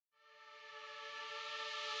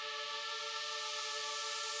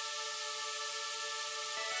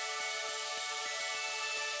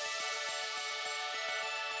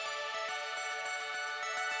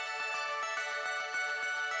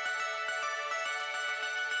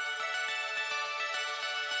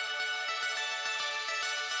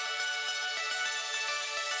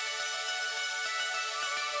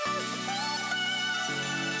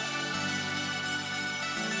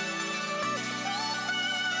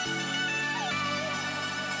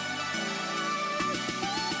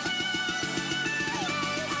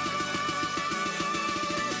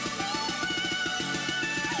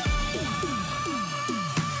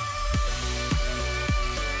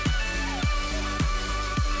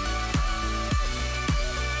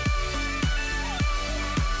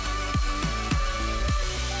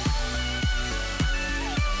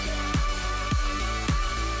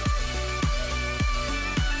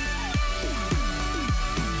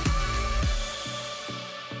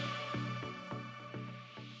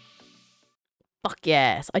Fuck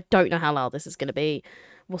yes. I don't know how loud this is going to be.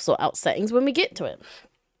 We'll sort out settings when we get to it.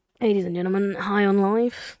 Ladies and gentlemen, high on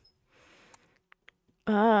life.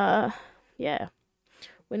 Yeah.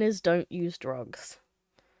 Winners don't use drugs.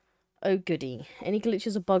 Oh goody. Any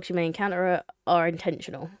glitches or bugs you may encounter are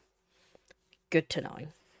intentional. Good to know.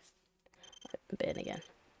 Open bin again.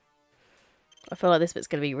 I feel like this bit's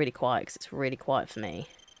going to be really quiet because it's really quiet for me.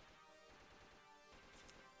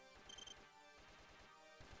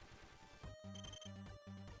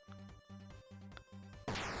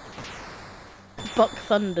 Buck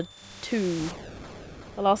Thunder 2.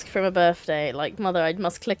 I'll ask for my birthday. Like, mother, I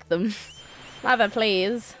must click them. Mother,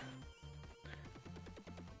 please.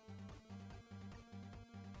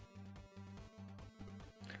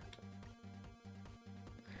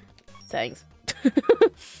 Thanks.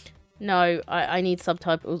 No, I need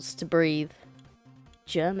subtitles to breathe.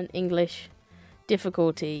 German, English.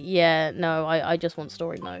 Difficulty. Yeah, no, I just want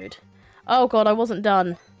story mode. Oh god, I wasn't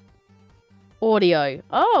done. Audio.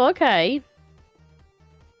 Oh, okay.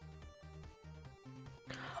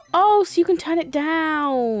 Oh, so you can turn it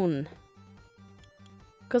down.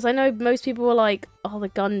 Because I know most people were like, oh, the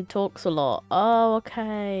gun talks a lot. Oh,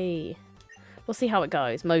 okay. We'll see how it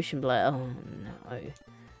goes. Motion blur. Oh, no.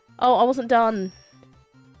 Oh, I wasn't done.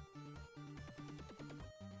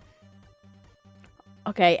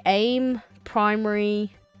 Okay, aim,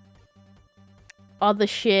 primary, other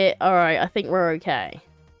shit. Alright, I think we're okay.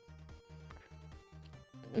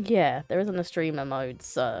 Yeah, there isn't a streamer mode,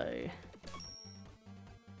 so...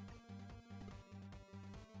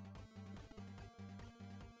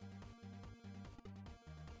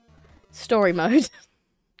 Story mode.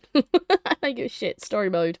 I don't give a shit. Story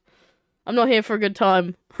mode. I'm not here for a good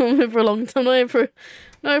time. I'm here for a long time. I'm not here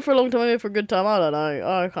for a long time. I'm here for a good time. I don't know.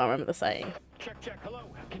 I can't remember the saying. Check, check. Hello.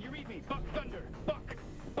 Can you read me? Buck Thunder. Buck.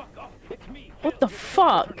 Oh, it's me. What the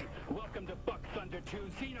fuck? Welcome to Buck Thunder 2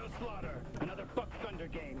 Xeno Slaughter. Another Buck Thunder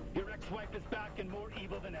game. Your ex-wife is back and more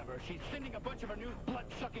evil than ever. She's sending a bunch of her new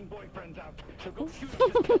blood-sucking boyfriends out. She'll go shoot them.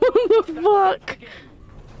 What the fuck?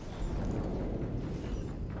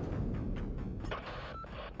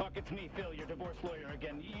 Buck, it's me, Phil, your divorce lawyer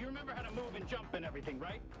again. You remember how to move and jump and everything,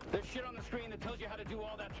 right? There's shit on the screen that tells you how to do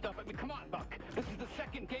all that stuff. I mean, come on, Buck. This is the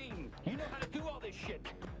second game. You know how to do all this shit.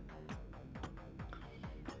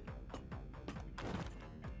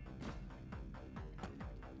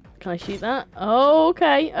 Can I shoot that? Oh,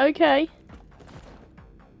 okay, okay.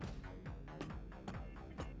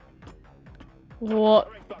 What?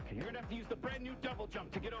 All right, Buck, you're gonna have to use the brand new double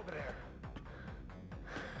jump to get over there.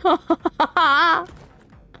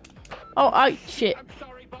 Oh, shit. I'm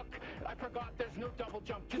sorry, Buck. I forgot there's no double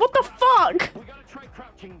jump. Just What the fuck? We gotta try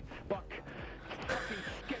crouching, Buck. Fucking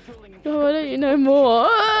scheduling and Oh, I don't know more.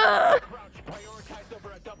 crouch prioritized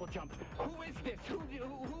over a double jump. Who is this? Who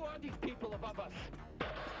are these people above us?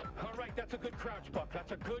 All right, that's a good crouch, Buck.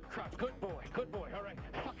 That's a good crouch. Good boy. Good boy. All right.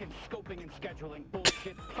 Fucking scoping and scheduling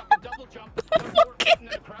bullshit. Fucking double jump. One more button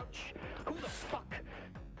and a crouch. Who the fuck?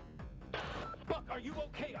 Buck, are you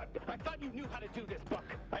okay? I thought you knew how to do this, Buck.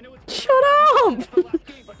 I know it's Shut up! the last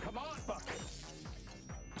game, but come on, Buck.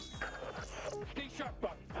 Stay sharp,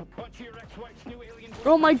 Buck. A bunch of your ex-wife's new alien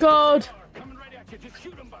Oh my god. coming right at you. Just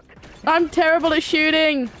shoot 'em, Buck. I'm terrible at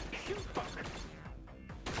shooting. Shoot, Buck.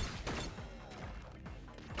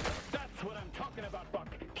 That's what I'm talking about, Buck.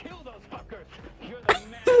 Kill those fuckers. You're the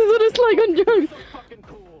man. This is what it's like on Joe. So fucking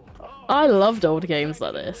cool. Oh, I loved old games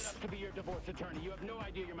like this. to be your divorce attorney. You have no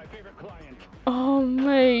idea you're my favorite client. Oh,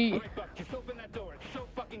 mate. Alright, Buck, just open that door. It's so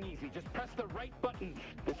fucking easy. Just press the right buttons.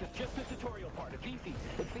 This is just the tutorial part. It's easy.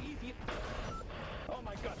 It's the easiest. Oh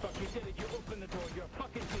my god, Buck, you did it. You opened the door. You're a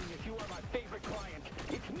fucking genius. You are my favorite client.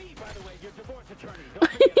 It's me, by the way, your divorce attorney.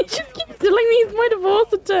 Don't forget, He just keeps telling me he's my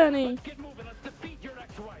divorce attorney. let's get moving. Let's defeat your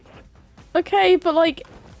ex-wife. Okay, but like,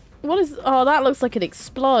 what is... Oh, that looks like it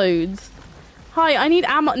explodes. Hi, I need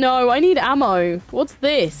ammo. No, I need ammo. What's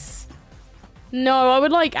this? No, I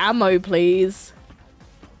would like ammo, please.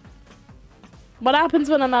 What happens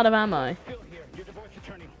when I'm out of ammo? Phil here, your divorce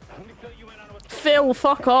attorney. Let me fill you in on what's Phil,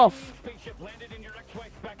 fuck off. spaceship landed in your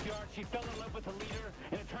ex-wife's backyard. She fell in love with the leader,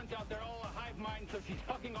 and it turns out they're all a hive mind, so she's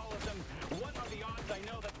fucking all of them. What are the odds? I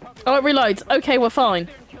know that probably... Oh, it reloads. Okay, we're fine.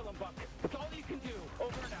 There and kill 'em, Buck. That's all you can do.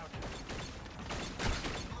 Over and out.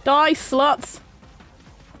 Die, sluts.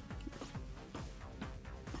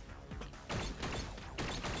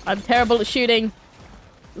 I'm terrible at shooting.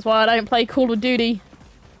 That's why I don't play Call of Duty.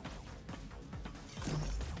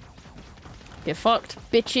 Get fucked,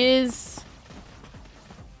 bitches.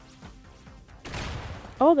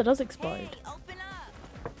 Oh, that does explode.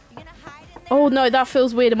 Oh no, that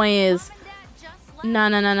feels weird in my ears. No,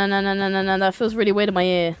 no, no, no, no, no, no, no, no. That feels really weird in my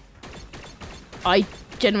ear. I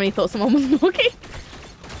genuinely thought someone was knocking.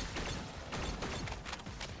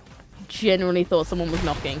 Genuinely thought someone was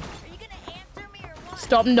knocking. Are you gonna answer me or what?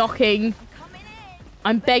 Stop knocking. I'm coming in.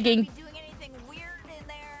 I'm Better not begging. be doing anything weird in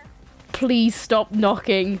there. Please stop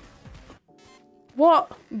knocking.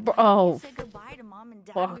 What? Oh, Say goodbye to Mom and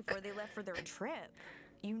Dad fuck. before they left for their trip.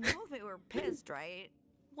 You know they were pissed, right?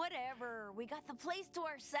 Whatever. We got the place to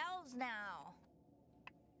ourselves now.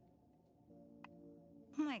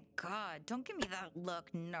 Oh my god, don't give me that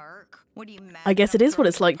look, narc. What are you mad? I guess that it I'm is what throwing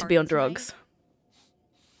it's the like to be party on tonight? drugs.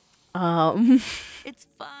 It's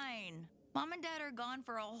fine. Mom and Dad are gone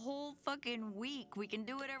for a whole fucking week. We can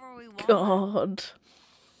do whatever we want. God.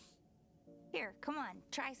 Here, come on,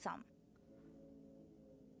 try some.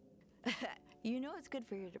 You know it's good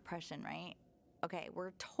for your depression, right? Okay,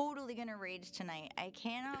 we're totally gonna rage tonight. I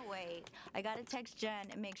cannot wait. I gotta text Jen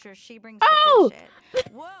and make sure she brings the Oh! good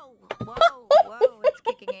shit. Whoa, whoa, it's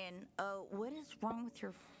kicking in. Oh, what is wrong with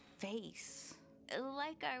your face?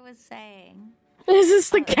 Like I was saying. This is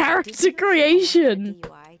the Did you character know she almost got a creation.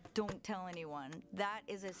 DUI? Don't tell anyone. That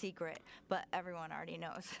is a secret, but everyone already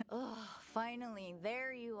knows. Oh, finally,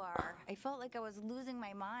 there you are. I felt like I was losing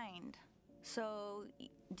my mind. So,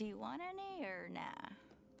 do you want any or nah?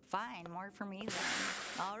 Fine, more for me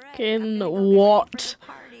then. All right. I'm Fucking gonna go get ready what? for the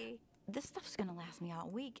party. This stuff's gonna last me all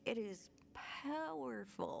week. It is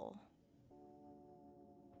powerful.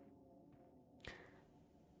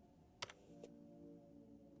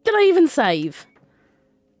 Did I even save?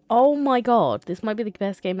 Oh my god, this might be the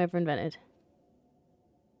best game ever invented.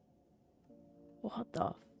 What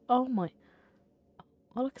the? Oh my.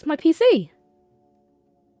 Oh look, it's my PC.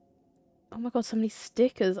 Oh my god, so many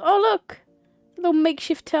stickers. Oh look! A little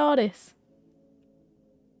makeshift TARDIS.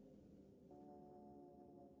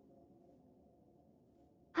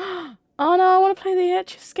 Oh no, I want to play the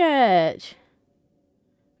Etch-a-Sketch.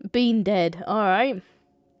 Bean Dead, alright.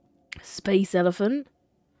 Space Elephant.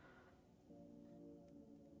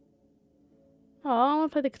 Oh, I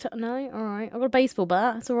want to play the guitar. No, alright. I've got a baseball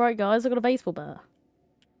bat. It's alright, guys. I've got a baseball bat.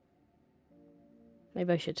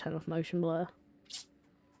 Maybe I should turn off motion blur.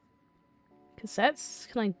 Cassettes?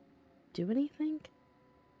 Can I do anything?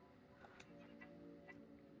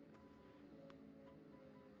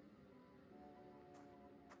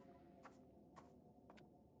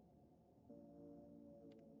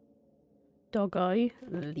 Doggo.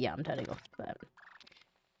 Yeah, I'm turning off that.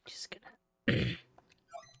 Just gonna...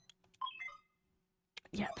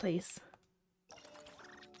 Yeah, please.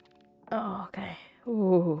 Oh, okay.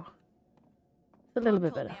 Ooh. It's a little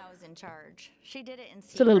bit Mom told better. me I was in charge. She did it in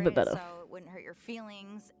secret, It's a little bit better. so it wouldn't hurt your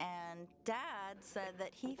feelings. And Dad said that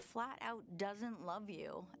he flat out doesn't love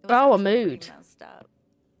you. It was Oh, a actually pretty mood. messed up.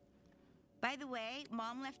 By the way,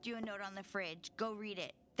 Mom left you a note on the fridge. Go read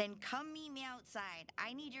it. Then come meet me outside.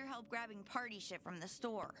 I need your help grabbing party shit from the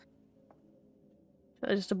store.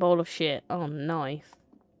 That's just a bowl of shit. Oh, nice.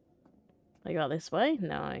 I got this way?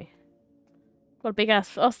 No. What a big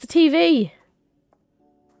ass. Oh, it's the TV!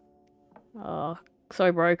 Oh,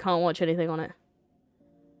 sorry, bro. Can't watch anything on it.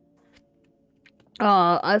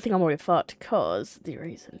 I think I'm already fucked, because the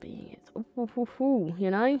reason being is... Ooh, you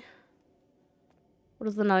know? What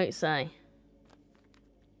does the note say?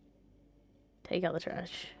 Take out the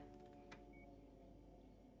trash.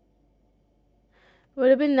 Would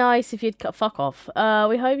have been nice if you'd cut. Fuck off.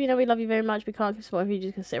 We hope you know we love you very much. We can't keep supporting if you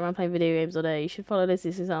just can sit around playing video games all day. You should follow this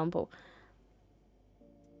example.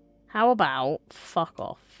 How about fuck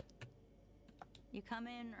off? You come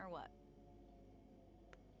in or what?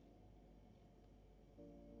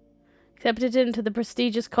 Accepted into the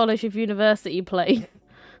prestigious College of University play.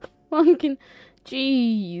 Fucking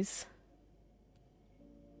jeez.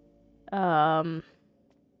 Come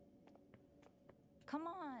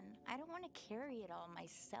on. I don't want to carry it all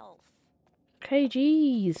myself. Okay,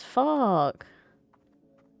 jeez. Fuck.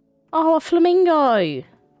 Oh, a flamingo.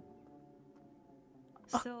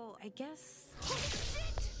 So, I guess...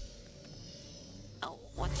 Oh,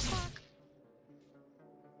 what the fuck?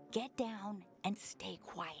 Get down and stay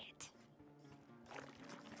quiet.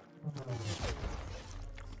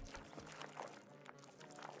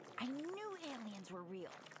 I knew aliens were real.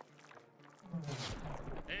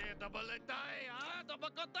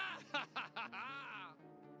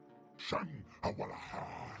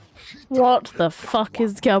 What the fuck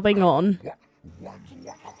is going on? Can you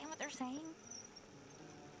understand what they're saying?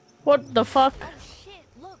 What the fuck? Oh shit,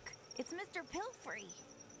 look, it's Mr. Pilfrey.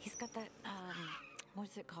 He's got that,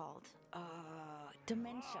 what's it called?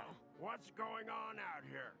 Dementia. What's going on out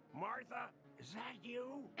here? Martha, is that you?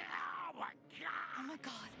 Oh my god! Oh my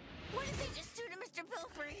god, what did they just do to Mr.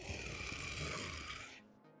 Pilfrey?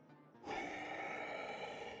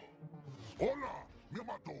 Hola!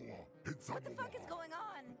 What the fuck is going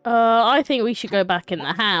on? I think we should go back in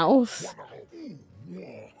the house.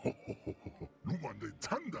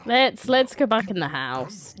 Let's go back in the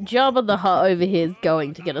house. Jabba the Hutt over here is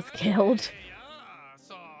going to get us killed.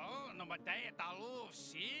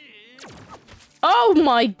 Oh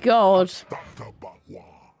my god.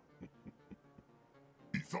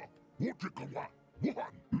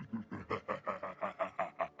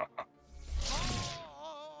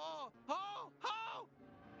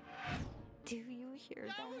 Do you hear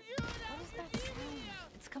that? What is that sound?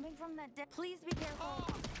 It's coming from that dead. Please be careful.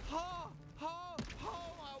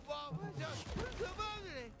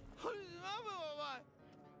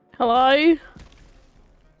 Hello?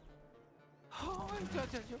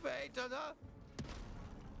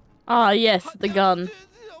 Ah, yes, the gun.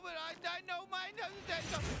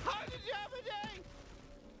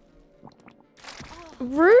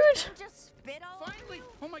 Rude? Just spit all Finally!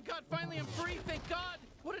 Oh my god, finally I'm free, thank god!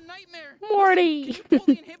 What a nightmare! Morty! Can you pull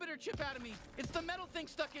the inhibitor chip out of me? It's the metal thing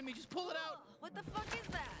stuck in me, just pull it out! What the fuck is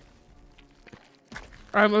that?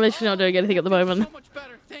 I'm literally not doing anything at the moment. So much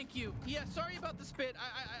better, thank you. Yeah, sorry about the spit.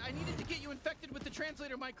 I needed to get you infected with the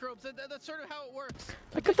translator microbes. That's sort of how it works.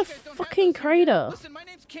 Look at the You guys don't have fucking those here yet. crater. Listen, my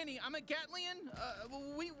name's Kenny. I'm a Gatlian.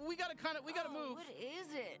 We gotta move. What is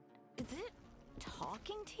it? Is it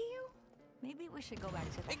talking to you? Maybe we should go back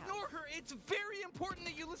to the Ignore house. her. It's very important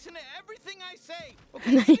that you listen to everything I say.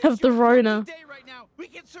 And they This have is the your Rona. lucky day right now. We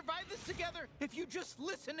can survive this together if you just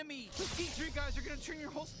listen to me. These three guys are gonna turn your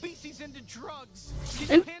whole species into drugs. Can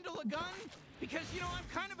you And- handle a gun? Because you know I'm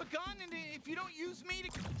kind of a gun, and if you don't use me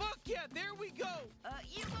to fuck yeah, there we go.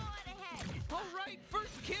 You go on ahead. All right,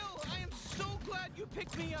 first kill. I am so glad you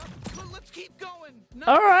picked me up. Let's keep going.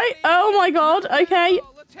 All right. Oh my god. Okay.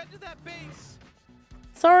 Let's head to that base.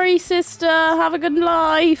 Sorry, sister. Have a good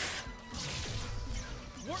life.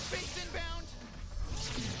 Warp base inbound.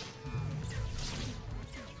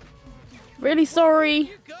 Really sorry.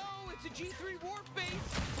 Here you go. It's a G3 warp base.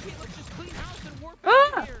 Okay, let's just clean house and warp back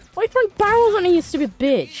Ah! here. Why throwing barrels at me, you stupid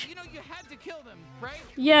bitch? You know you had to kill them, right?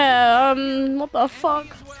 Yeah, what the And fuck?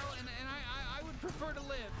 me as well, and I would prefer to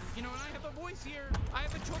live. You know, and I have a voice here. I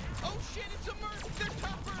have a choice. Oh shit, it's a merc. They're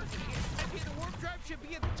tougher. Okay, the warp drive should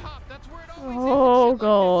be at the top. That's where it always is. Oh, and shit like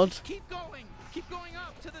God. this. Keep going. Keep going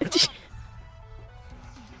up to the top.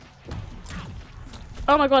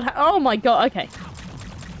 Oh my god. Oh my god. Okay.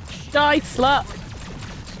 Die, slut.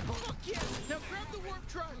 Fuck yeah. Now grab the warp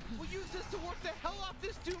drive. We'll use this to warp the hell off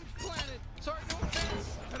this doomed planet. Sorry, no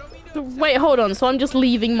offense. I don't mean to upset Wait, you. hold on. So I'm just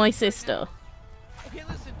leaving my sister. Okay,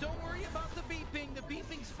 listen, don't worry about the beeping. The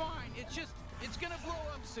beeping's fine. It's gonna blow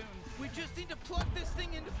up soon. We just need to plug this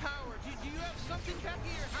thing into power. Do you have something back at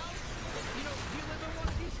your house? You know, do you live in one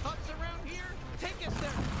of these huts around here? Take us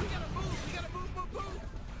there. We gotta move. We gotta move.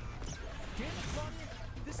 Damn it, Sonny.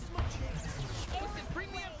 This is my chance. Listen, bring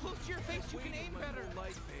me up close to your face. You can aim better.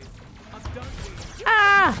 I'm done waiting.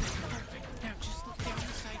 Ah! Perfect. Now just look down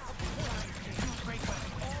the sights. You're doing great, buddy.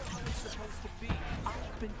 All how it's supposed to be.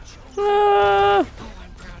 I've been chosen. Ah! Oh,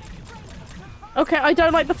 I'm proud of you. Okay, I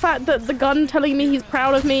don't like the fact that the gun telling me he's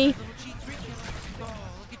proud of me. Little G3 killer. Oh,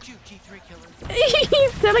 look at you, G3 killer.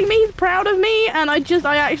 He's telling me he's proud of me, and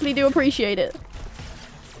I actually do appreciate it.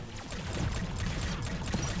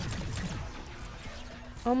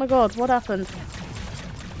 Oh my god, what happened?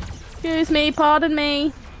 Excuse me, pardon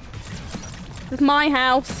me. This is my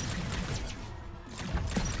house.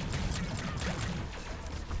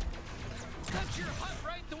 That's your hut,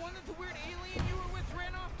 right? The one that the weird alien you were with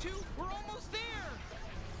ran off to? We're almost there!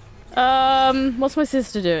 What's my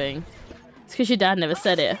sister doing? It's because your dad never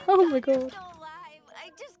said it. Oh my You're god. still alive. I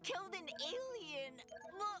just killed an alien.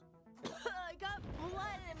 Look, I got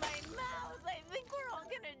blood in my mouth. I think we're all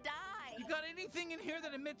gonna die. You got anything in here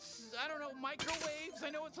that emits, I don't know, microwaves? I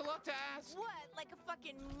know it's a lot to ask. What? Like a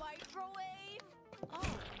fucking microwave?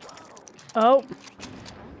 Oh, whoa. Oh.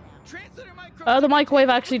 Translator micro. Oh, the microwave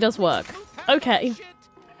actually does work. Okay. Shit.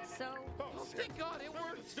 So, Oh, thank God, it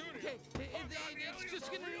worked. Okay, it's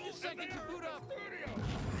just gonna need a second to boot up.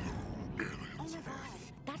 oh my god,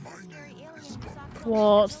 that's the scary alien we saw kill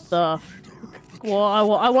What Joseph. the f- Well,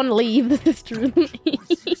 I want to leave the sister with me.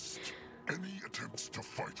 Any attempts to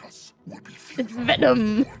fight us will be It's futile.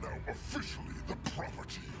 Venom. You are now officially the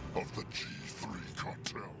property of the G3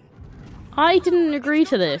 cartel. I didn't agree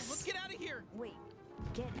to Let's this. get out of here. Wait,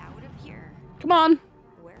 get out of here? Come on.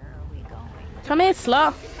 Where are we going? Come here,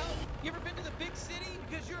 slut. Hell, you ever been to the big city?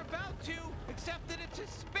 Because you're about to, except that it's a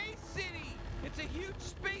space city. It's a huge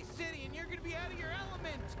space city, and you're gonna be out of your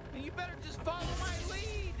element. And you better just follow my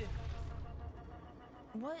lead.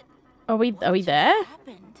 What Are we there?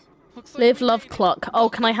 happened? Looks like Live, we love, made it. cluck. Oh,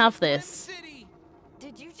 can I have Glen this? City.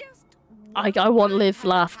 Did you just I want Live,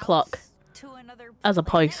 Laugh, Cluck To another as a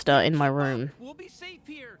planet? poster in my room. We'll be safe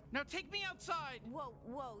here. Now take me outside. Whoa,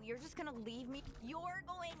 whoa, you're just gonna leave me? You're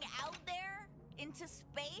going out there? Into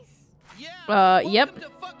space? Yeah. Yep. Welcome to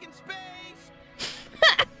fucking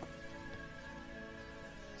space.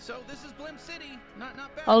 So this is Blim City. Not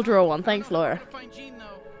bad. I'll draw one. I don't Thanks, know how we're Laura. gonna find Gene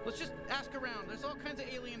though. Let's just ask around. There's all kinds of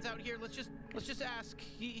aliens out here. Let's just ask.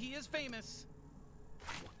 He is famous.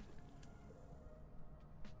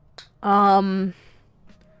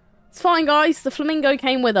 It's fine, guys. The flamingo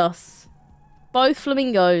came with us. Both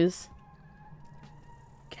flamingos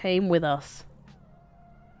came with us.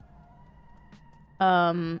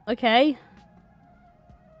 Okay.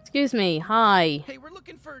 Excuse me. Hi. Hey, we're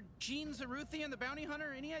looking for Gene Zaruthian, the bounty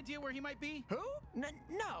hunter. Any idea where he might be? Who? No.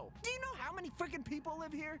 Do you know how many freaking people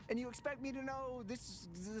live here? And you expect me to know this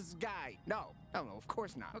guy? No, of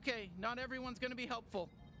course not. Okay, not everyone's gonna be helpful.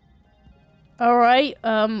 Alright,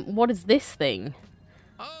 what is this thing?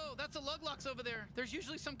 Oh, that's a Luglox over there. There's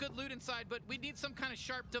usually some good loot inside, but we need some kind of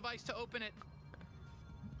sharp device to open it.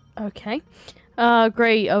 Okay.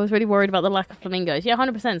 Great. I was really worried about the lack of flamingos. Yeah,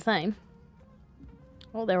 100% same.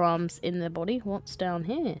 All their arms in their body. What's down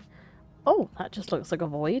here? Oh, that just looks like a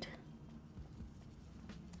void.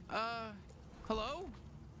 Hello?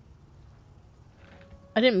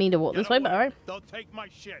 I didn't mean to walk this way, but alright. Don't take my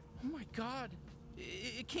shit. Oh my god.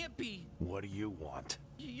 It can't be. What do you want?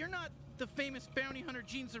 You're not the famous bounty hunter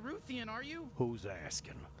Gene Zaruthian, are you? Who's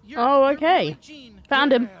asking? Oh, okay. You're Gene.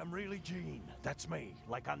 Found him. Yeah, I'm really Gene. That's me,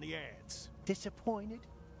 like on the ads. Disappointed?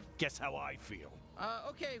 Guess how I feel.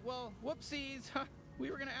 Okay, well, whoopsies.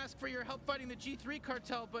 We were gonna ask for your help fighting the G3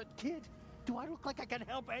 cartel, but... Kid, do I look like I can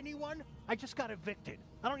help anyone? I just got evicted.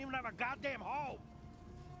 I don't even have a goddamn home.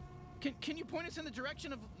 Can you point us in the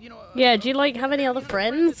direction of, you know... Yeah, do you, like, have any other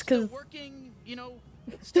friends? That's still 'Cause- working, you know,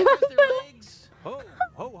 still has their legs. Ho,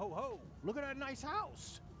 ho. Look at that nice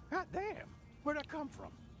house. God damn. Where'd that come from?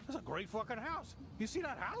 That's a great fucking house. You see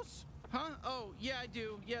that house? Huh? Oh, yeah, I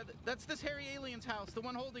do. Yeah, that's this hairy alien's house, the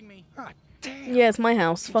one holding me. God damn. Yeah, it's my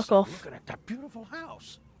house. Fuck So off. Looking at that beautiful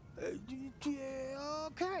house. Yeah,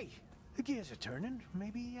 okay. The gears are turning.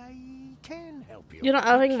 Maybe I can help you. You're not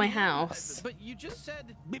having my house. But you just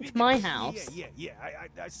said... It's my house. Yeah.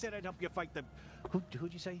 I said I'd help you fight the...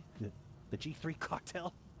 Who'd you say? The G3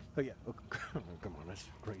 cartel? Oh, yeah. Oh, come on, that's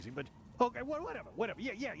crazy, but... Okay, whatever.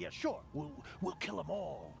 Yeah, sure. We'll kill them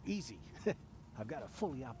all. Easy. I've got a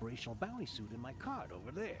fully operational bounty suit in my cart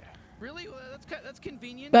over there. Really? Well, that's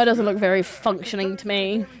convenient. That doesn't look very functioning to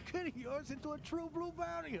me. Turn every kid of yours into a true blue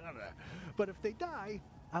bounty hunter. But if they die,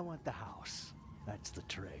 I want the house. That's the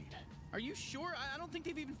trade. Are you sure? I don't think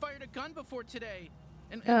they've even fired a gun before today.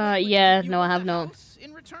 And yeah, you no, I want have the not. house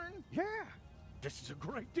in return? Yeah, this is a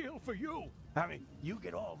great deal for you. I mean, you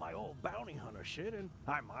get all my old bounty hunter shit, and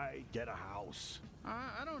I might get a house.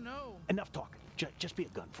 I don't know. Enough talking. Just be a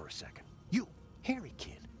gun for a second. You, hairy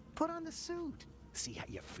kid, put on the suit. See how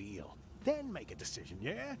you feel. Then make a decision,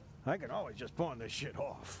 yeah? I can always just pawn this shit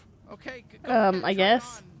off. Okay. Go ahead, I try it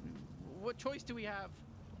guess. on. What choice do we have?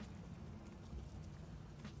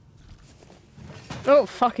 Oh,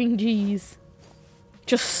 fucking jeez.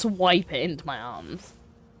 Just swipe it into my arms.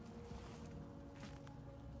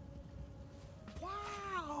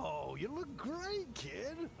 Wow, you look great,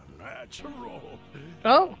 kid. Natural.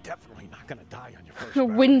 Oh, Definitely not gonna die on your first bout.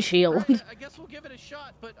 windshield. Right, I guess we'll give it a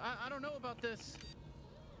shot, but I don't know about this.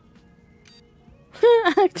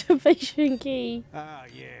 Activation key. Ah,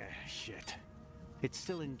 yeah, shit. It's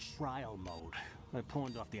still in trial mode. I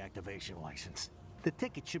pawned off the activation license. The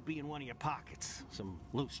ticket should be in one of your pockets. Some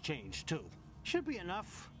loose change, too. Should be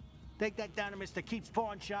enough. Take that down to Mr. Keith's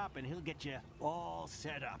pawn shop, and he'll get you all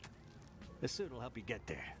set up. The suit will help you get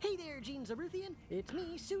there. Hey there, Gene Zaruthian. It's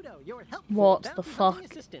me, Pseudo, your helpful What the bounty hunting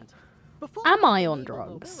fuck? assistant. Before Am I we on enable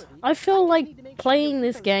drugs? mobility, I feel need like to make sure playing you're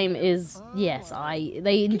this thirsty. game is yes, they Can you go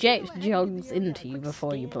inject ahead and give drugs the area a into you quick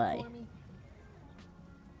before you scan play.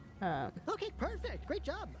 for me? Okay, perfect. Great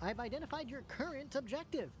job. I've identified your current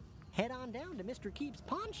objective. Head on down to Mr. Keep's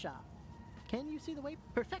pawn shop. Can you see the way?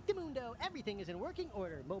 Perfectamundo. Everything is in working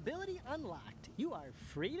order. Mobility unlocked. You are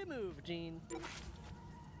free to move, Gene.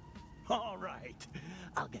 All right.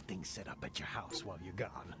 I'll get things set up at your house while you're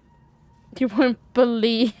gone. You won't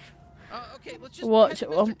believe. Okay, let's just What? head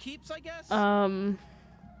to Mr. Keeps, I guess.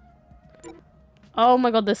 Oh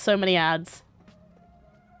my god, there's so many ads.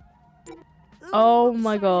 Oh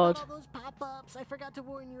my Sorry god. about all those pop-ups. I forgot to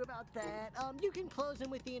warn you about that. You can close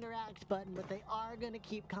them with the interact button, but they are gonna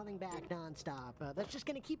keep coming back non-stop. That's just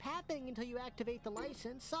gonna keep happening until you activate the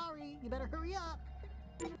license. Sorry, you better hurry up.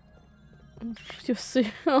 Just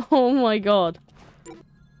oh my god.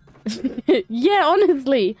 Yeah,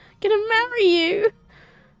 honestly. Gonna marry you.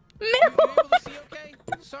 You able to see okay?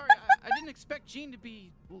 Sorry, I didn't expect Jean to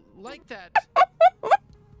be like that.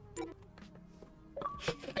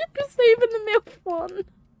 I'm saving the MILF one.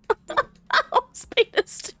 Oh,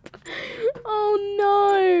 Speedest. Oh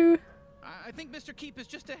no. I think Mr. Keep is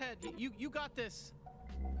just ahead. You got this.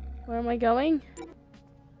 Where am I going?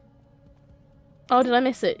 Oh, did I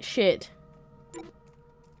miss it? Shit.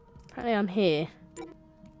 Apparently I'm here.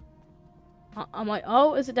 Am I?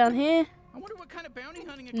 Oh, is it down here? I wonder what kind of bounty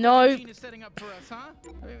hunting No. equipment Jean is setting up for us, huh?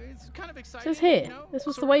 It's kind of It exciting. says here. You know? This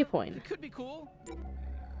was the Sorta. waypoint. It could be cool.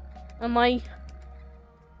 Am I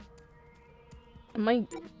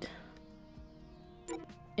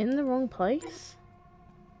in the wrong place?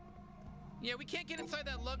 Yeah, we can't get inside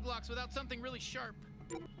that lug locks without something really sharp.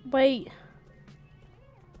 Wait.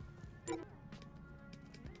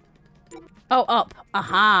 Oh, up.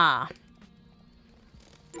 Aha.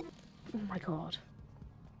 Oh my god.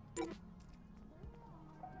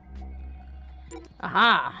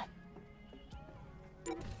 Aha.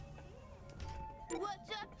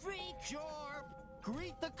 What's up, freak? Jorb,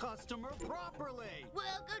 greet the customer properly.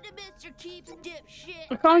 Welcome to Mr. Keep's dipshit.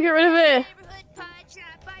 I can't get rid of it. Neighborhood pawn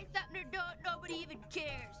shop. Buy something or don't. Nobody even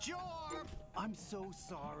cares. Jorb! I'm so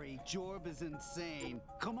sorry. Jorb is insane.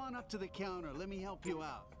 Come on up to the counter. Let me help you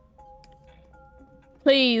out.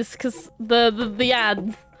 Please, cause the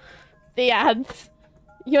ads. The ads.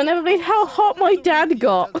 You'll never believe how hot my dad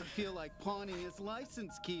got. Doesn't feel like pawning his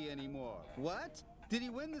license key anymore. What? Did he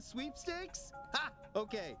win the sweepstakes? Ha!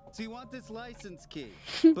 Okay, so you want this license key.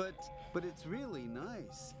 but it's really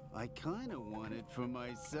nice. I kind of want it for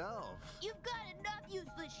myself. You've got enough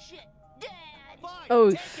useless shit, Dad. Fine,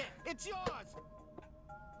 Oh. take it. It's yours.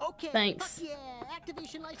 Okay. Thanks. Fuck yeah.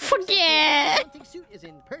 Activation license. Fuck accepted. yeah. Hunting suit is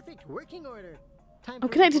in perfect working order. Time I'm for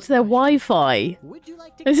connected to their important question. Wi-Fi. Would you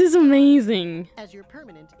like to This is amazing. as your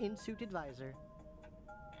permanent in-suit advisor?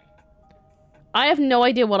 I have no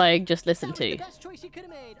idea what I just listened That was to. the best choice you could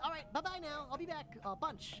have made. All right, bye-bye now. I'll be back. A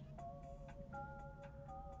bunch.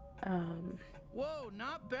 Whoa,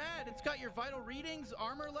 not bad. It's got your vital readings,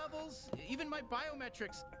 armor levels, even my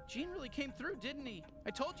biometrics. Jean really came through, didn't he? I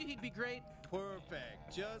told you he'd be great.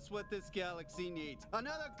 Perfect. Just what this galaxy needs.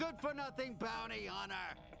 Another good-for-nothing bounty hunter.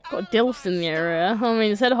 Got dilfs in the area. I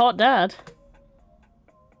mean, it said hot dad.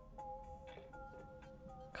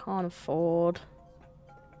 Can't afford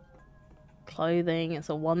clothing. It's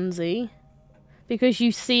a onesie. Because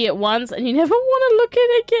you see it once and you never want to look at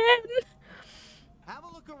it again. Have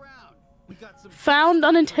a look around. We got some Found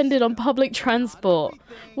unintended on public transport.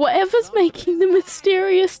 Whatever's making the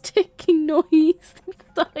mysterious ticking noise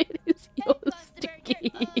inside is yours,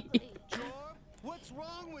 Sticky. Jorb, what's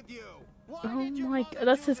wrong with you? Why Oh did your my mother god,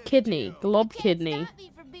 that's do his this to kidney. you? Glob Can't kidney. stop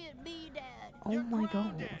me from being me, Dad. Oh You're my god.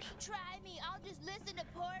 grounded. Try me. I'll just listen to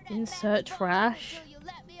porn and Insert basketball trash. until you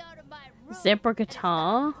let me out of my room. Zebra And it's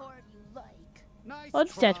guitar. not porn you like. Nice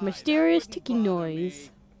What's try. that mysterious wouldn't ticking bother noise?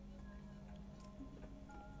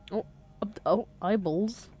 me. Oh,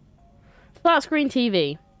 eyeballs. Flat screen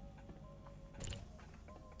TV.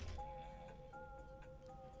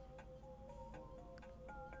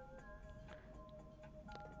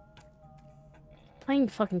 Playing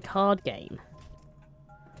fucking card game.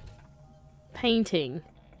 Painting.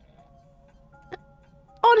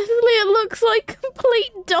 Honestly, it looks like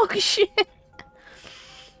complete dog shit.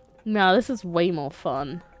 No, this is way more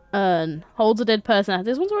fun. Holds a dead person.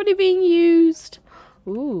 This one's already being used.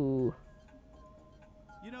 Ooh.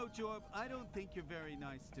 You know, Jorb, I don't think you're very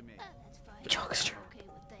nice to me. That's fine. Jockster. I'm okay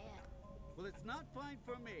with that. Well, it's not fine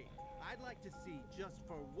for me. I'd like to see, just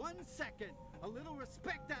for 1 second, a little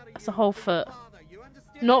respect out of That's you a whole for your foot. father. You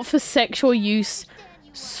understand? Not for sexual use. Understand you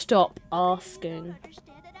want Stop it, but maybe you asking. don't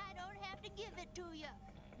understand that I don't have to give it to you.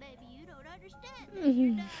 Maybe you don't understand that Mm-hmm.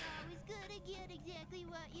 you're not always gonna get exactly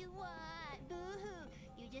what you want. Boo-hoo.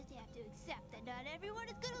 You just have to accept that not everyone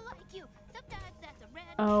is gonna like you. Sometimes that's a red.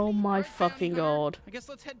 Oh my Alright, bounty fucking hunter. god. I guess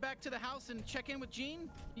let's head back to the house and check in with Jean.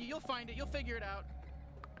 You'll find it. You'll figure it out.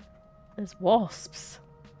 There's wasps.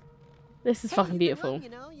 This is fucking beautiful. You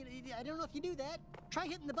know, I don't know if you do that. Try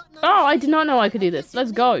hitting the button. Oh, I did not know I could do this.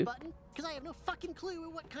 Let's go. Because I have no fucking clue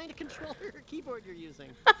what kind of controller or keyboard you're using.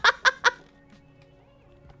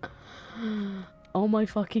 Oh my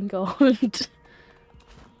fucking god.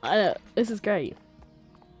 This is great.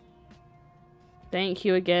 Thank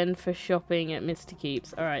you again for shopping at Mr.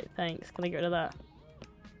 Keeps. Alright, thanks. Can I get rid of that?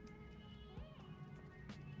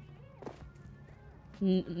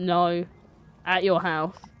 No. At your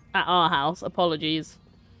house. At our house. Apologies.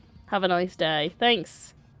 Have a nice day.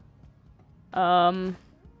 Thanks. Huh,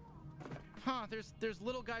 there's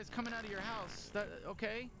little guys coming out of your house. That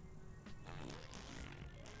okay?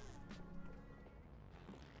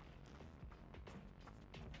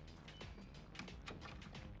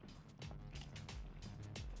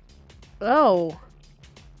 Oh.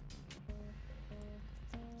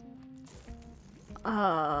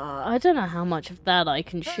 I don't know how much of that I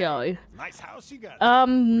can show. Nice house you got.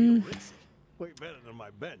 Um. Real ritzy. Way better than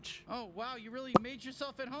my bench. Oh, wow, you really made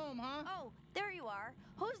yourself at home, huh? Oh, there you are.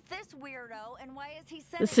 Who's this weirdo, and why is he The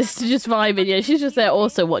sending sister just vibing. Yeah, she's just there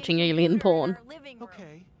also watching alien porn.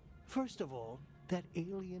 Okay, first of all, that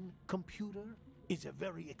alien computer is a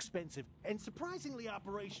very expensive and surprisingly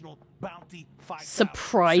operational Bounty 5000.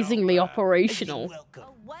 Surprisingly So, operational. you're welcome.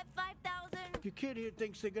 What, 5,000? Your kid here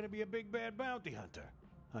thinks they're gonna be a big bad bounty hunter.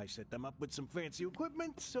 I set them up with some fancy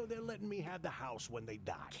equipment, so they're letting me have the house when they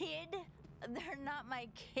die. Kid? They're not my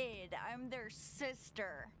kid. I'm their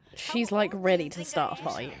sister. She's like ready to start a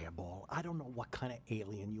fight. Hairball, I don't know what kind of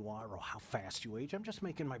alien you are or how fast you age. I'm just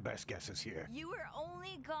making my best guesses here. You were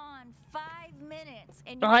only gone 5 minutes,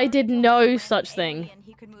 and I did no such thing.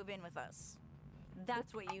 He could move in with us.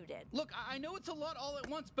 That's what you did. Look, I know it's a lot all at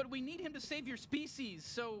once, but we need him to save your species.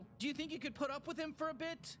 So, do you think you could put up with him for a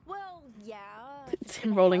bit? Well, yeah. It's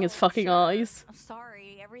him rolling his fucking eyes. I'm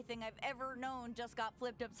sorry, everything I've ever known just got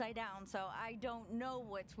flipped upside down, so I don't know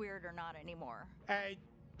what's weird or not anymore. I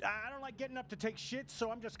don't like getting up to take shit,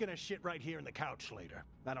 so I'm just gonna shit right here in the couch later.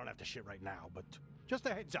 I don't have to shit right now, but just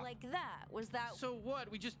a heads up. Like that? Was that? So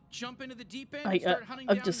what? We just jump into the deep end and start hunting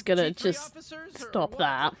I'm down just gonna G3 just officers, or stop what?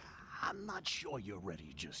 that. I'm not sure you're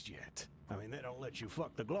ready just yet. I mean, they don't let you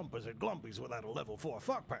fuck the Glumpers at Glumpies without a level 4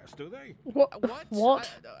 fuck pass, do they? What? What?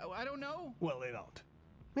 I don't know. Well, they don't.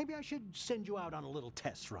 Maybe I should send you out on a little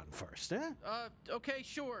test run first, eh? Okay,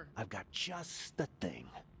 sure. I've got just the thing.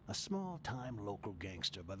 A small-time local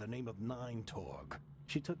gangster by the name of Nine Torg.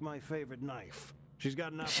 She took my favorite knife. She's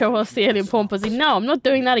got enough. Show us the alien porn pussy. No, I'm not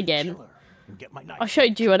doing that again. I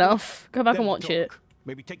showed you enough. Go back and watch it.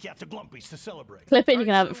 Maybe take you out to Glumpies to celebrate. Clip it and you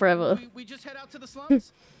can have it forever. We just head out to the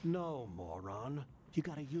slums? No, moron. You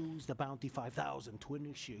gotta use the Bounty 5000 to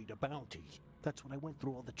initiate a bounty. That's what I went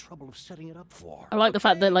through all the trouble of setting it up for. I like the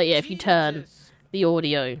fact that, like, yeah, if you turn, the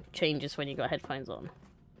audio changes when you got headphones on.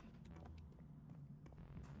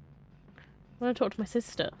 I want to talk to my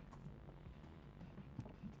sister.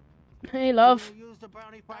 Hey, love.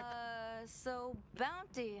 So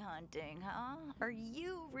bounty hunting, huh? Are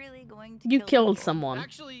you really going to You kill killed people? someone.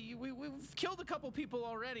 Actually, we've killed a couple people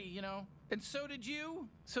already, you know. And so did you.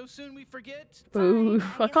 So soon we forget. Boo.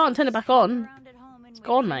 I can't turn it back on. It's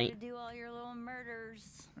gone, mate. Do all your little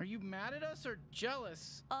murders. Are you mad at us or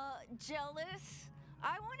jealous? Jealous?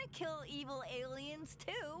 I want to kill evil aliens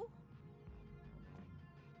too.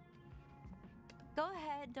 Go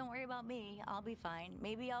ahead, don't worry about me. I'll be fine.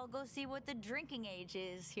 Maybe I'll go see what the drinking age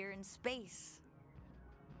is here in space.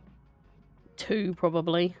 2,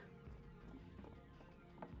 probably.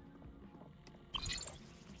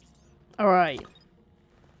 Alright.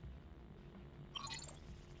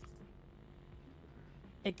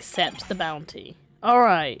 Accept the bounty.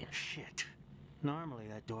 Alright. Shit. Normally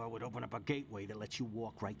that door would open up a gateway that lets you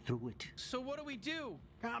walk right through it. So what do we do?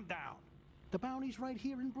 Calm down. The bounty's right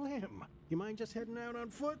here in Blim. You mind just heading out on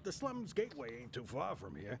foot? The slums gateway ain't too far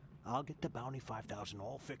from here. I'll get the Bounty 5000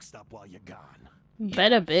 all fixed up while you're gone.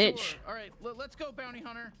 Better, bitch. Sure. All right, let's go, bounty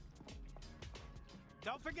hunter.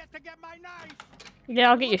 Don't forget to get my knife.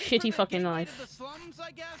 Yeah, I'll get your Looking for shitty the fucking gateway knife. to the slums,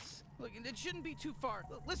 I guess. Look, it shouldn't be too far.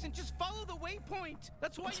 Listen, just follow the waypoint.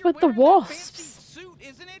 That's why It's you're with the wearing that wasps. fancy suit,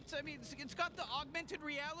 isn't it? I mean, it's got the augmented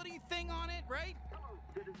reality thing on it, right?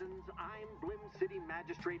 Citizens, I'm Blim City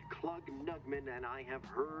Magistrate Clug Nugman, and I have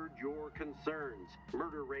heard your concerns.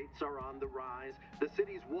 Murder rates are on the rise. The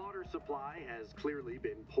city's water supply has clearly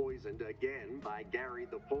been poisoned again by Gary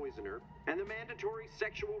the Poisoner. And the mandatory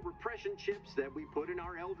sexual repression chips that we put in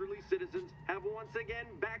our elderly citizens have once again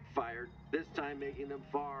backfired, this time making them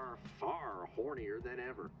far, far hornier than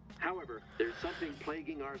ever. However, there's something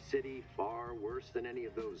plaguing our city far worse than any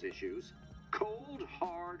of those issues. Cold,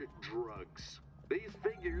 hard drugs. These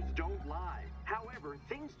figures don't lie. However,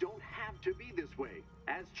 things don't have to be this way.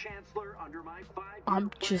 As Chancellor, under my 5-year plan,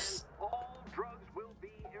 all drugs will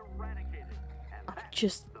be eradicated. And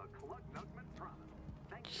that's the Clug Nugman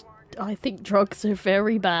promise. I think drugs are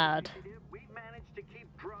very bad. We've managed to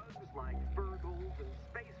keep drugs like Fergles and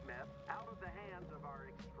space meth out of the hands of our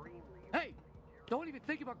extremely... Hey, don't even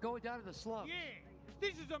think about going down to the slums. Yeah,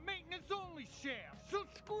 this is a maintenance-only shaft, so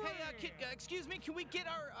screw Hey, kid, excuse me, can we get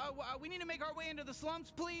our, we need to make our way into the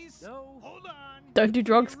slums, please? No. Hold on. Don't do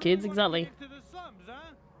drugs, kids, exactly. Into the slums,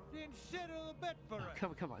 huh? Then settle a bet for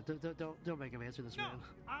us. Come on, don't make him answer this, man.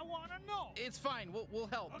 I want to know. It's fine, we'll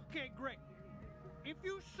help. Okay, great. If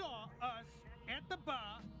you saw us at the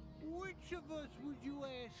bar, which of us would you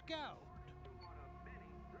ask out?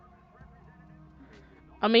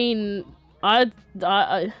 I mean,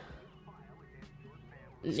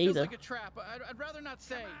 This feels like a trap. I'd rather not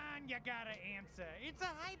say. Come on, you gotta answer. It's a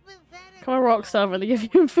hypothetical. Come on, Rockstar, and they give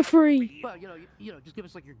you him for free. Well, you know, just give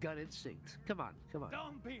us like your gut instinct. Come on, come on.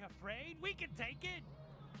 Don't be afraid. We can take it.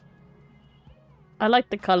 I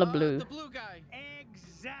like the color blue. The blue guy.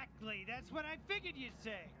 Exactly. That's what I figured you'd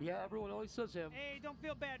say. Yeah, everyone always says him. Hey, don't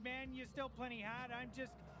feel bad, man. You're still plenty hot. I'm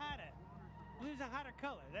just hotter. Blue's a hotter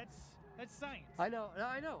color. That's science. I know.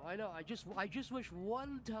 I just wish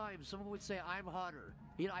one time someone would say I'm hotter.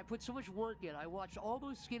 You know, I put so much work in. I watched all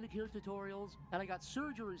those skincare tutorials, and I got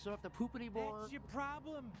surgery, so I don't have to poop anymore. That's your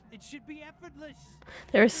problem. It should be effortless.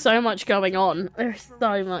 There is so much going on. There's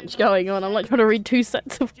so much going on. I'm like trying to read 2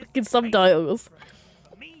 sets of fucking subtitles.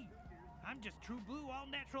 Me, I'm just true blue, all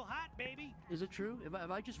natural hot, baby. Is it true?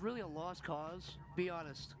 Am I just really a lost cause? Be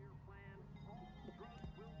honest.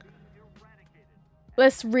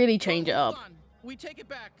 Let's really change it up. Hold on. We take it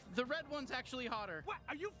back. The red one's actually hotter. What?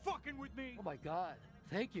 Are you fucking with me? Oh my god.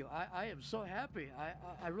 Thank you. I am so happy.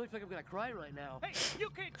 I really think I'm gonna cry right now. Hey, you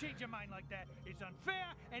can't change your mind like that. It's unfair,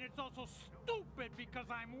 and it's also stupid because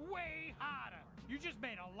I'm way hotter. You just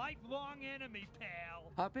made a lifelong enemy,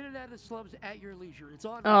 pal. Hop in and out of the slums at your leisure. It's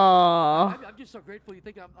on. Aww. I'm just so grateful you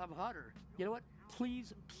think I'm hotter. You know what?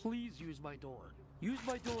 Please use my door. Use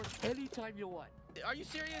my door anytime you want. Are you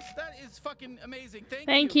serious? That is fucking amazing.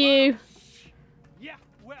 Thank you. Wow. Yeah,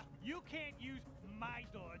 well, you can't use my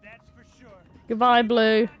door, that's for sure. Goodbye,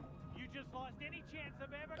 Blue. You just lost any chance of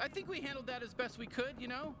ever. I think we handled that as best we could, you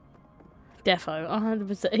know? Defo,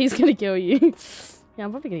 100%. He's gonna kill you. Yeah,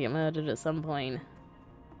 I'm probably gonna get murdered at some point.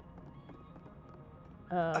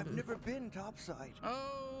 I've never been topside.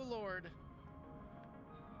 Oh, Lord.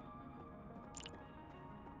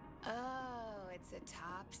 Oh, it's a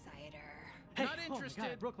topsider. Hey, Not oh interested. my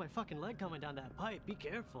God, I broke my fucking leg coming down that pipe. Be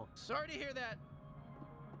careful. Sorry to hear that.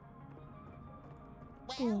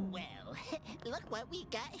 Well, look what we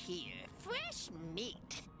got here. Fresh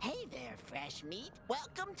meat. Hey there, fresh meat.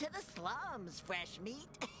 Welcome to the slums, fresh meat.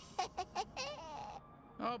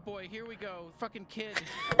 Oh boy, here we go. Fucking kid.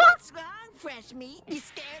 What's wrong, fresh meat? You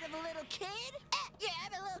scared of a little kid? Yeah,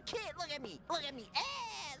 I'm a little kid. Look at me. Look at me.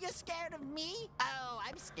 You're scared of me? Oh,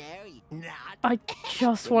 I'm scary. Not. I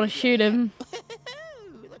just want to shoot him.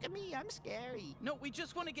 Look at me. I'm scary. No, we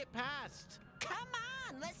just want to get past. Come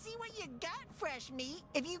on. Let's see what you got, fresh meat.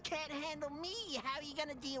 If you can't handle me, how are you going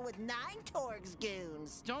to deal with 9 Torgs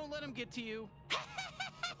goons? Don't let him get to you.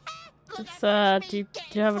 It's, do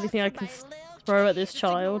you have anything I can throw at this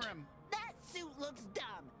child? That suit looks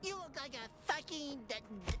dumb. You look like a fucking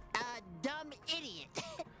dumb idiot.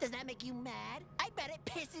 Does that make you mad? I bet it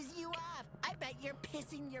pisses you off. I bet you're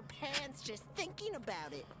pissing your pants just thinking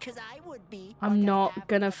about it. Cause I would be. I'm not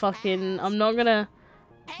gonna fucking. I'm not gonna.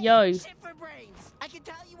 Yo. Shit for brains. I can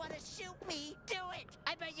tell you want to shoot me. Do it.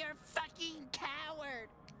 I bet you're a fucking coward.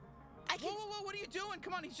 Whoa, what are you doing?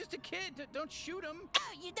 Come on, he's just a kid. Don't shoot him.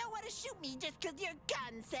 Oh, you don't want to shoot me just because your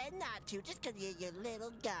gun said not to. Just because you're your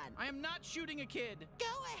little gun. I am not shooting a kid. Go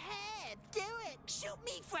ahead. Do it. Shoot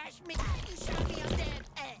me, fresh meat. You shot me, I'm dead.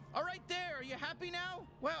 All right, there. Are you happy now?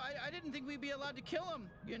 Well, I didn't think we'd be allowed to kill him.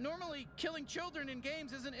 Normally, killing children in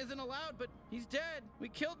games isn't allowed, but he's dead. We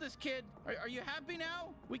killed this kid. Are you happy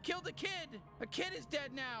now? We killed a kid. A kid is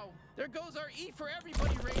dead now. There goes our E for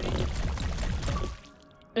everybody rating.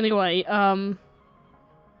 Anyway, you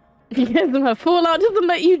get them a Fallout doesn't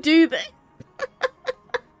let you do this.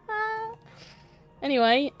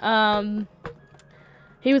 Anyway,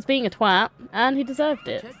 he was being a twat, and he deserved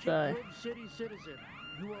it, so. City citizen,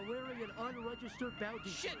 you are wearing an unregistered bounty.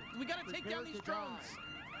 Shit, we gotta take down these drones.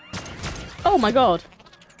 Oh my god.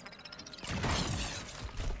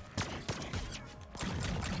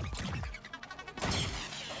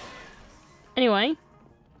 Anyway.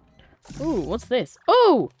 Ooh, what's this?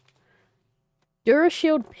 Oh!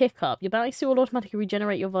 DuraShield pickup. Your bounty suit will automatically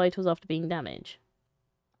regenerate your vitals after being damaged.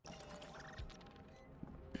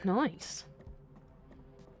 Nice.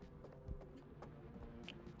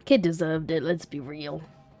 Kid deserved it, let's be real.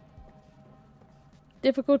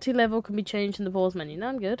 Difficulty level can be changed in the pause menu. No,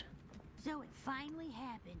 I'm good. So it finally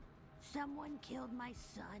happened. Someone killed my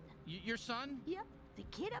son. Your son? Yep. The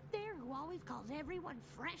kid up there who always calls everyone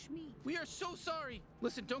fresh meat. We are so sorry.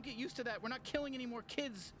 Listen, don't get used to that. We're not killing any more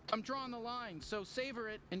kids. I'm drawing the line, so savor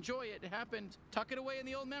it. Enjoy it. It happened. Tuck it away in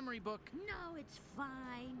the old memory book. No, it's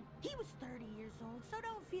fine. He was 30 years old, so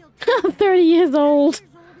don't feel 30 years old. 30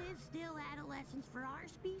 years old is still adolescence for our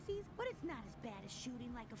species, but it's not as bad as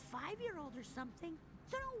shooting like a 5-year-old or something.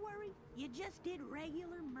 So don't worry, you just did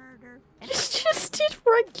regular murder. You just did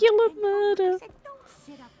regular murder. I said, don't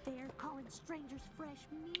sit up there calling strangers fresh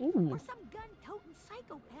meat, Ooh. or some gun-toting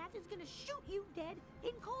psychopath is gonna shoot you dead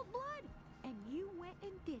in cold blood. And you went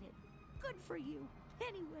and Good for you.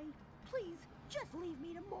 Anyway, please, just leave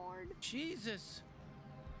me to mourn. Jesus.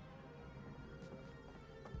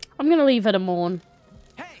 I'm gonna leave her to mourn.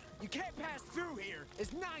 Hey, you can't pass through here.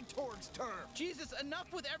 It's Nine Torg's turn. Jesus,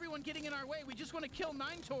 enough with everyone getting in our way. We just want to kill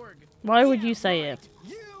Nine Torg. Why would you say it?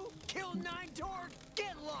 You kill Nine Torg?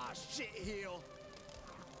 Get lost, shitheel.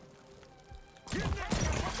 You're not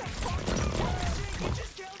what the fuck? You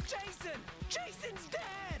just killed Jason. Jason's dead.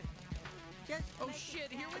 Oh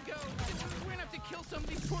shit, here we go. We're gonna have to kill some of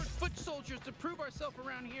these poor foot soldiers to prove ourselves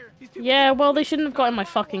around here. Yeah, well, they shouldn't have got in my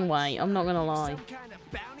fucking way. I'm not gonna lie. Some kind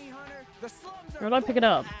of bounty hunter? The slums Where did I pick it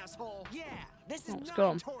up? asshole. Yeah, this is Oh, it's Nine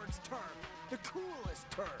gone. Torg's turf. The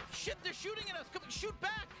coolest turf. Shit, they're shooting at us. Come on, shoot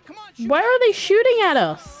back. Come on, shoot Where are they shooting at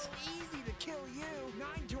us? Easy to kill you.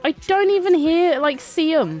 Nine Torg I don't even hear, like,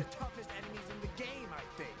 see them. toughest enemies in the game, I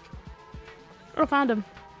think. Oh, I found him.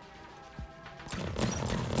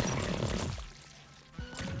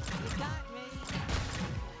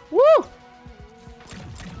 Woo!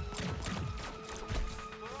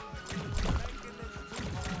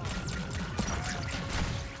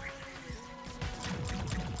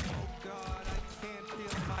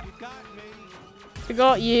 I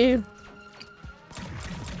got you.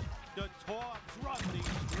 The Torgs run these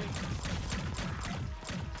streets.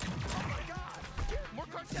 Oh my god! More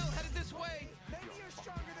cartel headed this way. Maybe you're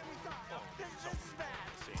stronger than we thought. This is bad.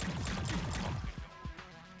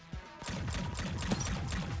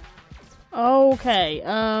 Okay,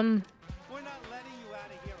 We're not letting you out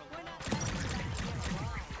of here alive.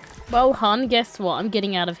 well, hun, guess what? I'm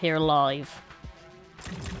getting out of here alive.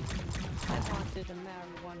 I wanted to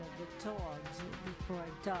marry one of the Torgs before I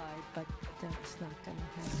died, but that's not gonna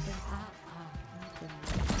happen.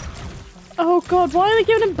 Oh god, why are they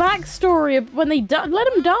giving him backstory when they die? Let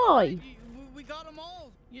him die. We got them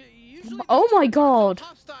all. Usually Oh my god.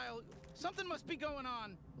 hostile. Something must be going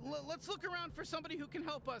on. Let's look around for somebody who can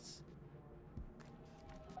help us.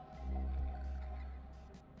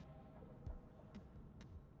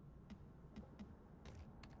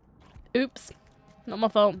 Oops. Not my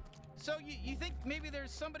fault. So you think maybe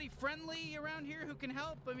there's somebody friendly around here who can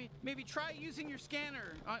help? I mean, maybe try using your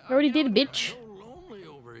scanner. I already did, bitch. So lonely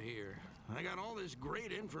over here. I got all this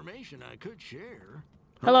great information I could share.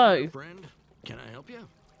 Hello. there, friend. Can I help you?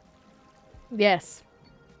 Yes.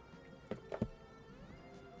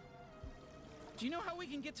 Do you know how we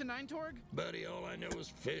can get to Nine Torg? Buddy, all I know is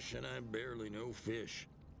fish, and I barely know fish.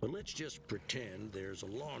 But let's just pretend there's a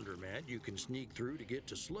laundromat you can sneak through to get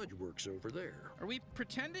to Sludge Works over there. Are we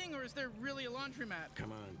pretending, or is there really a laundromat?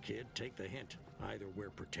 Come on, kid, take the hint. Either we're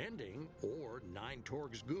pretending, or Nine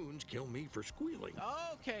Torg's goons kill me for squealing.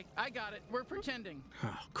 Okay, I got it. We're pretending. Oh,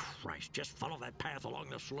 Christ, just follow that path along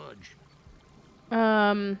the sludge.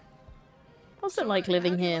 What's it like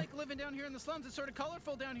living How do you here? like living down here in the slums? It's sort of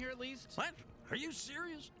colorful down here, at least. What? Are you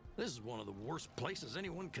serious? This is one of the worst places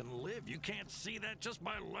anyone can live. You can't see that just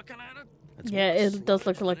by looking at it? It's Yeah, more it does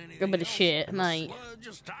look sludge like than a anything bit of else, shit, and the mate. sludge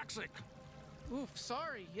is toxic. Oof,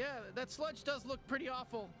 sorry. Yeah, that sludge does look pretty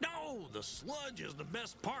awful. No, the sludge is the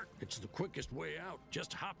best part. It's the quickest way out.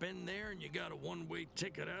 Just hop in there and you got a one-way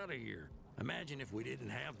ticket out of here. Imagine if we didn't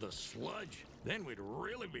have the sludge. Then we'd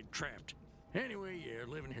really be trapped. Anyway, yeah,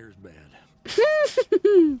 living here is bad.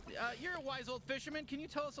 You're a wise old fisherman. Can you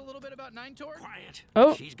tell us a little bit about Nine Torg? Quiet.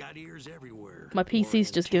 Oh. She's got ears everywhere. My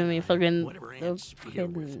PC's just giving me fucking, Whatever ants you're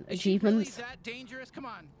with. fucking Is she really achievements. that dangerous? Come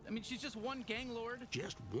on. I mean, she's just one gang lord.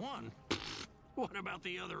 Just one? What about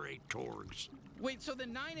the other 8 Torgs? Wait, so the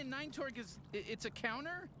 9 in Nine Torg it's a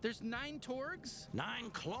counter? There's 9 Torgs? 9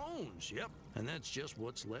 clones, yep. And that's just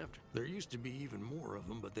what's left. There used to be even more of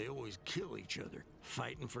them, but they always kill each other,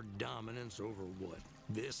 fighting for dominance over what?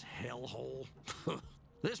 This hellhole?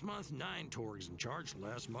 This month, 9 Torgs in charge.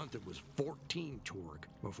 Last month, it was 14 Torg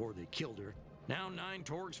before they killed her. Now 9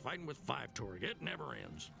 Torgs fighting with 5 Torg. It never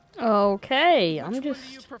ends. Okay, I'm Which just one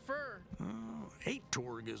do you prefer? 8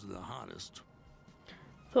 Torg is the hottest.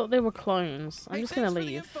 thought they were clones. I'm Hey, just gonna thanks for the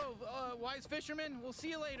leave. info, wise fisherman. We'll see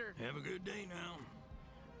you later. Have a good day now.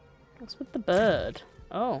 What's with the bird?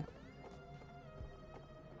 Oh.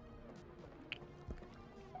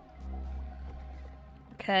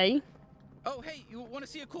 Okay. Oh, hey, you want to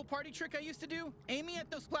see a cool party trick I used to do? Aim me at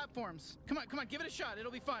those platforms. Come on, give it a shot.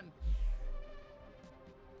 It'll be fun.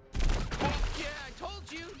 Yeah, I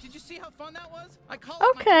told you. Did you see how fun that was? I call it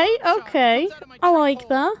my Okay, drop shot. okay. It comes out of my I trick like hole.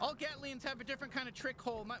 that. All Gatlians have a different kind of trick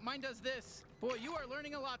hole. Mine does this. Boy, you are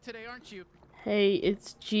learning a lot today, aren't you? Hey,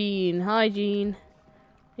 it's Jean. Hi, Jean.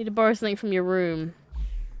 Need to borrow something from your room.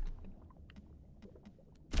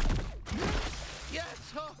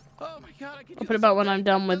 Yes. Oh my God, I could I'll do put it this back all when day. I'm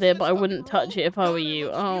done with Doesn't it, this but I fucking wouldn't touch rule? it if I were God, it you.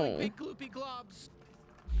 looks really Oh. big gloopy globs.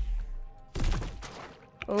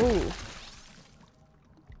 Oh.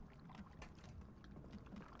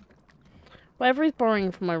 Whatever he's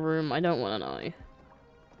borrowing from my room, I don't want to know.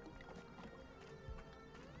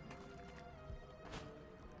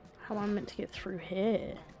 How am I meant to get through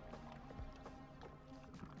here?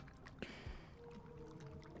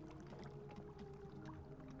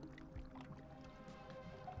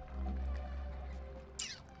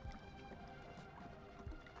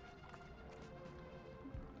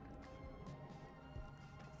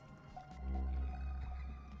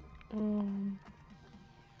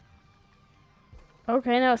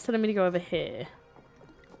 Okay, now it's telling me to go over here.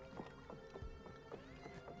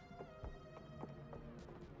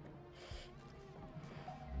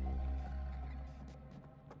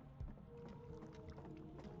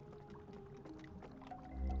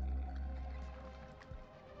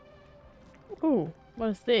 Ooh, what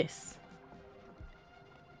is this?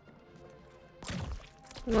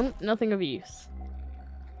 Nope, nothing of use.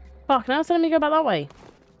 Fuck, now it's telling me to go back that way.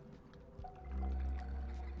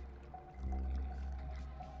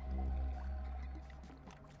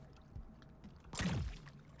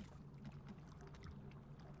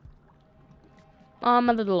 I'm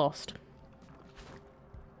a little lost.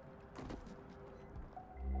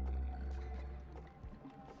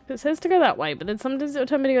 It says to go that way, but then sometimes it'll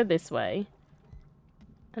tell me to go this way.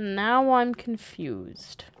 And now I'm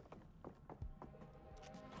confused.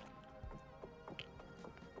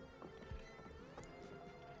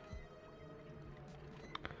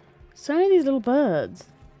 So many of these little birds.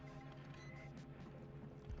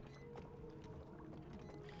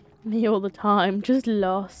 Me all the time, just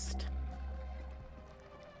lost.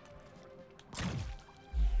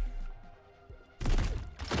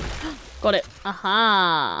 Got it.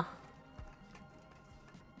 Aha.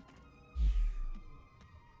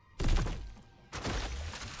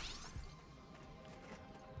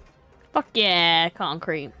 Fuck yeah,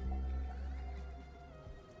 concrete.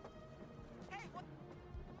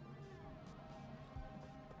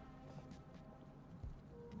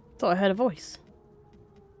 Thought I heard a voice.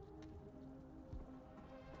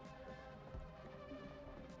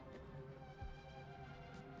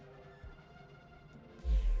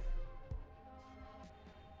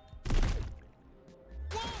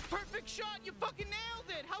 Shot, you fucking nailed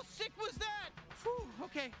it! How sick was that? Whew,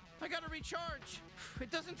 okay, I gotta recharge.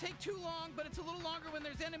 It doesn't take too long, but it's a little longer when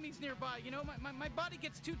there's enemies nearby, you know? My body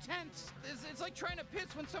gets too tense. It's like trying to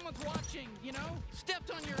piss when someone's watching, you know?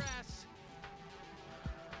 Stepped on your ass.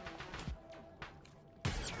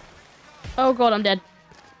 Oh god, I'm dead.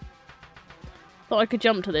 Thought I could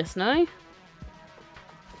jump to this, no?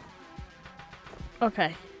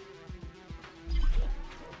 Okay.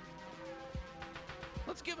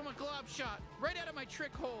 Let's give him a glob shot, right out of my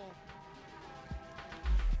trick hole.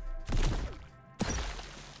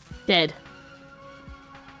 Dead.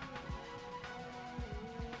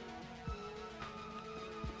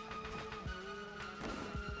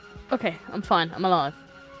 Okay, I'm fine. I'm alive.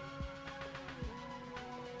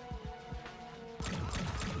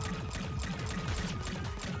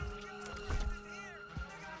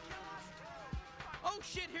 Oh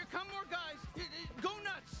shit, here come more guys. Go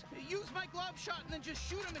nuts. Use my glove shot and then just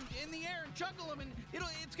shoot them in the air and juggle them, and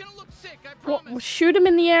it's gonna look sick, I promise. What? Shoot them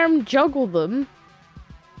in the air and juggle them?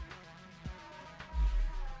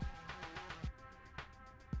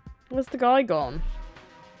 Where's the guy gone?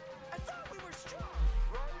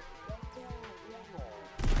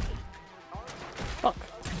 Fuck.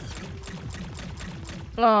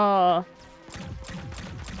 Ah.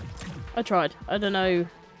 I tried. I don't know.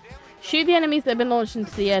 Shoot the enemies that have been launched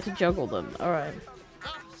into the air to juggle them. Alright.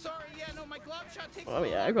 Oh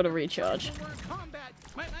yeah, I gotta recharge.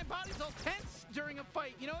 My body's all tense during a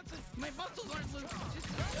fight, you know? My muscles aren't loose.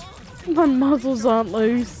 My muscles aren't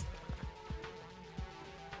loose.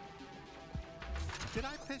 Did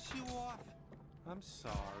I piss you off? I'm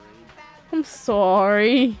sorry. I'm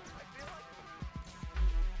sorry.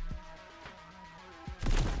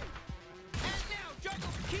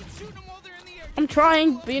 I'm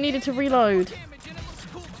trying, but you needed to reload.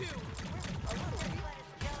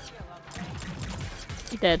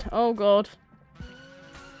 Dead. Oh god.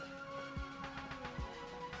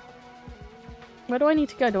 Where do I need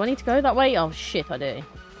to go? Do I need to go that way? Oh shit, I do.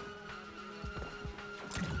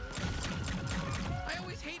 I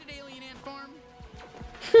always hated Alien Ant Farm.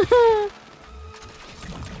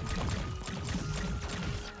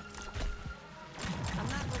 I'm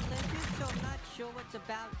not religious, so I'm not sure what's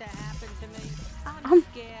about to happen to me. I'm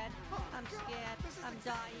scared. I'm scared. I'm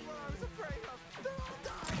dying.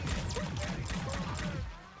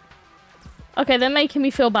 Okay, they're making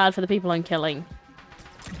me feel bad for the people I'm killing.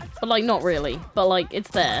 But, like, not really. But, like, it's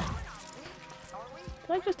there.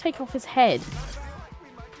 Did I just take off his head?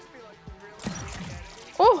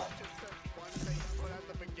 Oh!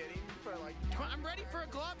 I'm ready for a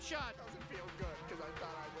glob shot.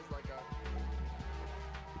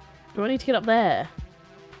 Do I need to get up there?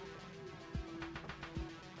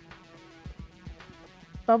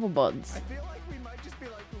 Bubble buds. I feel like we might just be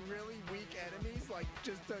like really weak enemies, like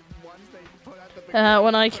just the ones they put at the beginning.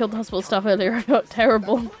 When I killed the hospital staff earlier, I felt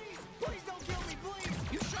terrible.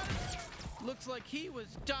 Looks like he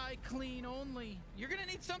was die clean only. You're gonna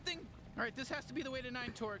need something. All right, this has to be the way to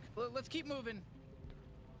 9 Torg. Let's keep moving.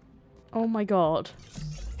 Oh my god.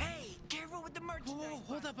 Hey, careful with the merchandise. Whoa,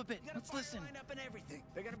 hold up a bit. Let's listen. Line up and everything.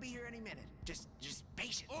 They're gonna be here any minute. Just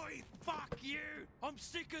patient. Oi, fuck you! I'm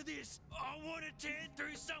sick of this. I want to tear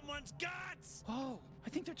through someone's guts. Oh, I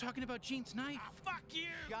think they're talking about Gene's knife. Fuck you!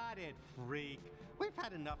 Got it, freak. We've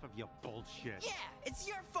had enough of your bullshit. Yeah, it's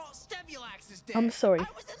your fault Stevulax is dead. I'm sorry. I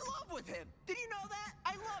was in love with him. Did you know that?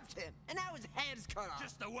 I loved him. And now his head's cut off.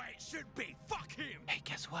 Just the way it should be. Fuck him. Hey,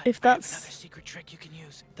 guess what? If I have that's- another secret trick you can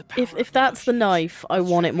use. The If that's the knife, I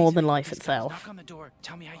want it more than life itself. Knock on the door.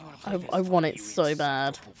 Tell me how you want to play this. I want it so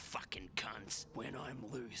bad. Fucking cunts. When I'm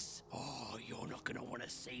loose, oh, you're not gonna want to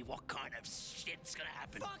see what kind of shit's gonna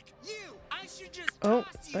happen. Fuck you! I should just Oh,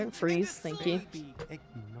 toss you don't freeze, thank you.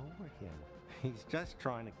 Ignore him. He's just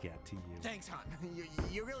trying to get to you. Thanks, hon.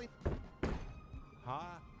 You really... Huh?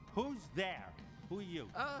 Who's there? Who are you?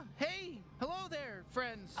 Hey, hello there,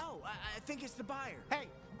 friends. Oh, I think it's the buyer. Hey,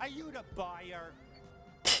 are you the buyer?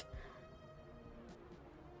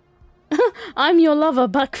 I'm your lover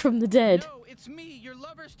back from the dead. No, it's me, your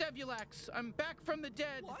lover Stevulax. I'm back from the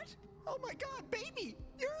dead. What? Oh my god, baby!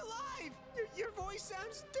 You're alive! Your voice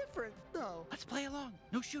sounds different, though. Let's play along.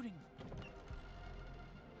 No shooting.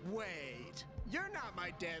 Wait, you're not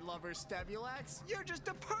my dead lover, Stevulax. You're just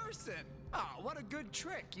a person. Oh, what a good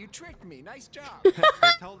trick. You tricked me. Nice job. They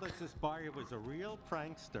told us this buyer was a real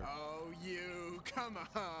prankster. Oh, you. Come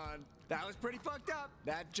on. That was pretty fucked up.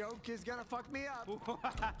 That joke is gonna fuck me up.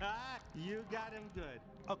 You got him good.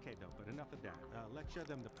 Okay, though, but enough of that. Let's show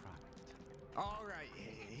them the product. All right,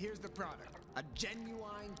 here's the product. A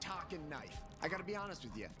genuine talking knife. I gotta be honest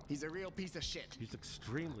with you. He's a real piece of shit. He's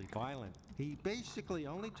extremely violent. He basically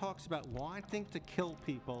only talks about wanting to kill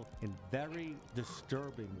people in very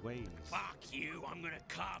disturbing ways. Fuck you, I'm gonna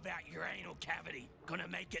carve out your anal cavity. Gonna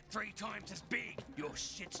make it 3 times as big. Your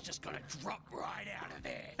shit's just gonna drop right out of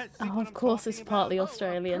there. Oh, of course it's partly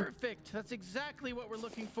Australian. Perfect. That's exactly what we're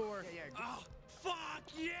looking for. Oh, fuck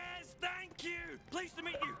yes, thank you. Pleased to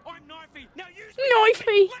meet you. I'm Knifey. Now use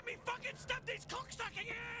Knifey. Let me fucking stab these cocksucking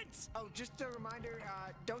hands. Oh, just a reminder,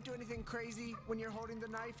 don't do anything crazy when you're holding the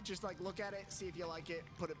knife. Just like look at it, see if you like it,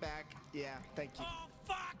 put it back. Yeah, thank you. Oh,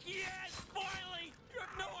 fuck yes, finally. You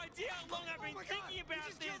have no idea how long I've been thinking about you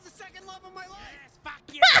just this. killed the second love of my life. Yes, fuck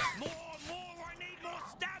yes. More, I need more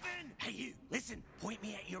stabbing. Hey you, listen, point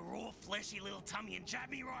me at your raw, fleshy little tummy and jab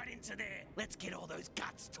me right into there. Let's get all those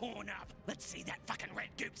guts torn up. Let's see that fucking red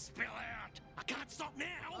goop spill out. I can't stop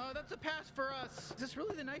now. That's a pass for us. Is this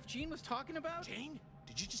really the knife Gene was talking about? Gene?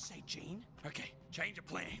 Did you just say Gene? Okay, change of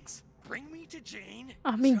plans. Bring me to Gene.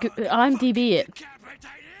 I mean, IMDb it.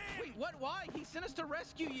 Wait, what? Why? He sent us to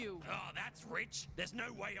rescue you. Oh, that's rich. There's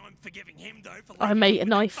no way I'm forgiving him though for I made a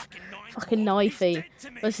knife. Fucking knifey.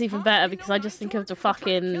 That's even better because I just think of the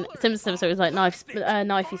fucking Simpsons, so it was like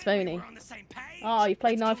knifey Spony. Oh, you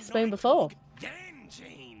played Knifey Spoon before.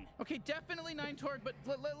 Okay, definitely 9 Torg, but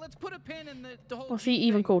let's put a pin in the whole. What's he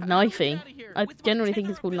even called Knifey? I generally think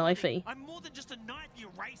he's called Knifey. I'm more than just a knife, you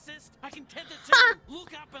racist. I can tend it to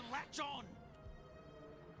look up and latch on.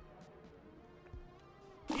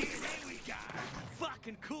 Yeah, there we go.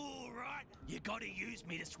 Fucking cool, right? You gotta use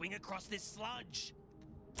me to swing across this sludge.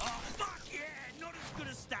 Oh, fuck yeah! Not as good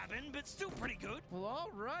as stabbing, but still pretty good. Well,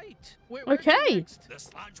 all right. Okay. The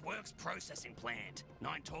Sludge Works processing plant.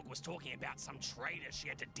 9 Torg was talking about some traitor she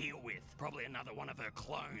had to deal with. Probably another one of her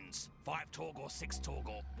clones. 5 Torg or 6 Torg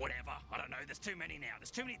or whatever. I don't know. There's too many now.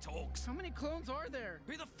 There's too many Torgs. How many clones are there?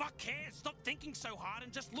 Who the fuck cares? Stop thinking so hard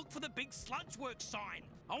and just look for the big Sludge Works sign.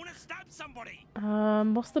 I want to stab somebody.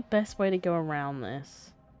 What's the best way to go around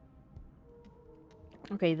this?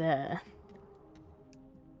 Okay, there.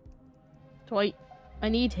 I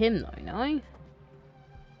need him though, no?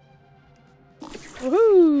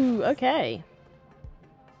 Woohoo! Okay.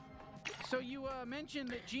 So you mentioned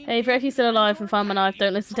that Gene. Hey, if you're still alive and find my knife,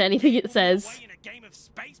 don't listen to anything it says. In a game of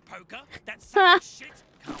space poker, that's some shit.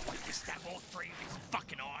 Can't wait to stab all 3 of his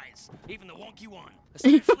fucking eyes, even the wonky one,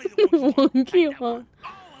 especially the wonky one. Oh,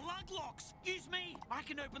 a lug locks. Use me. I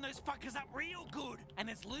can open those fuckers up real good, and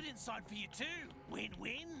there's loot inside for you too.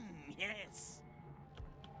 Win-win. Yes.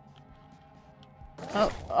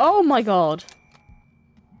 Oh my god.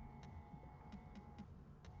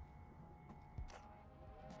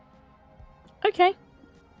 Okay.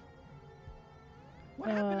 What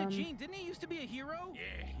happened to Gene? Didn't he used to be a hero?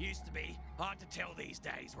 Yeah, used to be. Hard to tell these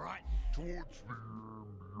days, right? Towards the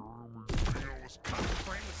Cut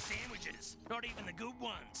for him with sandwiches. Not even the good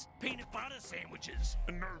ones. Peanut butter sandwiches.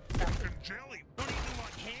 And no fucking jelly. Not even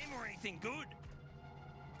like ham or anything good.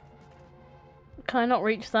 Can I not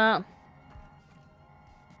reach that?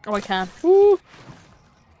 Oh, I can. Woo!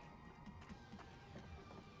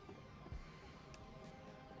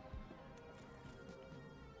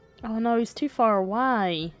 Oh no, he's too far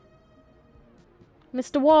away.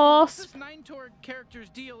 Mr. Wasp! What's this Nine-Torg character's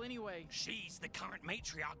deal anyway? She's the current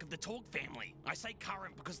matriarch of the Torg family. I say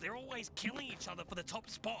current because they're always killing each other for the top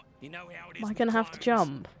spot. You know how it is. Am I with gonna have to clones.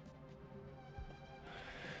 jump?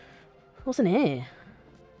 What's in here?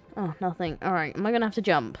 Oh, nothing. Alright, am I gonna have to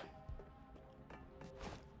jump?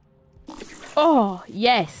 Oh,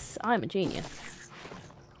 yes! I'm a genius.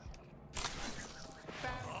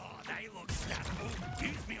 Oh, they look snappable.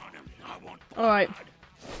 Use me on them. I want. Alright.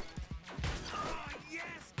 Oh,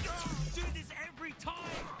 yes, go! Do this every time.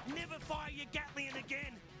 Never fire your Gatlian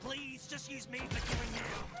again. Please, just use me for killing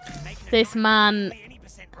now. Making it This man...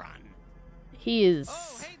 80% run. He is...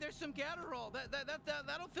 Oh, hey, there's some Gatterall.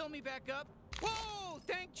 That'll fill me back up. Whoa!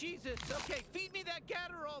 Thank Jesus. Okay, feed me that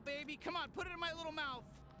Gatterall, baby. Come on, put it in my little mouth.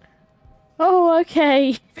 Oh,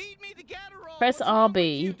 okay. Feed me the Gatterall. Press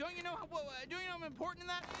RB. Don't you know how important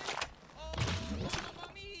that is? Oh,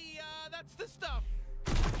 mommy, that's the stuff.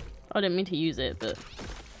 I didn't mean to use it, but...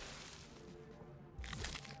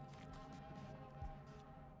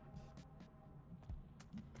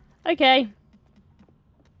 Okay.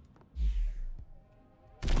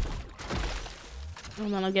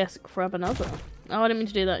 And then I guess grab another. Oh, I didn't mean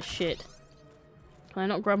to do that shit. Can I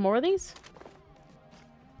not grab more of these?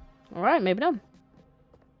 Alright, maybe not.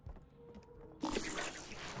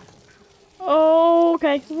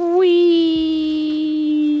 Okay. Whee!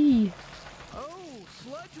 Oh,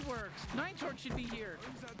 Sludge Works. Nine-Torg should be here.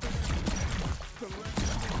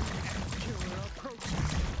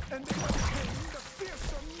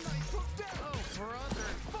 Oh, brother.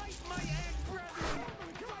 Fight my egg brethren!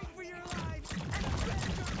 Fight for your lives and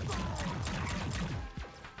avenge your fall!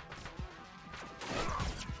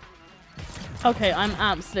 Okay, I'm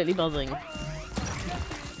absolutely buzzing.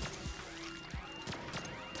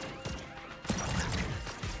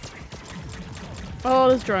 Oh,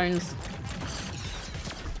 there's drones.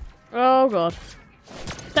 Oh god.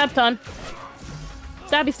 Stab time.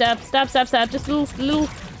 Stabby stab. Stab, stab, stab. Just a little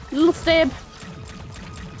stab.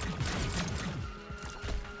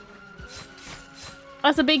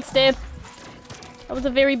 That's a big stab. That was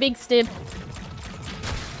a very big stab.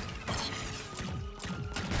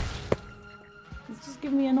 Just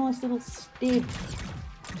give me a nice little stab.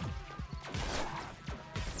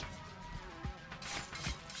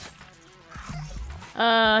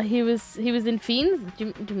 He was in Fiends? Do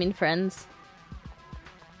you mean Friends?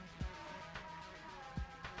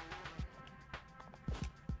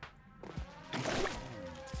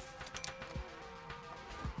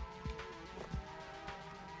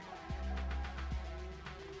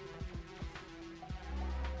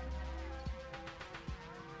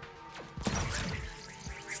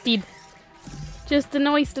 Stib. Just a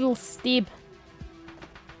nice little stib.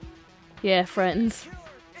 Yeah, Friends.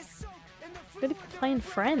 Really playing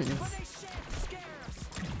Friends. Let's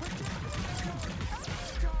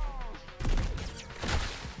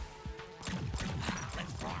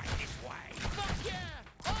ride this way. Fuck yeah!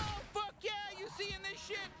 Oh, fuck yeah! You seeing this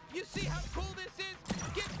shit? You see how cool this is?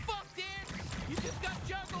 Get fucked, Ants! You just got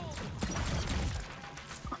juggled!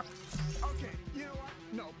 Okay, you know what?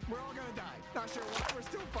 No, we're all gonna die. Not sure why we're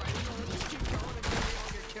still fighting, or let's keep going until we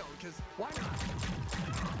all get killed, because why not?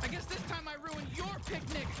 I guess this time I ruined your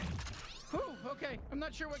picnic! Whew, okay. I'm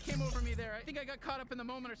not sure what came over me there. I think I got caught up in the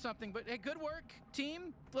moment or something, but hey, good work,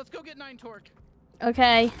 team. Let's go get Nine-Torg.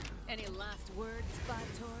 Okay. Any last words,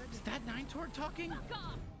 Five-Torg? Is that Nine-Torg talking? Fuck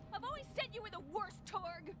off! I've always said you were the worst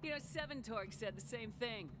Torg! You know, Seven-Torg said the same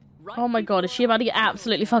thing. Right Oh my god, is she about to get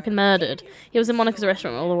absolutely fucking murdered? He was in Monica's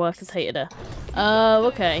restaurant where all the workers hated her. Oh,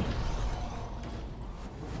 okay.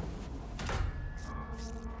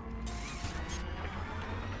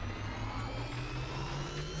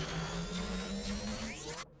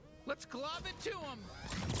 Let's glob it to him!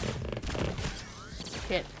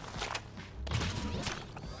 Shit.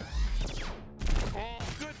 Oh,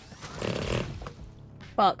 good.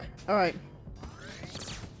 Fuck. Alright.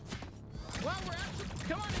 Well, we're actually...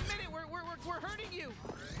 Come on, admit it. We're hurting you.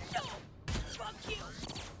 No! Fuck you!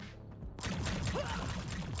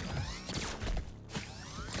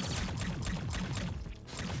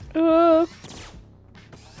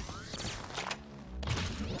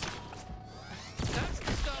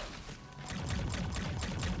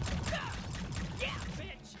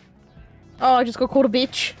 Oh, I just got called a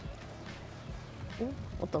bitch. Ooh,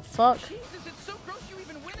 what the fuck? Jesus, it's so gross you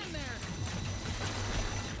even went in there.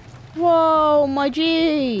 Whoa, my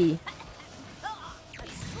G.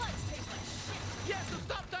 Yeah, so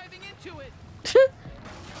stop diving into it. Shit,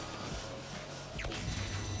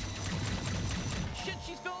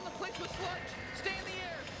 she's filling the place with sludge. Stay in the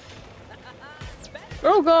air.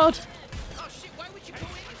 Oh god. Oh shit, why would you go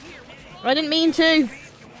in here? I didn't mean to.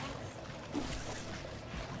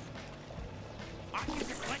 I can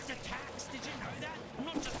deflect attacks, did you know that? I'm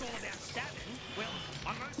not just all about stabbing. Well,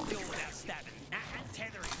 I'm mostly all about stabbing and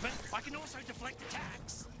tethering, but I can also deflect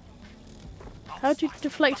attacks. How'd you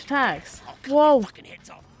deflect attacks? Whoa. Fucking heads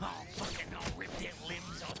off. I'll rip their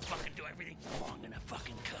limbs. I'll fucking do everything. Oh, I'm gonna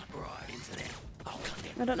fucking cut right into them. I'll cut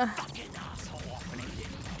their I don't know. fucking asshole off and eat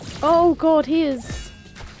it. Oh god, he is.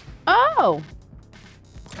 Oh.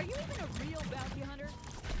 Are you even a real bounty hunter?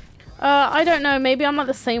 I don't know. Maybe I'm not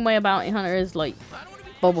the same way about bounty hunter as like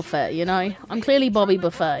Boba Fett. You know, I'm clearly Bobby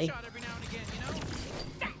Buffet.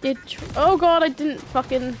 Oh god, I didn't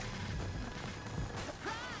fucking.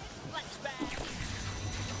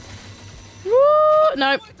 Woo!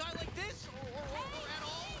 No.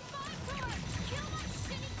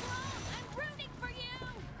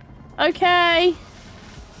 Okay.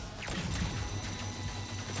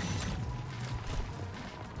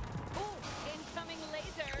 Incoming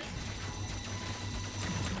laser.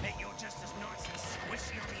 Hey, you're just as nice and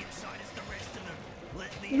squishy on the inside as the rest of them.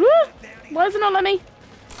 Let me Woo! Why does it not let me?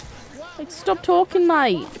 Like, stop talking,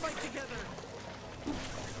 mate.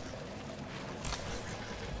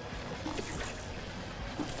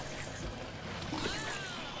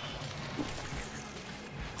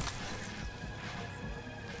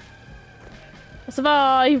 I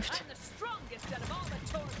survived. I'm the strongest out of all the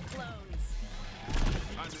Torg clones.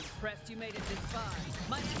 I'm impressed you made it this far.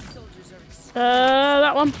 My ass soldiers are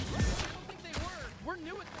That one. We're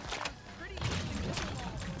new at this. So it's pretty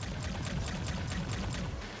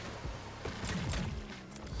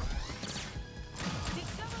Did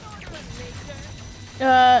someone order a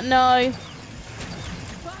laser? No.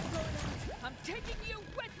 I'm taking you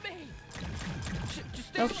with me.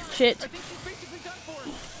 Oh shit. I think she's basically done for.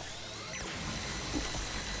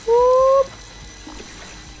 Whoop.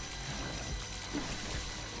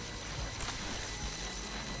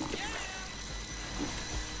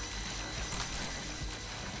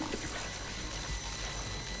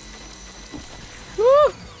 Woo.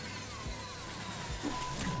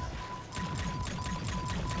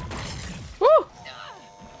 Woo.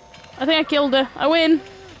 I think I killed her. I win.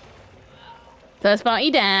 First bounty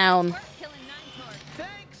down.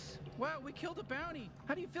 Thanks. Wow, we killed a bounty.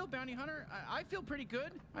 How do you feel, bounty hunter? I feel pretty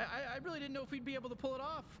good. I really didn't know if we'd be able to pull it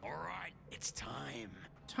off. All right, it's time.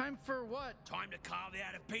 Time for what? Time to carve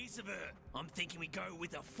out a piece of her. I'm thinking we go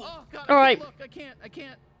with a full. Oh god. All right. Look, I can't.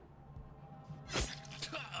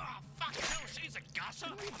 Oh, fucking hell, she's a gusser.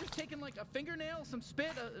 Couldn't we have just taken like a fingernail, some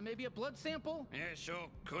spit, maybe a blood sample? Yeah, sure,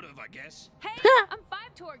 could have, I guess. Hey, I'm 5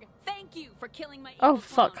 Torg. Thank you for killing my Oh, evil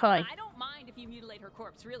fuck, clone. hi. I don't mind if you mutilate her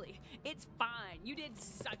corpse, really. It's fine. You did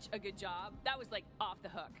such a good job. That was like off the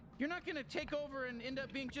hook. You're not gonna take over and end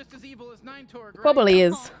up being just as evil as 9 Torg, right? Probably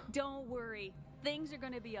is. Oh, don't worry. Things are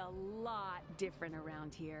gonna be a lot different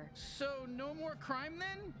around here. So no more crime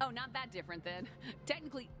then? Oh, not that different then.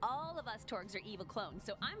 Technically, all of us Torgs are evil clones,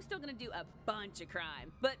 so I'm still gonna do a bunch of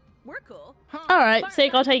crime. But we're cool. All right, As far sick.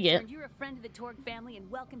 as I'll I'm take it. concerned, You're a friend of the Torg family and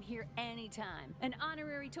welcome here anytime. An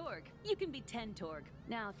honorary Torg. You can be 10 Torg.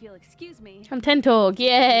 Now, if you'll excuse me. I'm 10 Torg.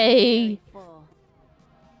 Yay. Full.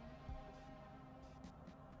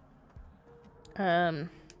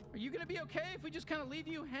 Are you gonna be okay if we just kind of leave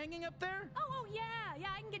you hanging up there? Oh, yeah,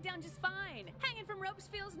 I can get down just fine. Hanging from ropes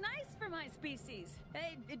feels nice for my species.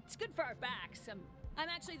 Hey, it's good for our backs. I'm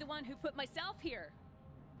actually the one who put myself here.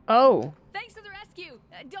 Oh. Thanks for the rescue.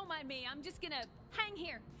 Don't mind me. I'm just gonna hang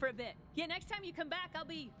here for a bit. Yeah, next time you come back, I'll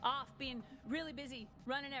be off being really busy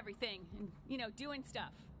running everything and, you know, doing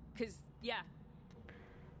stuff. 'Cause, yeah.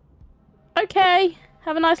 Okay.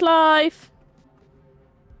 Have a nice life.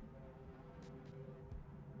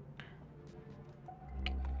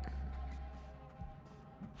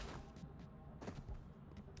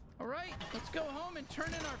 All right, let's go home and turn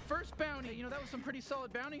in our first bounty. You know, that was some pretty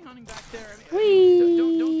solid bounty hunting back there. I mean,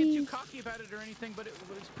 don't get too cocky about it or anything, but it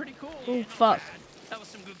was pretty cool. Oh, fuck. That was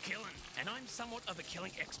some good killing. And I'm somewhat of a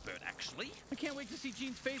killing expert, actually. I can't wait to see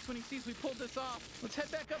Gene's face when he sees we pulled this off. Let's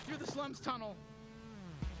head back up through the slums tunnel.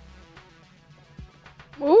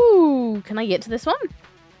 Ooh, can I get to this one?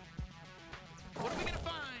 What are we gonna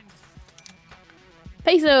find?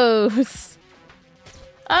 Pesos.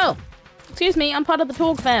 Oh, excuse me. I'm part of the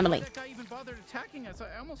Torg family. That guy even bothered bothered attacking us.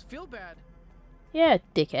 I almost feel bad. Yeah,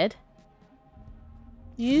 dickhead.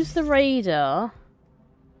 Use the radar.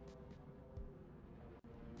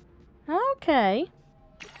 Okay.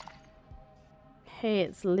 Hey,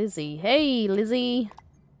 it's Lizzie. Hey, Lizzie.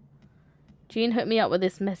 Gene hooked me up with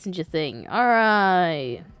this messenger thing.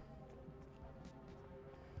 Alright.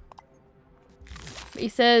 He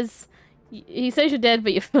says you're dead,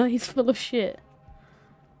 but your face full of shit.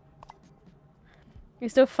 You're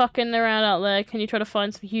still fucking around out there. Can you try to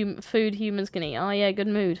find some food humans can eat? Oh yeah, good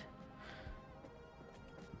mood.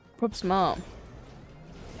 Prob smart.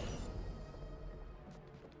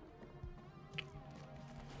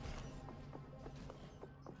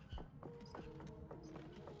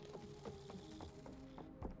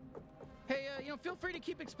 Hey, feel free to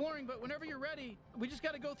keep exploring, but whenever you're ready, we just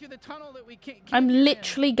gotta go through the tunnel that we can't I'm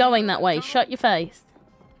literally going that way. Shut your face.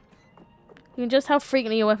 You can just how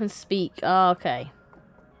frequently your weapons speak. Oh, okay.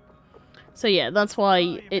 So yeah, that's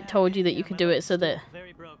why it told you that you could do it so that...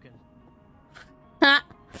 Very broken.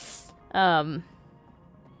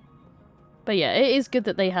 But yeah, it is good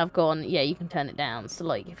that they have gone, yeah, you can turn it down. So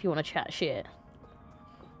like, if you want to chat shit.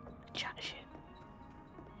 Chat shit.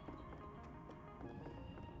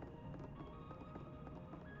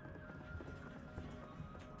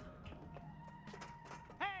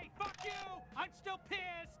 Hey, fuck you! I'm still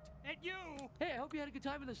pissed at you! Hey, I hope you had a good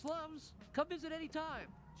time in the slums. Come visit any time.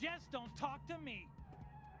 Just don't talk to me.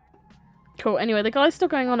 Cool. Anyway, the guy's still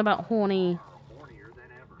going on about horny.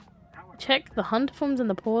 Check the hunt forms in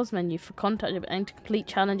the pause menu for contact and to complete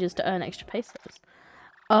challenges to earn extra pesos.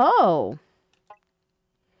 Oh.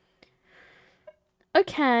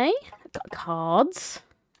 Okay. Got cards.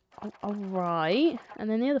 Alright. And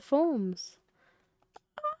then the other forms.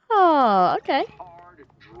 Oh, okay.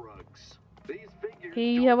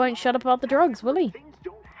 He won't shut up about the drugs, will he?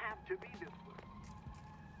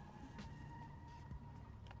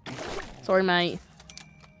 Sorry, mate.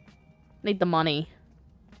 Need the money.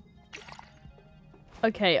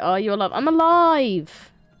 Okay, are you alive? I'm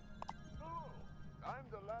alive! I'm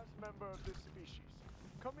the last member of this species.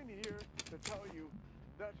 Coming here to tell you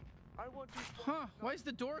that I want you to... Huh, why is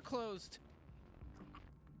the door closed?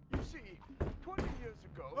 You see, 20 years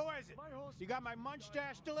ago... Who is it? You got my munch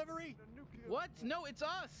dash delivery? What? No, it's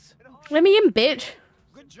us! Let me in, bitch!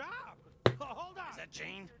 Good job! Oh, hold on! Is that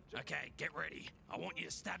Gene? Okay, get ready. I want you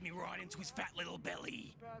to stab me right into his fat little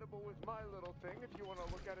belly. Compatible with my little thing, if you want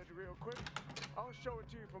to look at it real quick. I'll show it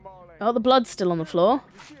to you from all angles. Oh, the blood's still on the floor.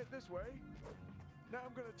 You see it this way. Now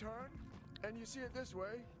I'm gonna turn, and you see it this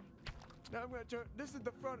way. Now I'm gonna turn. This is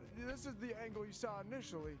the front. This is the angle you saw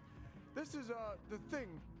initially. This is the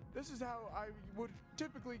thing. This is how I would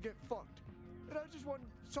typically get fucked. And I just want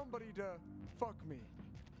somebody to fuck me.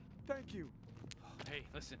 Thank you. Hey,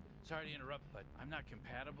 listen, sorry to interrupt, but I'm not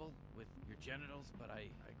compatible with your genitals, but I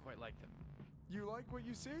quite like them. You like what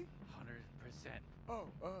you see? 100%. Oh,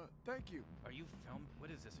 thank you. Are you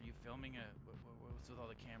what is this? Are you filming what's with all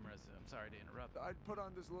the cameras? I'm sorry to interrupt. I'd put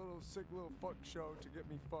on this little sick little fuck show to get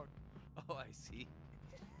me fucked. Oh, I see.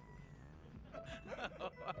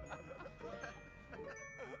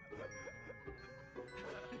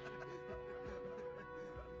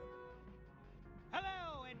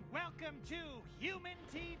 Hello and welcome to Human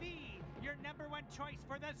TV, your #1 choice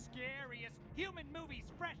for the scariest human movies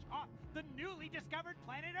fresh off the newly discovered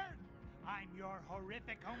planet Earth. I'm your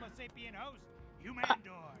horrific Homo sapien host,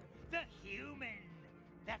 Humandor, the human.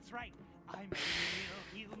 That's right, I'm a real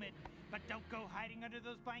human. But don't go hiding under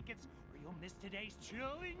those blankets or you'll miss today's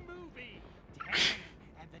chilling movie, Tammy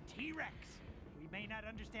and the T-Rex. We may not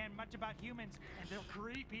understand much about humans and their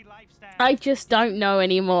creepy lifestyle. I just don't know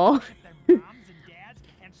anymore. Their moms and dads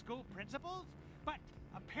and school principals, but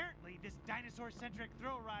apparently this dinosaur-centric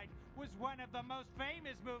thrill ride was one of the most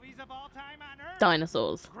famous movies of all time on Earth.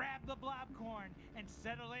 Dinosaurs. Grab the blobcorn and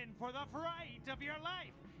settle in for the fright of your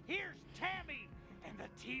life. Here's Tammy and the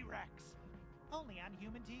T-Rex, only on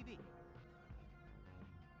Human TV.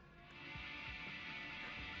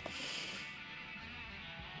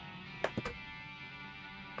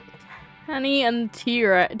 Honey and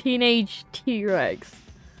teenage T-Rex.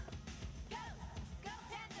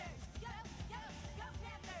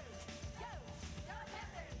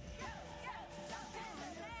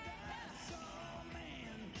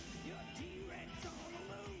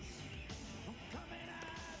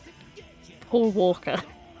 Paul Walker.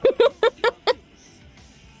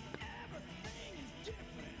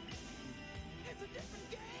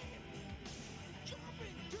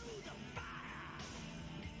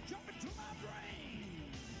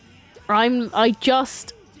 I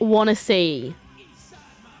just want to see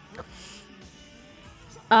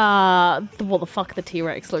what the fuck the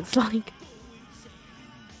T-Rex looks like.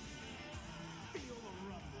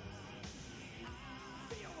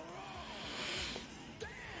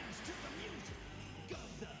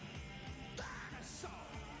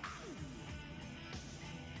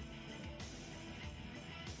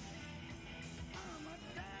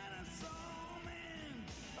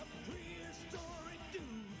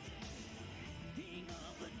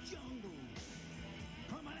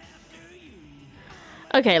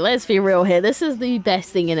 Okay, let's be real here. This is the best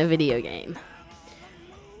thing in a video game.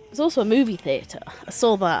 There's also a movie theater. I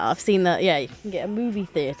saw that. I've seen that. Yeah, you can get a movie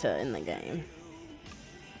theater in the game.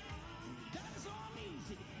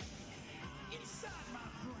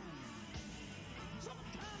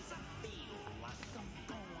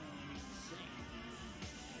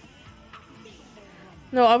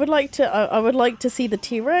 No, I would like to. I would like to see the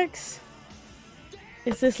T-Rex.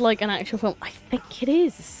 Is this like an actual film? I think it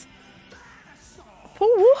is.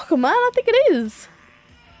 Paul Walker, man, I think it is.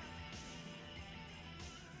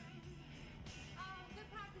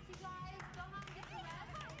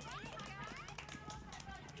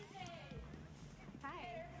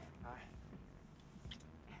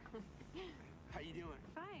 How you doing?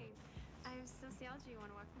 Fine. I have sociology. You want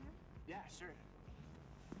to walk me through? Yeah, sure.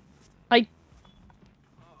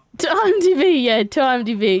 To IMDb, yeah, to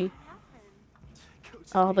IMDb.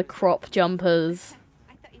 Oh, the crop jumpers.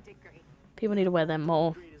 I thought you did great. People need to wear them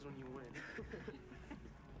more.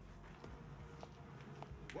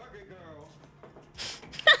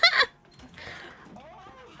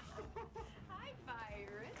 Hi,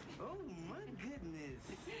 Byron. Oh my goodness.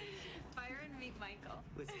 Byron, meet Michael.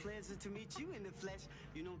 It's a pleasure to meet you in the flesh.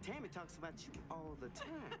 You know, Tammy talks about you all the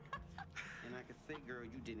time. And I can say, girl,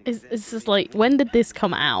 you didn't. It's just like, when did this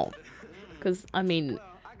come out? Because, I mean,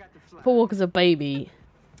 Paul Walker's a baby.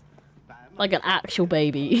 Like an actual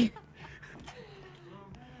baby.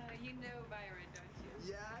 You know Byron, don't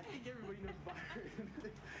you? Yeah, I think everybody knows Byron.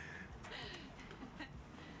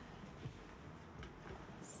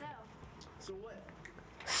 So what?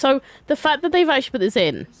 So, the fact that they've actually put this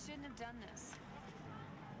in. You shouldn't have done this.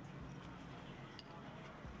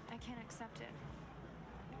 I can't accept it.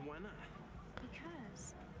 Why not?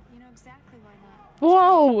 Because you know exactly why not.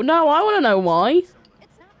 Whoa, no, I want to know why.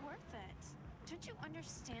 It's not worth it. Don't you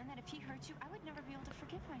understand that if he hurt you, I would never be able to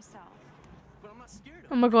forgive myself? But I'm not scared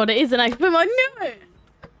of Oh my god, it is an act, but I knew it!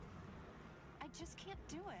 I just can't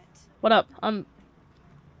do it. What up? I'm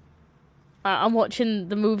watching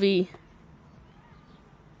the movie.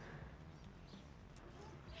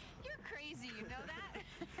 You're crazy, you know that?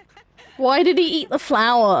 Why did he eat the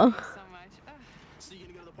flower? So much. Ugh. So you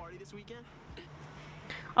gonna go to the party this weekend?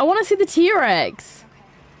 I want to see the T-Rex.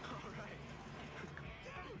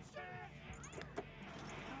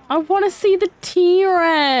 I want to see the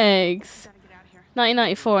T-Rex.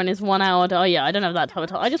 1994 and his 1 hour. Oh yeah, I don't have that type of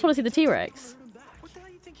time. I just want to see the T-Rex. What the hell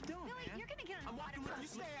you think you're doing, man? You're gonna get I'm walking with you.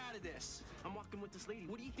 Stay out of this. I'm walking with this lady.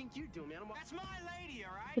 What do you think you're doing, man? That's my lady,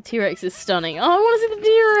 all right? The T-Rex is stunning. Oh, I want to see the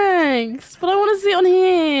T-Rex, but I want to see it on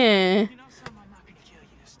here.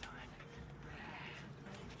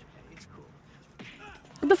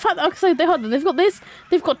 The fact that, so they've got this,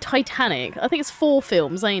 they've got Titanic. I think it's 4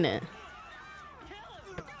 films, ain't it?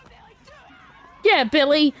 Yeah,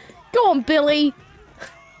 Billy. Go on, Billy.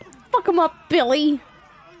 Fuck him up, Billy.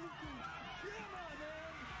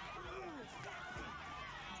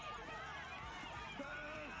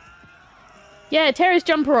 Yeah, tear his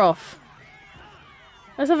jumper off.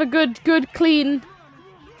 Let's have a good, clean...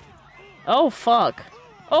 Oh, fuck.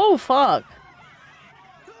 Oh, fuck.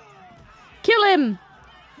 Kill him!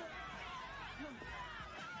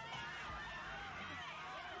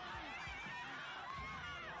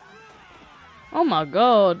 Oh my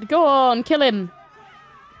god. Go on, kill him.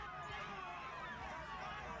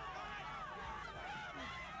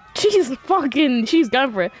 She's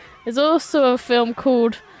going for it. There's also a film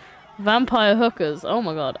called Vampire Hookers. Oh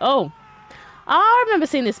my god. Oh. I remember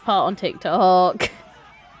seeing this part on TikTok.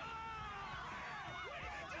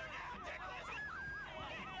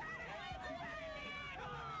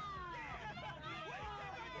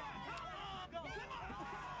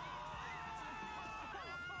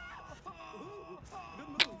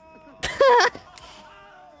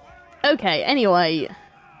 Okay, anyway.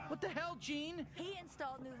 What the hell, Gene? He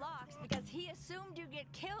installed new locks because he assumed you'd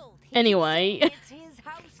get killed. Anyway. It's his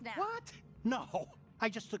house now. What? No. I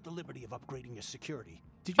just took the liberty of upgrading your security.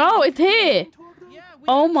 Did you Oh, it's here.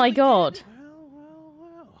 Oh my god.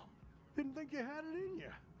 Well. Didn't think you had it in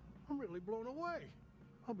you. I'm really blown away.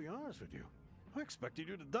 I'll be honest with you. I expected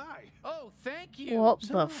you to die. Oh, thank you. What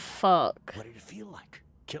the fuck? What did it feel like?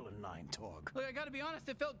 Killing 9 Torg. Look, I gotta be honest,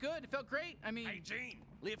 it felt good. It felt great. I mean... Hey, Gene,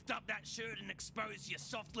 lift up that shirt and expose your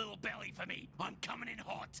soft little belly for me. I'm coming in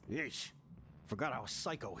hot. Yeesh. Forgot how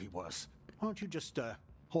psycho he was. Why don't you just,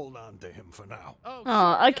 hold on to him for now? Oh,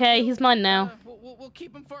 Oh, okay, he's mine now. We'll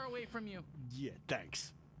keep him far away from you. Yeah,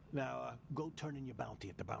 thanks. Now, go turn in your bounty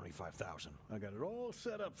at the Bounty 5000. I got it all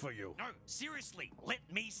set up for you. No, seriously, let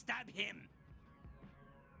me stab him.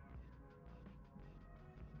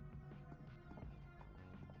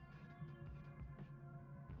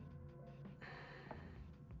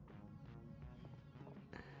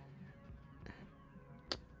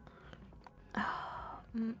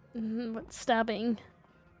 What stabbing?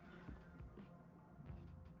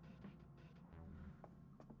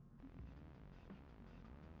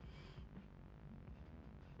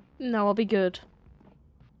 No, I'll be good.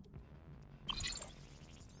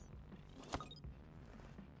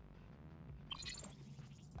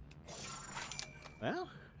 Well,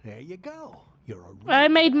 there you go. You're a I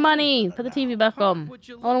made money. Put the TV back on. I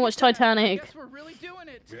want to watch Titanic. Guess we're really doing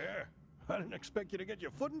it. Yeah, I didn't expect you to get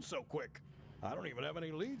your footing so quick. I don't even have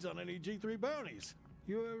any leads on any G3 bounties.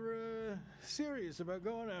 You're, serious about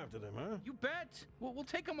going after them, huh? You bet. We'll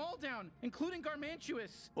take them all down, including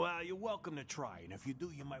Garmantuous. Well, you're welcome to try, and if you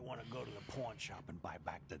do, you might want to go to the pawn shop and buy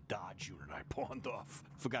back the Dodge unit I pawned off.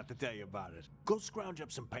 Forgot to tell you about it. Go scrounge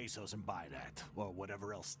up some pesos and buy that, or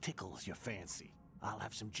whatever else tickles your fancy. I'll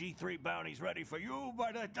have some G3 bounties ready for you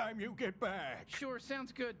by the time you get back. Sure,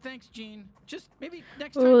 sounds good. Thanks, Gene. Just maybe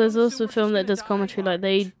next time. Oh, there's also a film that does commentary like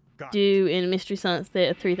they do in Mystery Science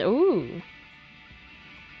Theater 3. Ooh.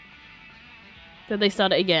 Did they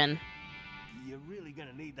start it again? You're really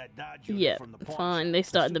gonna need that Dodge unit Yeah, from the pawn fine. shop. They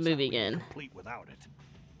started the Suits movie aren't really again. complete without it.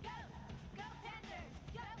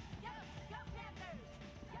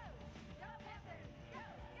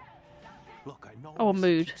 Look, I know Oh, this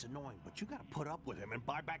mood. kid's annoying, but you gotta put up with him and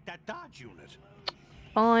buy back that Dodge unit.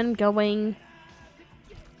 I'm going.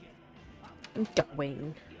 I'm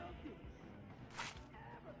going.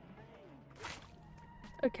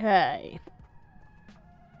 Okay.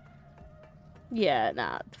 Yeah,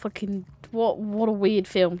 nah. Fucking what a weird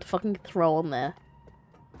film to fucking throw on there.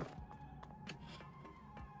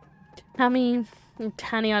 Tanny,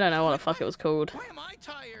 I don't know what the fuck it was called. Why am I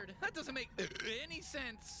tired? That doesn't make any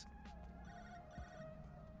sense.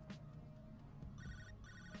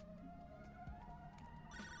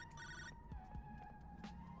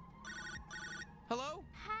 Hello?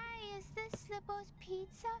 Hi, is this Slippo's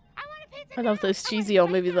Pizza? I want a pizza. I love those cheesy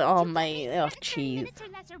old movies that, oh mate, they are cheese. Minutes or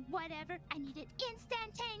less or whatever. I need it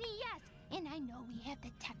instantaneous. And I know we have the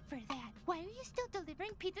tech for that. Why are you still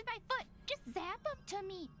delivering pizzas by foot? Just zap them to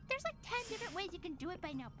me. There's like 10 different ways you can do it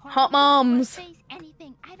by now. Porn, Hot moms. Face,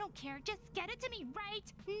 anything. I don't care. Just get it to me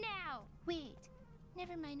right now. Wait.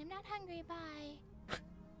 Never mind. I'm not hungry. Bye.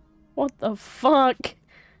 What the fuck?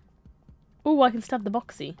 Oh, I can stab the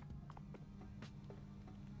boxy.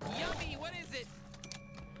 Yummy, what is it?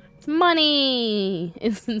 It's money!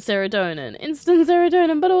 Instant serotonin. Instant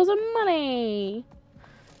serotonin, but also money!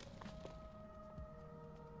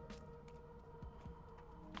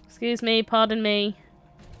 Excuse me, pardon me.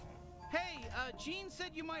 Hey, Gene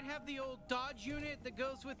said you might have the old Dodge unit that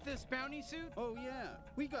goes with this bounty suit. Oh yeah,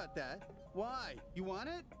 we got that. Why? You want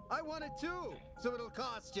it? I want it too. So it'll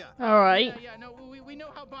cost you. Alright. Yeah, no, we know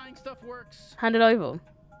how buying stuff works. Hand it over.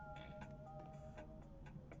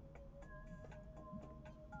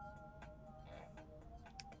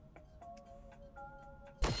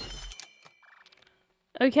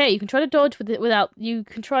 Okay, you can try to dodge with it without. You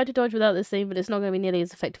can try to dodge without this thing, but it's not going to be nearly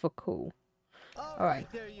as effective or cool. All right,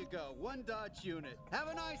 there you go. One Dodge unit. Have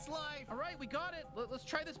a nice life. All right, we got it. Let's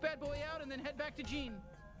try this bad boy out and then head back to Gene.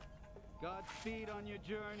 Godspeed on your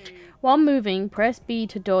journey. While moving, press B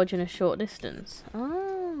to dodge in a short distance.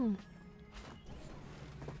 Oh.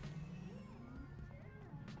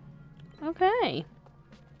 Okay.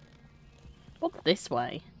 What's this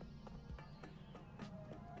way?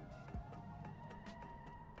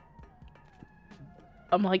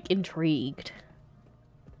 I'm like intrigued.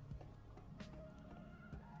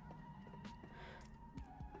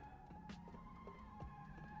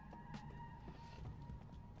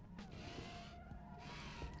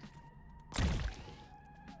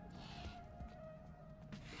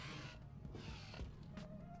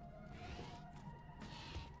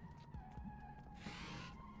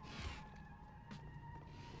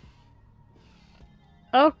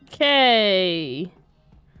 Okay.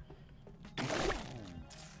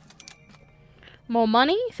 More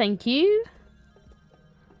money, thank you.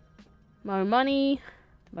 More money,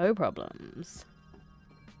 no problems.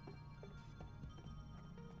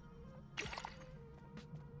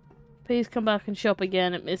 Please come back and shop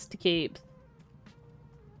again at Mr. Keeps.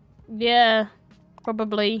 Yeah,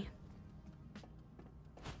 probably.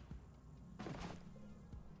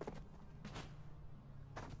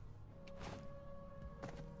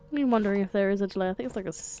 I'm wondering if there is a delay. I think it's like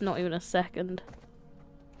not even a second.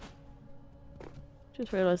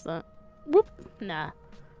 Just realised that. Whoop! Nah.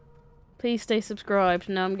 Please stay subscribed.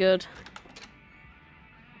 No, I'm good.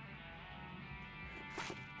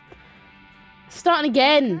 Starting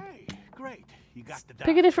again! Great. You got the Pick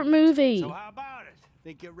a Dodge. different movie. So how about it?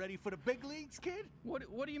 Think you're ready for the big leagues, kid?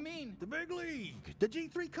 What do you mean? The big league, the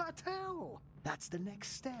G3 cartel. That's the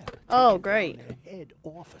next step. Oh, great. Their head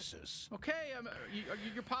officers. Okay,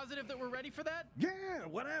 you're positive that we're ready for that? Yeah,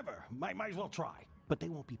 whatever. Might as well try. But they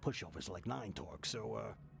won't be pushovers like Nine Talk,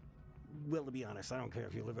 so, well, to be honest, I don't care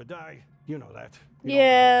if you live or die. You know that.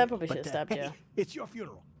 Yeah, probably should But, have stabbed hey, you. it's your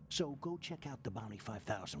funeral, so go check out the Bounty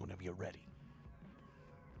 5000 whenever you're ready.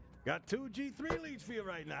 Got 2 G3 leads for you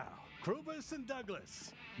right now. Krubus and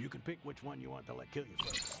Douglas. You can pick which one you want to let kill you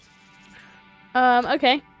first.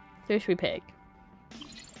 Okay. So who should we pick?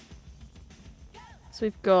 So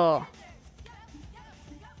we've got...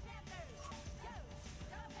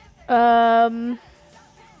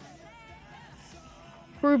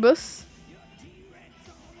 Krubus.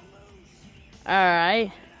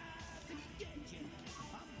 Alright.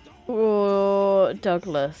 Or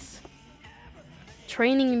Douglas.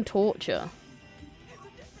 Training and torture.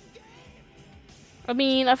 I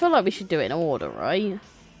mean, I feel like we should do it in order, right?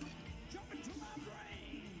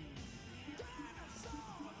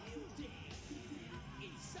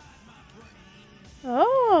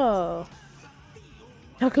 Oh.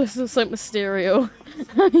 Douglas is so Mysterio.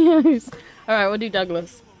 Yes. Alright, we'll do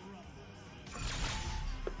Douglas.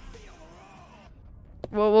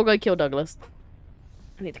 We'll go kill Douglas.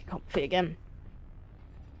 I need to get comfy again.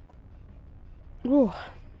 Ooh.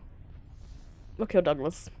 We'll kill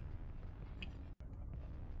Douglas.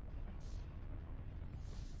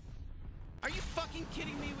 Are you fucking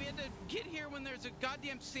kidding me? We had to get here when there's a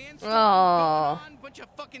goddamn sandstorm Aww. going on. Bunch of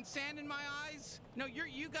fucking sand in my eyes. No,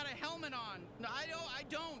 you got a helmet on. No, I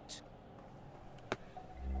don't.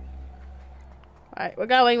 Alright, we're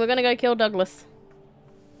going. We're gonna go kill Douglas.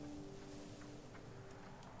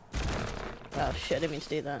 Oh shit, I didn't mean to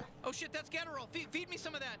do that. Oh shit, that's Ganarol. Feed me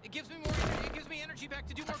some of that. It gives me more energy. It gives me energy back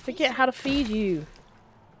to do more. Forget how to feed you.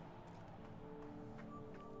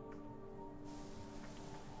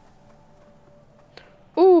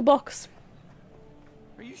 Ooh, box.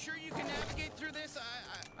 Are you sure you can navigate through this?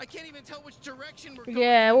 I can't even tell which direction we're going.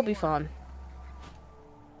 Yeah, we'll be fine.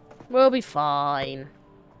 We'll be fine.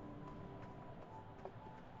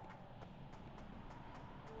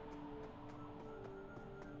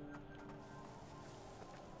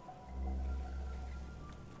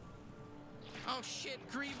 Oh shit,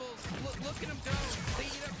 Greebles. Look at them go. They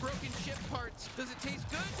eat up broken ship parts. Does it taste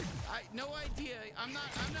good? No idea. I'm not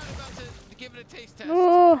about to give it a taste test.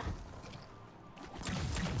 Oh.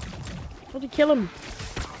 Let me kill him.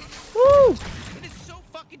 Woo! It is so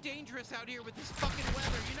fucking dangerous out here with this fucking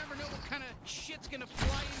weather. You never know what kind of shit's gonna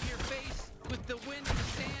fly into your face with the wind and the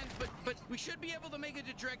sand, but we should be able to make it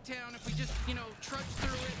to Drektown if we just, trudge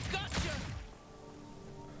through it. Gotcha!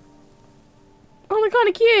 Oh, they're kind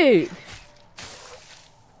of cute.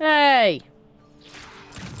 Hey.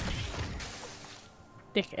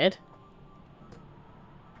 Dickhead.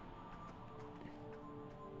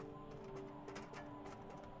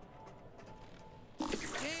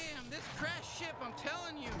 Damn, this crashed ship, I'm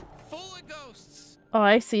telling you, full of ghosts. Oh,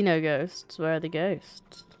 I see no ghosts. Where are the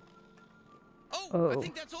ghosts? Oh, I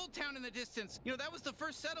think that's Old Town in the distance. That was the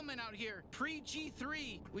first settlement out here,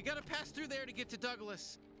 pre-G3. We gotta pass through there to get to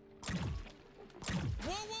Douglas.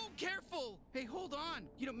 Whoa, careful! Hey, hold on.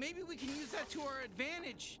 Maybe we can use that to our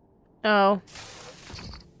advantage. Oh.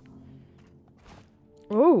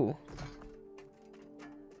 Ooh.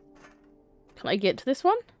 Can I get to this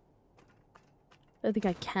one? I don't think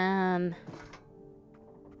I can.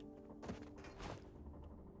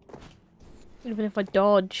 Even if I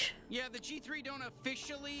dodge. Yeah, the G3 don't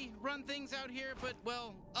officially run things out here, but,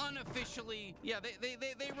 well, unofficially, yeah,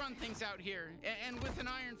 they run things out here. And with an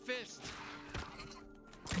iron fist.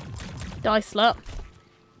 Die, slut.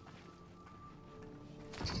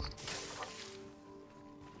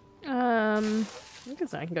 I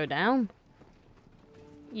guess I can go down.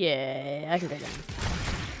 Yeah, I can go down.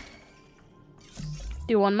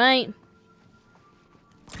 Do one, mate.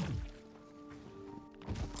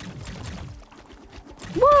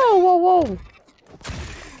 Whoa!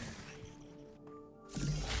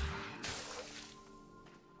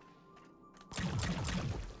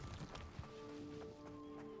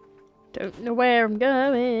 Don't know where I'm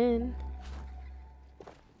going.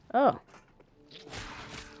 Oh.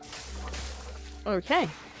 Okay.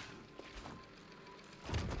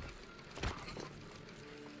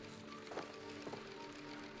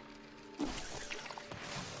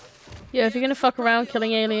 Yeah, if you're gonna fuck around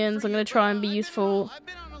killing aliens, I'm gonna try and be useful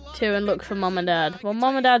too and look for Mom and Dad. Well,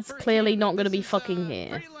 Mom and Dad's clearly not gonna be fucking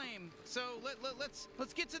here. So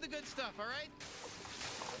let's get to the good stuff, all right?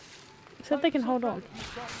 Said they can hold on.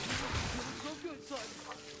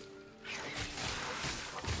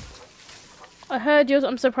 I heard yours.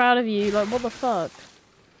 I'm so proud of you. Like, what the fuck?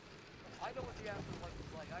 I know what the afterlife is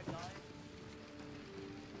like. I died.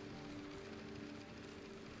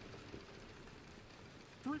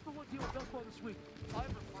 Three for one deal with Best Buy this week. I'm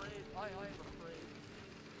afraid. I am afraid.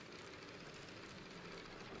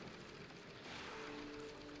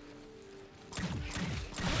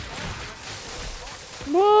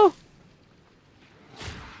 Whoa!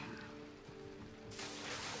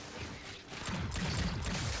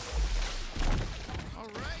 All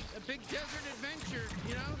right, a big desert adventure.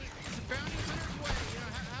 You know, it's a bounty hunter's way. You know,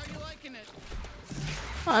 how you liking it?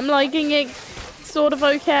 I'm liking it. Sort of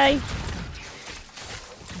okay.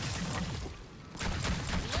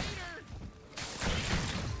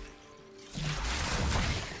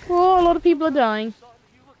 Whoa, a lot of people are dying.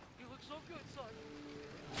 You look so good, son.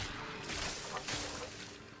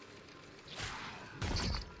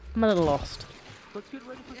 I'm a little lost. Let's get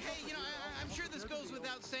ready for. Hey, you know, I'm sure this goes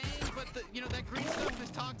without saying, but you know that green stuff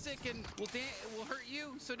is toxic and will hurt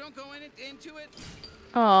you. So don't go into it.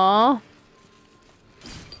 Aww.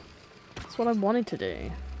 That's what I wanted to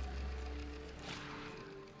do.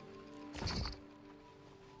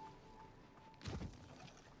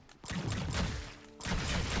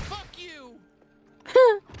 Fuck you.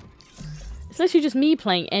 It's literally just me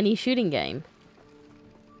playing any shooting game.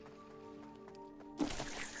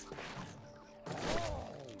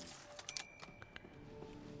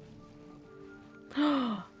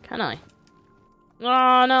 Can I?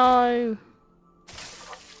 Oh no!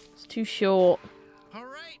 It's too short. All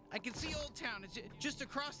right, I can see Old Town. It's just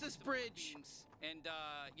across this bridge. And,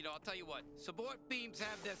 you know, I'll tell you what. Support beams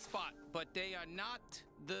have their spot, but they are not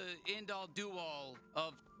the end-all, do-all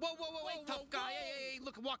of... Whoa, tough guy. Hey,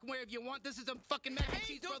 look, walk wherever you want. This is a fucking Mac and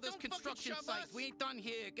Cheese Brothers construction site. We ain't done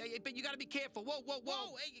here. But you gotta be careful. Whoa.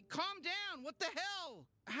 Hey, calm down. What the hell?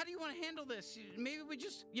 How do you want to handle this? Maybe we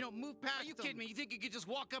just, you know, move past. Are you kidding me? You think you could just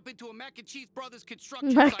walk up into a Mac and Cheese Brothers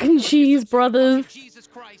construction site? Mac and Cheese Brothers. Jesus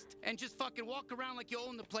Christ. And just fucking walk around like you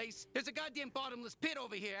own the place. There's a goddamn bottomless pit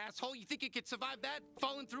over here, asshole. You think you could survive that?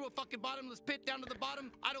 Falling through a fucking bottomless pit down to the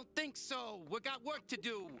bottom? I don't think so. We got work to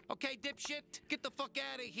do. Okay, dipshit? Get the fuck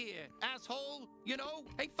out of here, asshole. You know?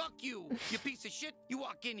 Hey, fuck you, you piece of shit. You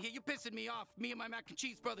walk in here, you're pissing me off. Me and my Mac and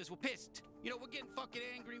Cheese Brothers were pissed. You know, we're getting fucking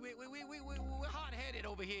angry. We're hot-headed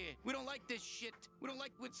over here. We don't like this shit. We don't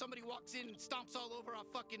like when somebody walks in and stomps all over our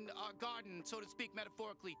fucking garden, so to speak,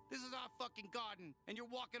 metaphorically. This is our fucking garden, and you're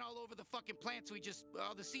walking all over the fucking plants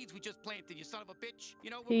the seeds we just planted, you son of a bitch. You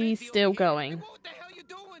know, we're He's busy still over here. going. Hey, what the hell you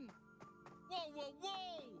doing? Whoa.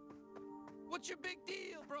 What's your big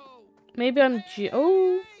deal, bro? Maybe I'm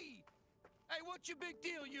oh. Hey, what's your big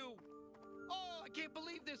deal, you? Oh, I can't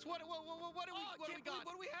believe this. What do we got?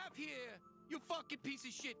 What do we have here? You fucking piece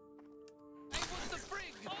of shit. Hey, what's the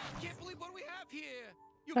frig? Oh, I can't believe what do we have here?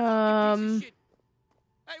 You fucking piece of shit.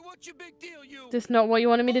 Hey, what's your big deal, you? Is this not what you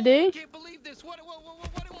wanted me to do? I can't believe this. What do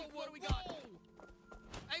we got?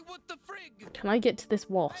 Hey, what the frig? Can I get to this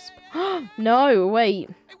wasp? No, wait.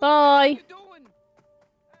 Bye.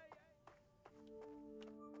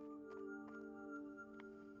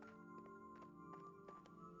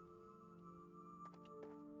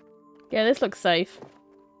 Yeah, this looks safe.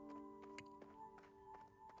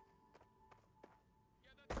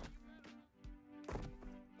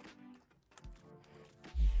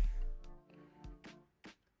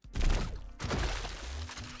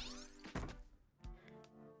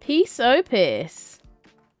 Peace, oh piss.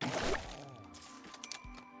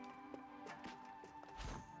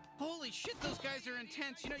 Holy shit, those guys are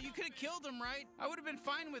intense. You know, you could have killed them, right? I would have been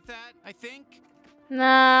fine with that, I think.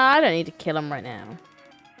 Nah, I don't need to kill him right now.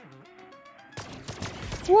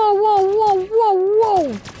 Whoa.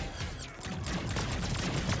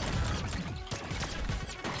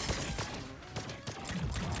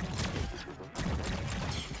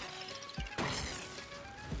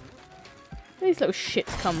 Where these little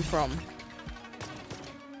shits come from?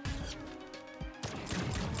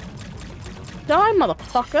 Die,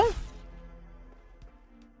 motherfucker!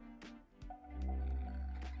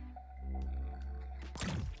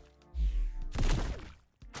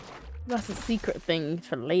 That's a secret thing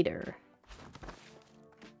for later.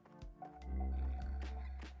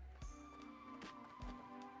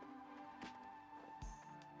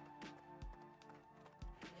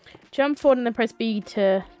 Jump forward and then press B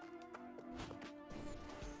to...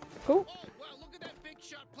 Cool. Oh, wow, look at that big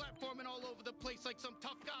shot platforming all over the place like some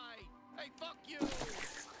tough guy. Hey, fuck you.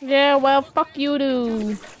 Yeah, well, fuck you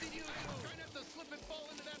too.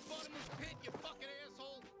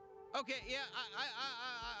 Okay, yeah,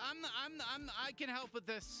 I can help with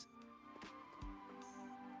this.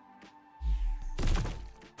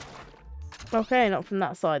 Okay, not from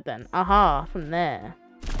that side then. Aha, from there.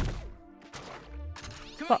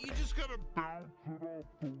 Fuck.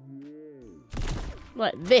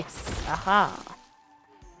 Like this. Aha.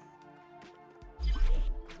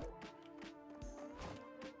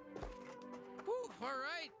 Whew, all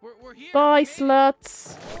right, we're here. Bye,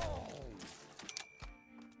 sluts.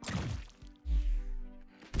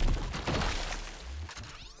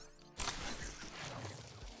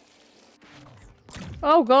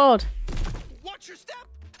 Oh god. Watch your step.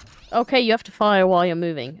 Okay, you have to fire while you're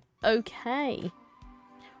moving. Okay.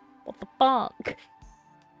 What the fuck?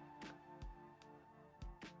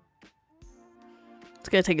 It's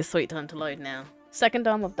gonna take a sweet time to load now. Second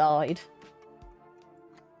time I've died.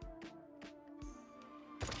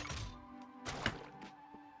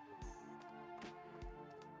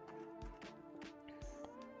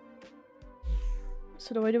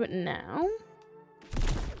 So do I do it now?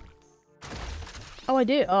 Oh, I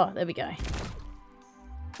do. Oh, there we go.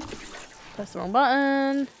 Press the wrong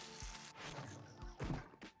button.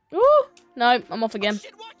 Ooh! No, I'm off again.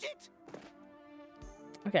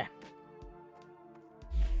 Okay.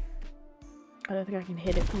 I don't think I can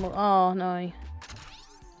hit it from... Oh, no.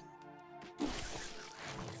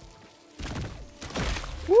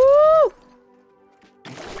 Woo!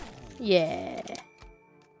 Yeah.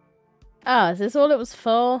 Ah, is this all it was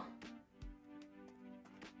for?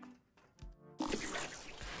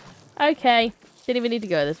 Okay. Didn't even need to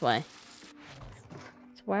go this way.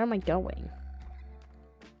 So where am I going?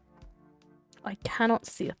 I cannot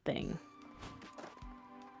see a thing.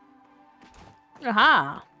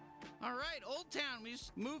 Aha! All right, Old Town. We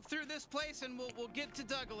just move through this place and we'll get to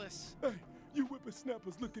Douglas. Hey, you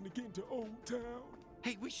whippersnappers looking to get into Old Town?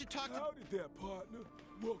 Hey, we should talk. Howdy there, partner.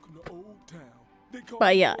 Welcome to Old Town. They call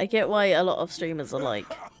But yeah, I get why a lot of streamers are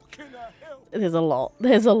like... How can I help? There's a lot.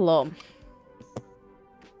 There's a lot.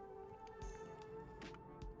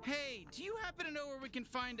 Hey, do you happen to know where we can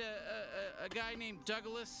find a guy named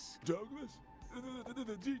Douglas? Douglas?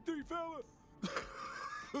 The G3 fella?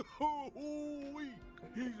 Oh,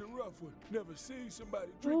 he's a rough one. Never seen somebody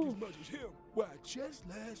drink as much as him. Why, just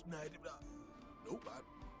last night... nope,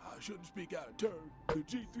 I shouldn't speak out of turn. The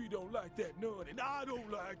G3 don't like that none, and I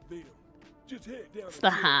don't like them. Just head down It's to the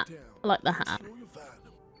hat. Town. I like the hat. Sure you'll find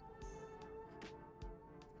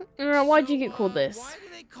them. Why'd you get called this? Why do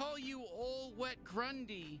they call you Old Wet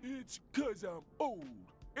Grundy? It's 'cause I'm old,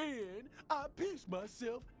 and I piss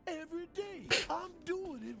myself every day. I'm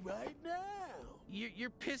doing it right now. You're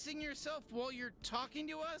pissing yourself while you're talking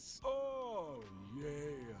to us? Oh,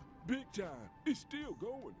 yeah. Big time. It's still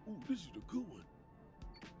going. Ooh, this is a good one.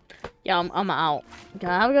 Yeah, I'm out.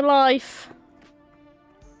 Gonna have a good life.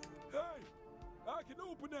 Hey, I can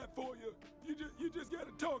open that for you. You just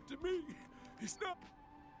gotta talk to me. It's not...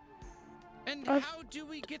 And how do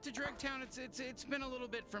we get to Dregtown? It's been a little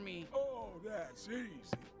bit for me. Oh, that's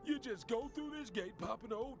easy. You just go through this gate, pop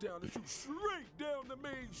into Old Town, and shoot straight down the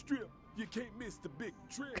main strip. You can't miss the big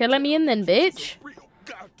trip. Okay, let me in then, bitch. Real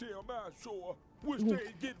goddamn eyesore. Wish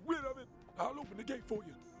they'd get rid of it. I'll open the gate for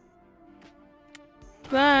you.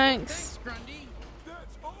 Thanks. Grundy.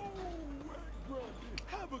 That's old Grundy.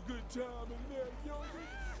 Have a good time in there, youngin'.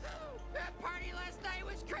 That party last night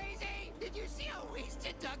was crazy! Did you see how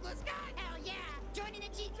wasted Douglas got? Hell yeah! Joining the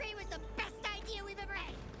G3 was the best idea we've ever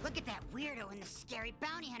had. Look at that weirdo in the scary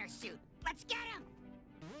bounty hunter suit. Let's get him!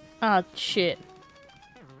 Ah, shit.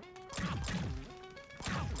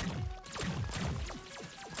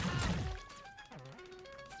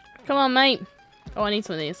 Come on, mate. Oh, I need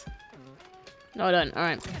some of these. No, I don't.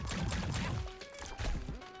 Alright.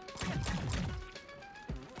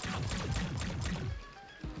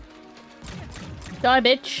 Die,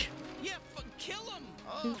 bitch. Yeah, kill him.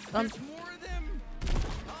 Oh, there's more of them.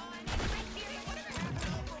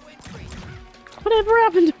 Whatever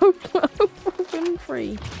happened to Oprah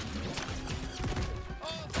Winfrey?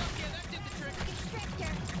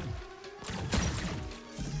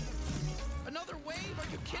 Another wave?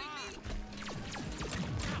 Are you kidding me?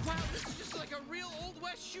 Wow, this is just like a real Old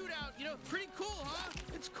West shootout. You know, pretty cool, huh?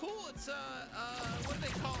 It's cool. It's what do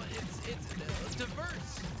they call it? It's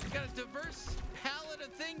diverse. We got a diverse palette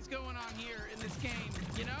of things going on here in this game.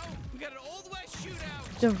 You know, we got an Old West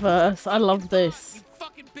shootout. Diverse. I love this. You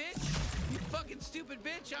fucking bitch. You fucking stupid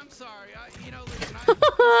bitch. I'm sorry. You know, listen.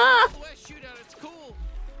 Old West shootout. It's cool.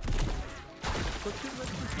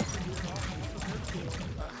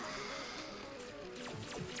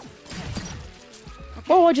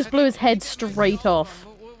 Oh, I just blew his head straight off.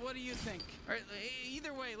 What do you think? All right,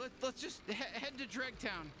 either way, let's just head to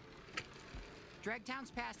Dregtown. Dregtown's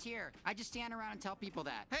past here. I just stand around and tell people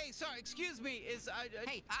that. Hey, sorry, excuse me.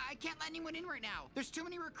 Hey, I can't let anyone in right now. There's too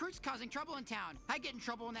many recruits causing trouble in town. I get in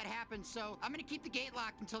trouble when that happens, so I'm gonna keep the gate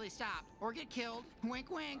locked until they stop. Or get killed. Wink,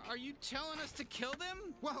 wink. Are you telling us to kill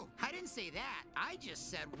them? Whoa, I didn't say that. I just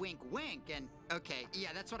said wink, wink, and... Okay, yeah,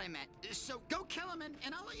 that's what I meant. So go kill them and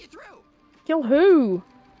I'll let you through. Kill who?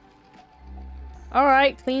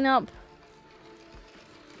 Alright, clean up.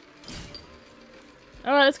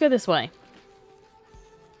 Alright, let's go this way.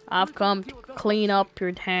 I've come to clean up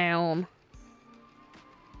your town.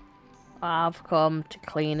 I've come to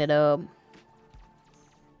clean it up.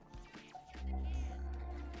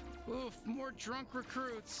 Oof, more drunk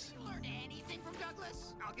recruits. You learned anything from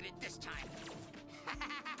Douglas? I'll get it this time.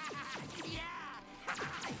 Yeah!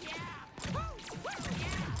 Yeah! Woo! Woo!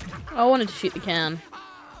 Yeah! I wanted to shoot the can.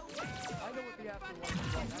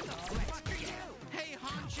 Hey,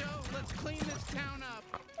 Honcho, let's clean this town up.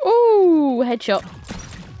 Ooh, headshot.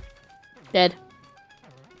 Dead.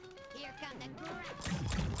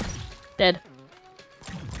 Dead.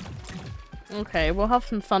 Okay, we'll have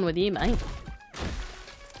some fun with you, mate.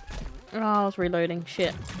 Oh, I was reloading.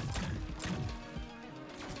 Shit.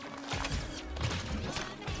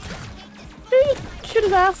 Dude, shoot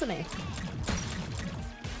his ass at me.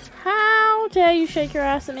 How dare you shake your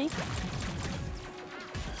ass at me?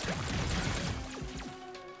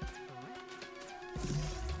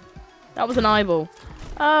 That was an eyeball.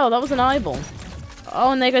 Oh, that was an eyeball.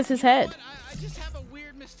 Oh, and there goes his head. I just have a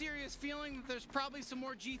weird, mysterious feeling that there's probably some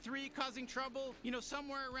more G3 causing trouble, you know,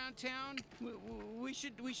 somewhere around town. We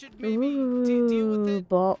should maybe deal with it.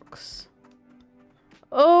 Box.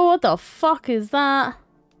 Oh, what the fuck is that?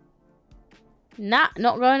 Nah,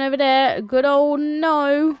 not going over there. Good old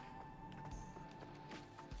no.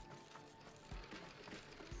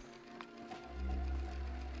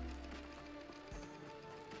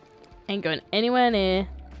 Ain't going anywhere near.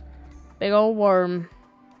 Big old worm.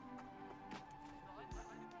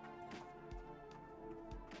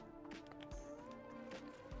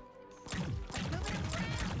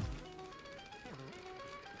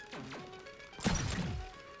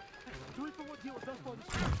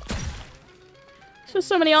 It's just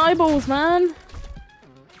so many eyeballs, man.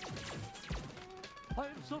 I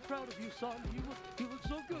am so proud of you, son. You look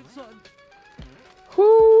so good, son.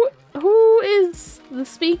 Who is the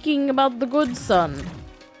speaking about the good son?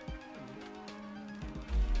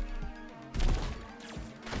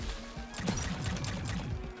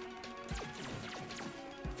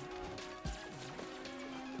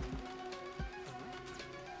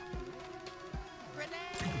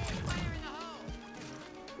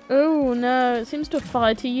 Oh no, it seems to have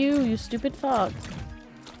fired to you, you stupid fuck.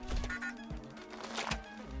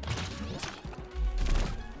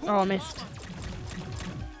 Oh, I missed.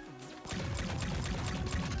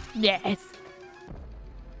 Yes.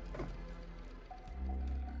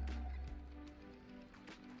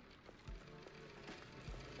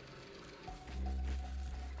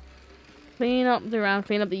 Clean up the round,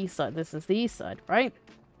 clean up the east side. This is the east side, right?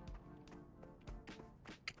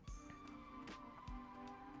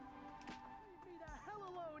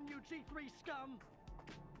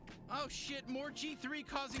 Oh shit, more G3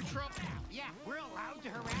 causing trouble. Yeah, we're allowed to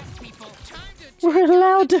harass people. We're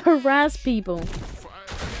allowed to harass people. I got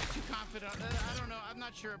too confident. I don't know. I'm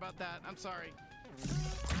not sure about that. I'm sorry.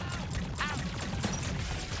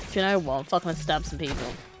 Do you know what? I'm fucking gonna stab some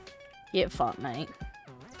people. Get fucked, mate.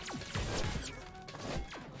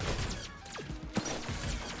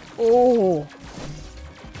 Oh.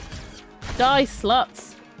 Die, sluts.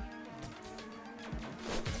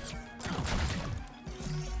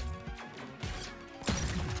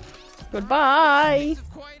 Goodbye.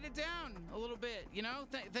 Quieted down a little bit, you know.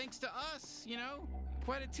 Thanks to us, you know.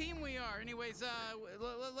 Quite a team we are. Anyways,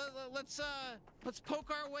 let's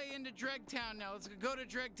poke our way into Dregtown now. Let's go to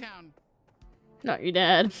Dregtown. Not your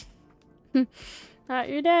dad. Not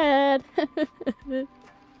your dad.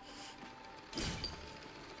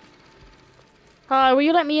 Hi, will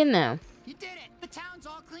you let me in now? You did it. The town's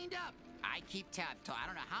all cleaned up. I keep tab. I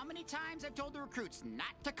don't know how many times I've told the recruits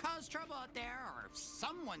not to cause trouble out there, or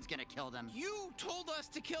someone's gonna kill them. You told us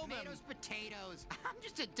to kill them. Potatoes. I'm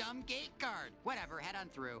just a dumb gate guard. Whatever, head on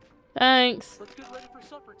through. Thanks. Let's get ready for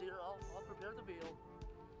supper, dear. I'll prepare the meal.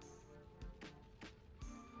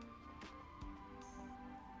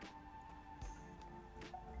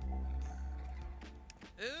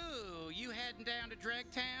 Ooh, you heading down to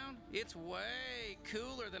Dregtown? It's way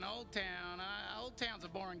cooler than Old Town. Old Town's a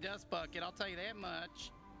boring dust bucket, I'll tell you that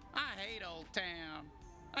much. I hate Old Town.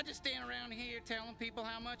 I just stand around here telling people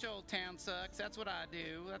how much Old Town sucks. That's what I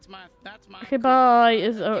do. That's my. Okay, bye.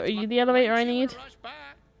 Are you the elevator I need?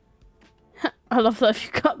 I love that if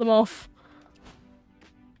you cut them off.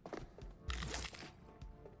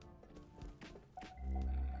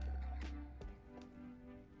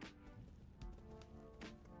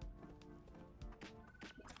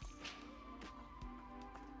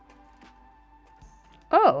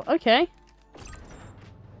 Oh, okay.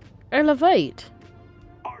 Elevate.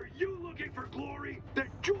 Are you looking for glory? Then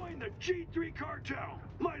join the G3 cartel.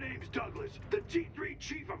 My name's Douglas, the G3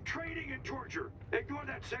 chief of training and torture. Ignore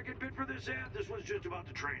that second bit for this ad. This was just about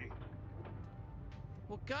the training.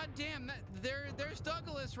 Well, goddamn, there's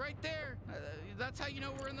Douglas right there. That's how you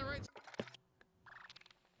know we're in the right.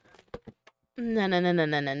 No, no, no, no,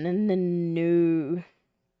 no, no, no, no, no.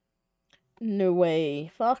 No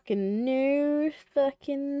way. Fucking no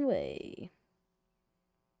fucking way.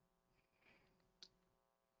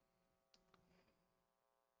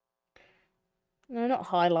 No, not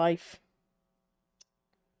High Life.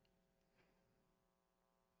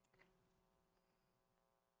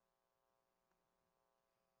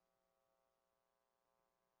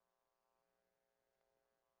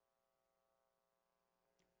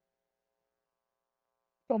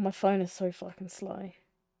 God, my phone is so fucking slow.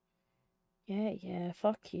 Yeah, yeah,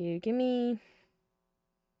 fuck you. Give me...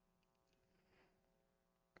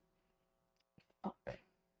 Fuck.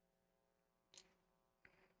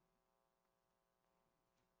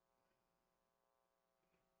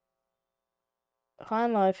 High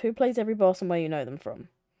Life, who plays every boss and where you know them from?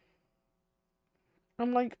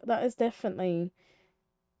 I'm like, that is definitely...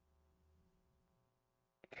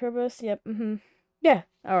 Kribus, yep, Yeah,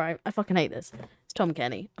 alright, I fucking hate this. It's Tom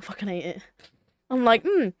Kenny. I fucking hate it. I'm like,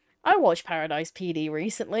 I watched Paradise PD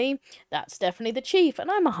recently. That's definitely the Chief, and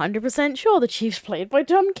I'm 100% sure the Chief's played by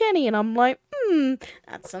Tom Kenny, and I'm like,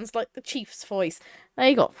 that sounds like the Chief's voice. Now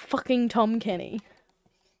you got fucking Tom Kenny.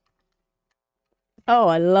 Oh,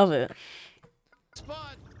 I love it.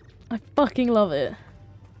 Spot. I fucking love it.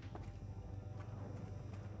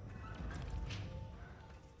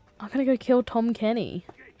 I'm gonna go kill Tom Kenny.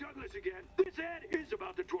 Okay, Douglas again. This ad is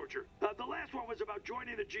about the torture. The last one was about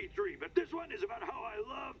joining the G3, but this one is about how I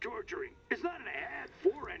love torturing. It's not an ad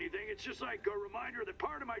for anything. It's just like a reminder that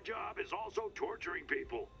part of my job is also torturing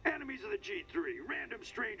people. Enemies of the G3, random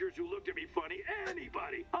strangers who looked at me funny,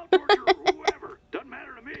 anybody. I'll torture whoever. Doesn't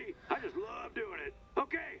matter to me. I just love doing it.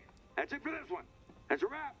 Okay, that's it for this one. That's a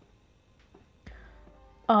wrap.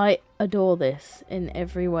 I adore this in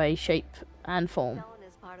every way, shape, and form. Ellen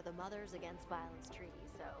is part of the Mothers Against Violence treaty,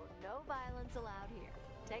 so no violence allowed here.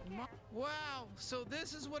 Take care. Wow, so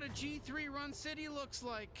this is what a G3 run city looks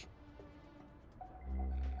like.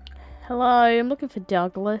 Hello, I'm looking for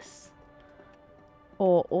Douglas.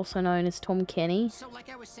 Or also known as Tom Kenny. So, like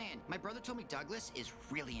I was saying, my brother told me Douglas is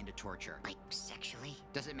really into torture. Like, sexually?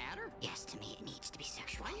 Does it matter? Yes, to me it needs to be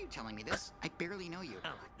sexual. Why are you telling me this? I barely know you.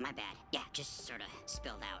 Oh, my bad. Yeah, just sorta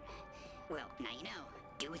spilled out. Well, now you know.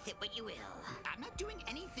 Do with it what you will. I'm not doing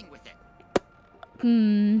anything with it.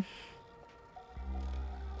 Feels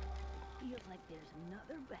like there's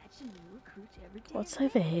another batch of new recruits every day. What's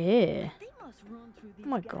over here? They must run through these Oh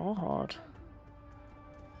my guys. god.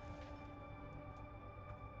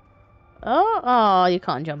 Oh, you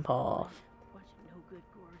can't jump off. Watch no good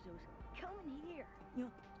Gorzos coming here,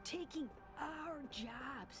 taking our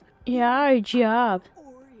jobs. Yeah, our job.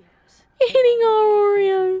 Oreos. Eating our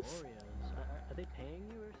Oreos. Are they paying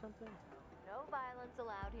you or something? No violence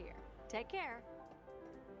allowed here. Take care.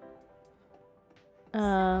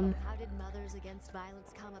 Um. How did Mothers Against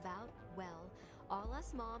Violence come about? Well, all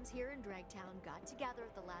us moms here in Dragtown got together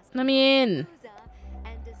at the last Let me in.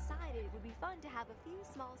 and decided it would be fun to have a few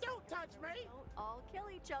small. Don't touch me! Don't all kill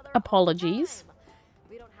each other. Apologies. all the time.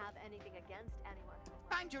 We don't have anything against anyone.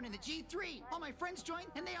 I'm joining the G3. All my friends joined,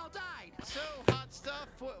 and they all died. So, hot stuff,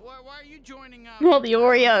 why are you joining up? Not the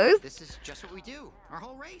Oreos. This is just what we do. Our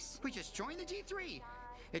whole race. We just joined the G3.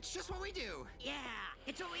 It's just what we do. Yeah,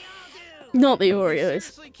 it's what we all do. Not the You Oreos.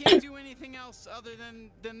 seriously can't do anything else other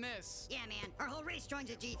than this. Yeah, man, our whole race joins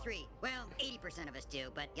the G3. Well, 80% of us do,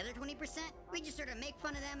 but the other 20%, we just sort of make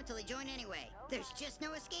fun of them until they join anyway. There's just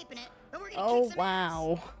no escaping it. But we're gonna Oh kick some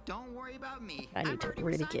wow. Don't worry about me. I need to already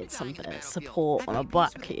really resigned get to some dying in the battlefield. support on a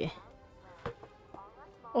back here.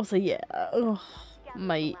 Also, yeah. Ugh,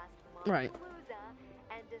 mate. Right.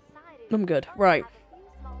 I'm good. Right.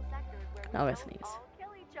 Now I sneeze. Kill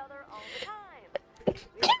each other all the time.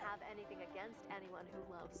 We don't have anything against anyone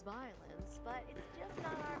who loves violence, but it's just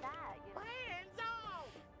not our bag. Hands off!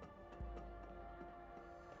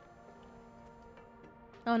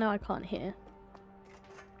 Oh no, I can't hear.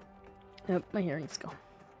 Nope, my hearing's gone.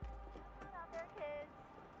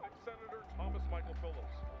 I'm Senator Thomas Michael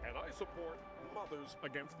Phillips, and I support Mothers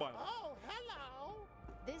Against Violence. Oh, hello.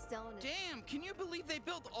 This zone is... Damn, can you believe they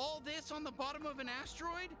built all this on the bottom of an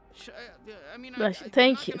asteroid? I mean,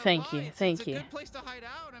 Thank you. It's a good place to hide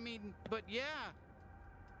out. I mean, but yeah.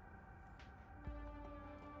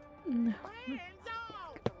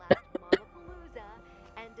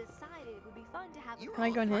 and decided it would be fun to have. You were Can I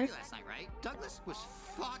all go in at the here? party last night, right? Douglas was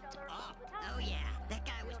fucked up. Oh yeah, that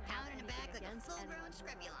guy was pounding him back like a full-grown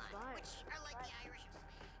screpulon, which are like the Irish.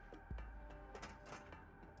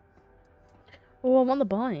 Oh, I'm on the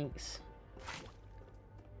bikes.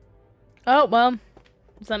 Oh, well.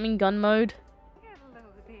 Does that mean gun mode? Hello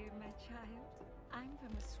there, my child. I'm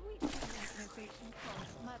from a sweet organization called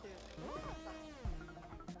Mother.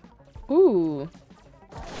 Ooh.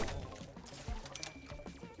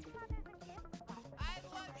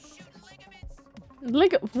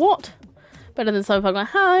 What? Better than so far. Like,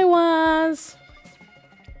 hi, Waz.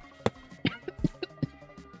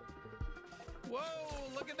 Whoa!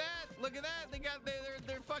 Look at that! Look at that!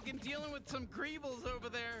 They're fucking dealing with some Greebles over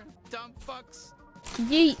there. Dumb fucks.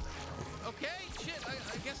 Yeet. Okay, shit.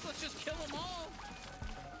 I guess let's just kill them all.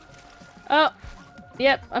 Oh.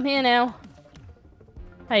 Yep, I'm here now.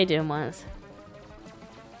 How you doing, Waz?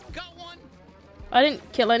 Got one. I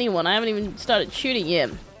didn't kill anyone. I haven't even started shooting yet.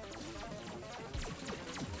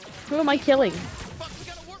 Who am I killing? Fuck, we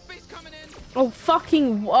got a warp base coming in. Oh,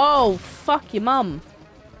 fucking... Whoa, fuck your mum.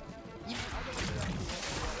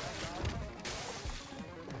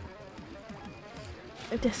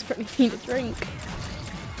 I desperately need a drink.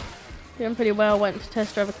 Doing pretty well. Went to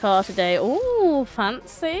test drive a car today. Ooh,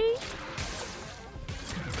 fancy.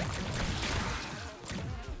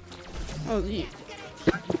 Oh, you...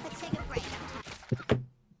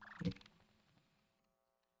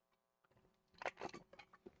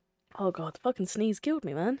 Oh god, the fucking sneeze killed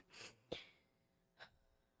me, man.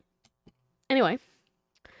 Anyway,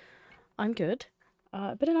 I'm good.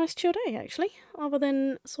 Been a nice chill day, actually. Other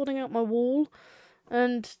than sorting out my wall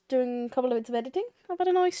and doing a couple of bits of editing, I've had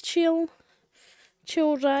a nice chill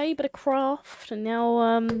day, bit of craft, and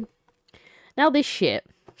now this shit.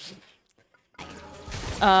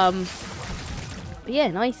 But yeah,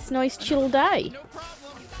 nice chill day.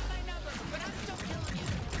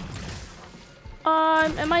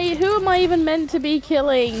 Who am I even meant to be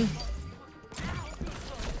killing?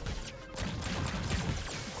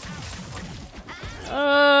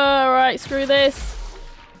 Right, screw this.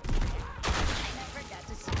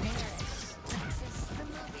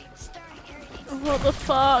 What the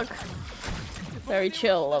fuck? Very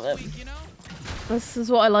chill, love it. This is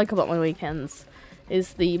what I like about my weekends.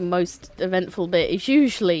 Is the most eventful bit is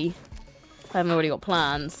usually I haven't already got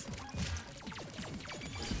plans.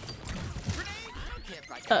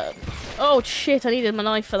 Oh shit, I needed my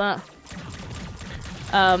knife for that.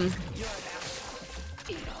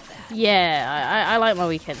 Yeah, I like my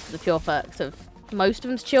weekends for the pure fact of most of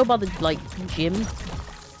them's chill by the, like, gym.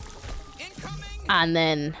 And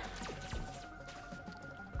then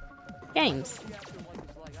games.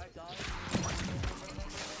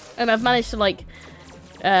 And I've managed to, like,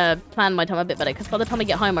 plan my time a bit better, because by the time I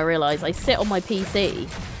get home I realise I sit on my PC,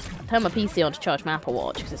 turn my PC on to charge my Apple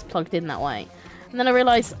Watch, because it's plugged in that way. And then I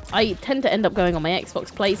realise I tend to end up going on my Xbox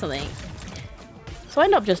to play something. So I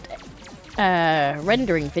end up just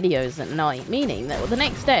rendering videos at night, meaning that the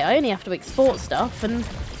next day I only have to export stuff and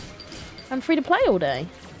I'm free to play all day.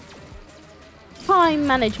 Time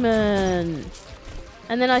management!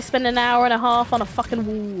 And then I spend an hour and a half on a fucking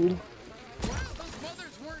wall.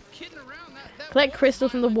 Collect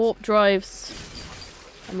crystals from the warp drives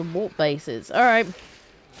and the warp bases. Alright.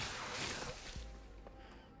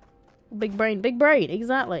 Big brain,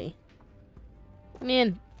 exactly. Come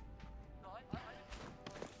in.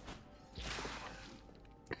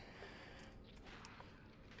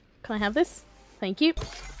 Can I have this? Thank you.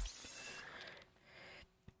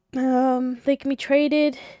 They can be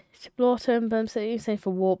traded to Blotto and Bum City, say for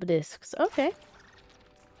warp discs. Okay.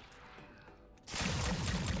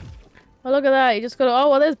 Oh, look at that. You just got to... Oh,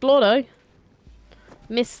 well, there's Blotto.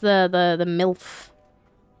 Miss the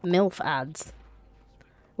MILF ads.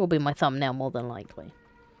 Will be my thumbnail more than likely.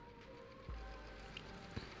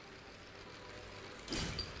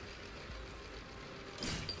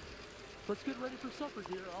 Let's get ready for supper,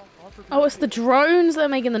 dear. Oh, it's the drones that are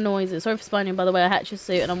making the noises. Sorry for spying, by the way. I hatched your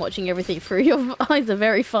suit and I'm watching everything through. Your eyes are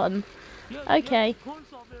very fun. Yes, okay. Yes, of course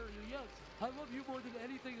I'll marry you, yes. I love you more than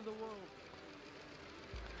anything in the world.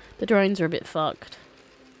 The drones are a bit fucked.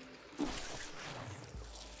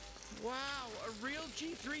 Wow, a real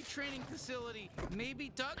G3 training facility.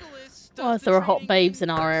 Maybe Douglas. Oh, there were hot babes in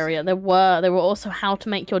our area. There were also how to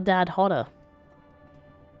make your dad hotter.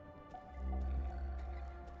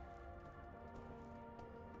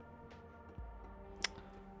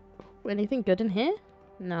 Anything good in here?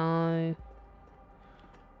 No.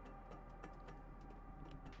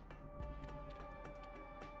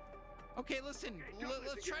 Okay, listen,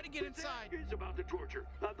 let's try to get inside. This is about the torture.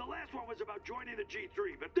 The last one was about joining the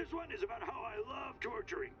G3, but this one is about how I love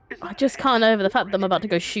torturing. I just can't over the fact that I'm about to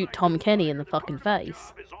go shoot Tom Kenny in the fucking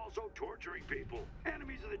face. Is also torturing people.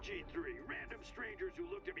 Enemies of the G3, random strangers who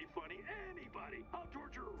looked at me funny, anybody. I'll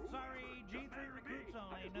torture. Sorry, G3 recruits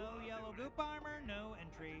only. No yellow goop armor, no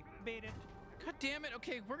entry. Beat it. God damn it.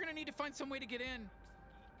 Okay, we're gonna need to find some way to get in.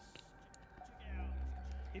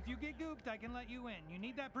 If you get gooped, I can let you in. You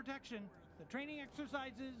need that protection. The training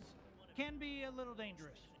exercises can be a little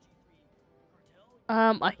dangerous.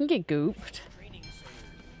 I can get gooped.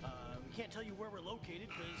 We can't tell you where we're located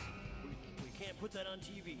because we can't put that on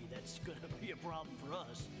TV. That's gonna be a problem for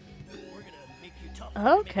us. We're gonna make you tough.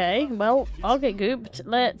 Okay, well, I'll get gooped.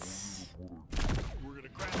 Let's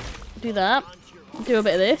do that. Do a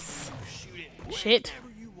bit of this. Shit.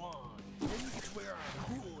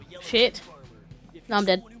 Shit. No, I'm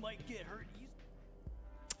dead.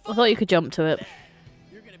 I thought you could jump to it.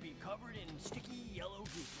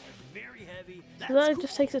 So that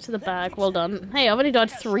just takes it to the bag. Well done. Hey, I've only died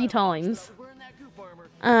 3 times.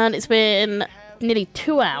 And it's been nearly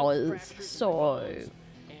 2 hours. So...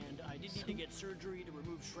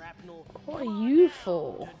 What are you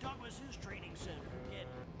for?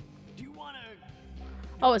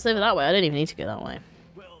 Oh, it's over that way. I don't even need to go that way.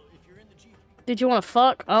 Did you want to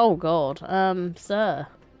fuck? Oh, God. Sir.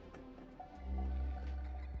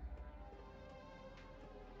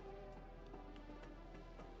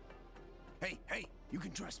 Hey, you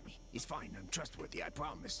can trust me. He's fine. I'm trustworthy, I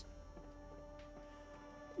promise.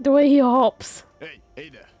 The way he hops. Hey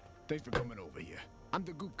there. Thanks for coming over here. I'm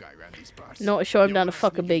the goop guy around these parts. Not sure I'm down to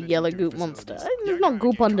fuck a big yellow goop monster. There's not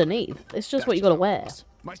goop underneath. It's just what you gotta wear.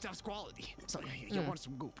 My stuff's quality. So you want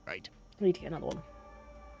some goop, right? I need to get another one.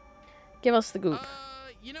 Give us the goop.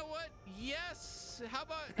 You know what? Yes. How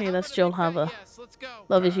about? Hey, that's Joel Hava. Yes, let's go.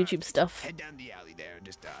 Love his YouTube stuff. Head down the alley there and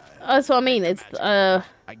just That's what I mean. It's I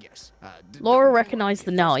guess. Laura recognized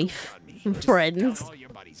the knife from Friends.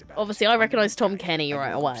 Obviously, I recognized Tom Kenny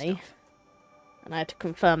right away, and I had to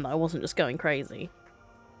confirm that I wasn't just going crazy.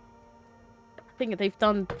 I think they've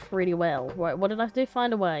done pretty well. Right, what did I do?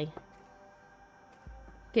 Find a way.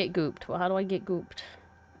 Get gooped. Well, how do I get gooped?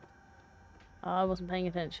 I wasn't paying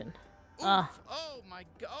attention. Oh my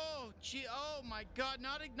god! Oh gee! Oh my god!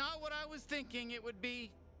 Not what I was thinking it would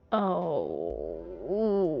be. Oh.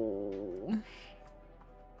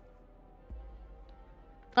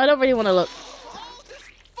 I don't really want to look. Oh, this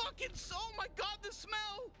fucking! Oh my god! The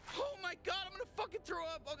smell! Oh my god! I'm gonna fucking throw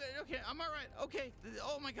up. Okay, I'm all right. Okay.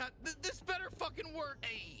 Oh my god! This better fucking work.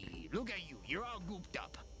 Hey, look at you. You're all gooped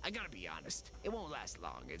up. I gotta be honest. It won't last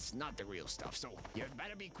long. It's not the real stuff, so you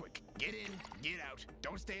better be quick. Get in, get out.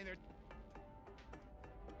 Don't stay in there.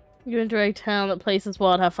 You enter a town that places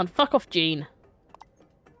wild, have fun. Fuck off, Gene.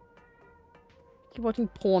 Keep watching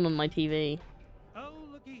porn on my TV. Oh,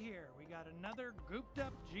 looky here. We got another gooped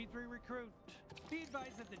up G3 recruit. Be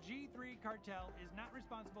advised that the G3 cartel is not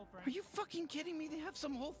responsible for... Are you fucking kidding me? They have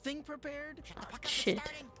some whole thing prepared? Shit.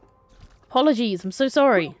 Apologies, I'm so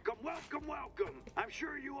sorry. Welcome. I'm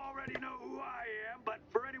sure you already know who I am, but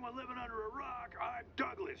for anyone living under a rock, I'm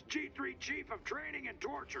Douglas, G3 Chief of Training and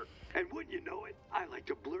Torture. And wouldn't you know it, I like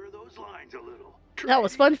to blur those lines a little. That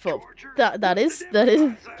was SpongeBob. That is.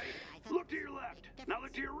 Look to your left. Now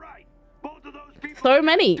look to your right. Both of those people so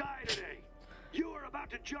many. Die today. You are about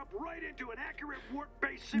to jump right into an accurate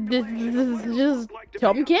work-based This is just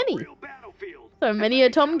Tom Kenny. So many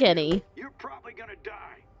of Tom Kenny. You're probably gonna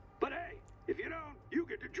die. But hey, if you don't, you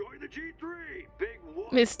get to join the G3. Big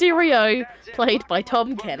wolf. Mysterio, played by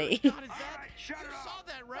Tom Kenny. You saw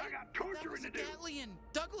that, right? That was a Gatlian.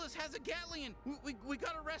 Douglas has a Gatlian. We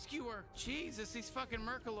gotta rescue her. Jesus, these fucking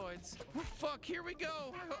Mercaloids. Oh, fuck, here we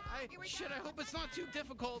go. I hope it's not too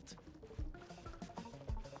difficult.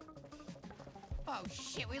 Oh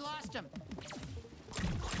shit, we lost him.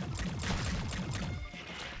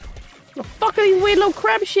 The fuck are these weird little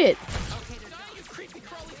crab shit? Okay, there's you creepy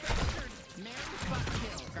crawly bastard. Mary, fuck,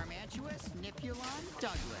 kill. Garmantuous, Nipulon,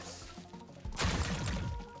 Douglas.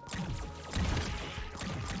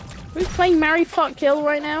 Who's playing Marry, Fuck, Kill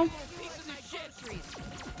right now?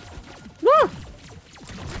 Ah! Are you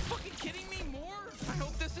fucking kidding me? More? I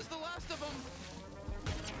hope this is the last of them.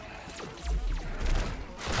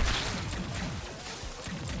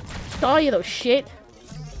 Die, you little shit.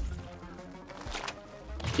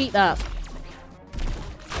 Eat that.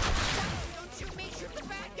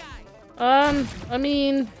 I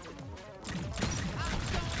mean...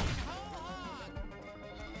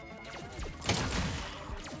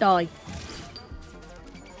 Die.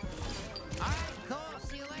 Cool,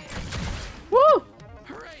 see you later. Woo!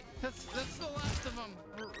 Alright, that's the last of them,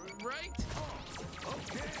 right?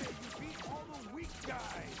 Okay, you beat all the weak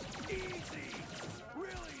guys. Easy.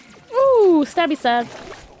 Really? Ooh, stabby sad.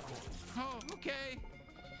 Oh, okay.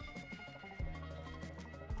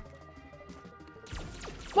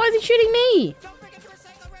 Why is he shooting me? Don't forget to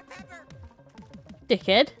recycle red pepper.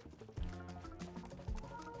 Dickhead.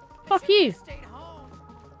 Fuck you. Stayed home.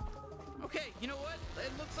 Okay, you know what?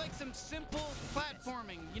 It looks like some simple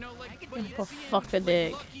platforming. You know, like what you Oh, see fuck a in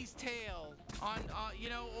dick. Lucky's Tale on, you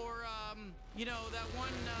know, or you know that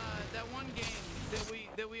one game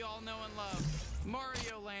that we all know and love,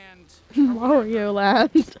 Mario Land. Mario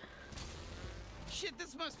Land. Shit,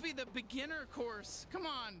 this must be the beginner course. Come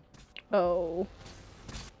on. Oh.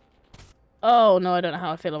 Oh no, I don't know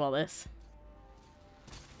how I feel about this.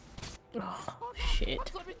 Oh shit. I'm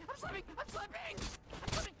slipping. I'm slipping. I'm slipping. I'm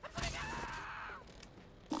slipping.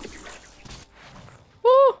 I'm slipping. Woo!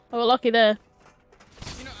 I got lucky there.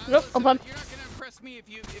 You know, Nope, listen, I'm fine. you're not gonna impress me if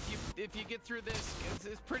you get through this.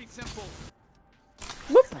 It's pretty simple.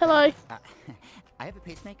 Whoop, hello. I have a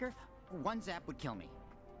pacemaker. One zap would kill me.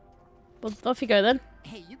 Well, off you go then.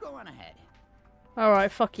 Hey, you go on ahead.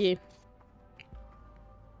 Alright, fuck you.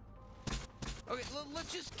 Okay,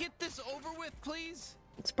 let's just get this over with, please.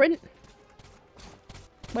 Sprint.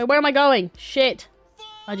 Wait, where am I going? Shit.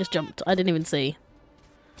 I just jumped. I didn't even see.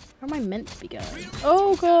 Where am I meant to be going?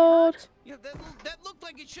 Oh god. Yeah, that looked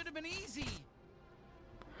like it should have been easy.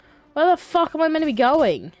 Where the fuck am I meant to be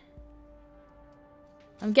going?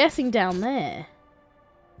 I'm guessing down there.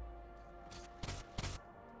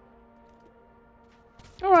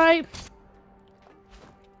 Alright.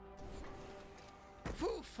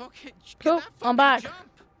 Poof, okay. Cool, I'm back. Jump.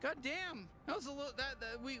 God damn. That was a little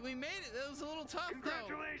we made it. That was a little tough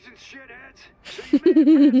Congratulations, shitheads. So you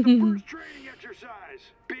made it past the first training exercise.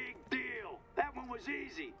 Big deal. That one was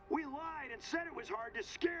easy. We lied and said it was hard to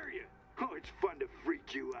scare you. Oh, it's fun to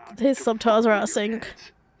freak you out. His subtitles are out of sync.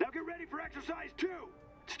 Now get ready for exercise 2.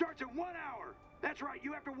 It starts in 1 hour. That's right,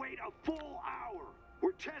 you have to wait a full hour.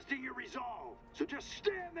 We're testing your resolve. So just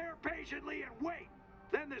stand there patiently and wait.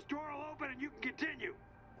 Then this door will open and you can continue.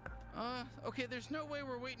 Okay, there's no way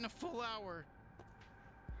we're waiting a full hour.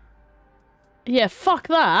 Yeah, fuck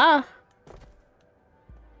that.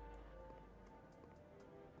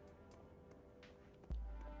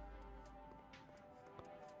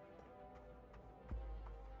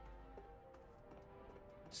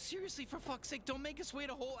 Seriously, for fuck's sake, don't make us wait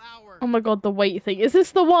a whole hour. Oh my god, the wait thing. Is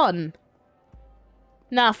this the one?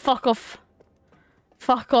 Nah, fuck off.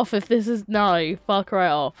 Fuck off if this is... No, fuck right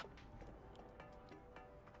off.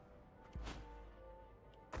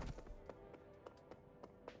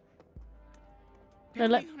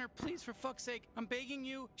 Barely Hunter, please, for fuck's sake, I'm begging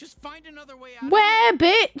you, just find another way out. Where,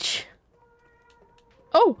 bitch?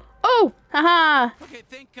 Oh, oh, haha. Okay,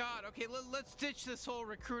 thank God. Okay, let's ditch this whole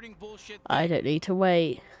recruiting bullshit thing. I don't need to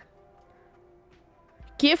wait.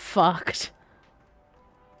 Get fucked.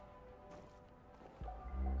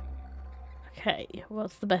 Okay,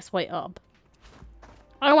 what's the best way up?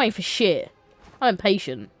 I don't wait for shit. I'm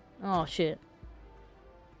impatient. Oh, shit.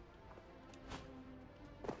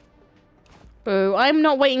 Boo, I'm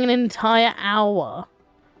not waiting an entire hour.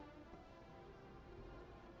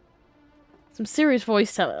 Some serious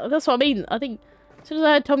voice talent. That's what I mean. I think as soon as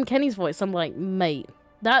I heard Tom Kenny's voice, I'm like, mate,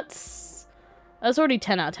 that's already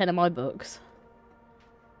 10 out of 10 in my books.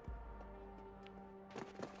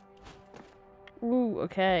 Ooh,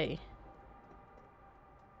 okay.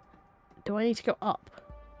 Do I need to go up?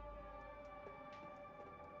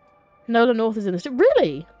 Nola North is in this.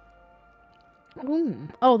 Really? Ooh.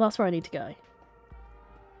 Oh, that's where I need to go.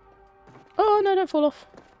 Oh, no, don't fall off.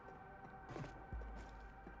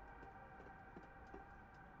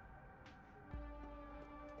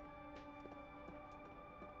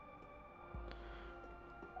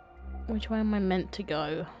 Which way am I meant to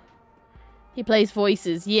go? He plays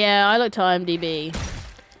voices. Yeah, I looked at IMDb.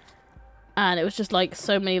 And it was just like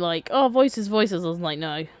so many like, oh, voices, voices. I was like,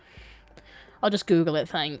 no. I'll just Google it,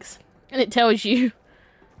 thanks. And it tells you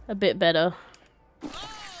a bit better.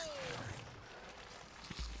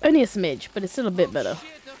 Only a smidge, but it's still a bit better.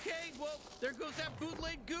 Shit, okay, well, there goes that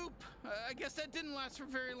bootleg goop. I guess that didn't last for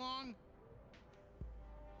very long.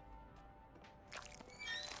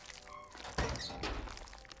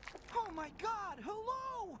 Oh my God!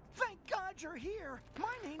 Hello! Thank God you're here.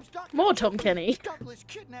 My name's Dr. More Tom Kenny. Douglas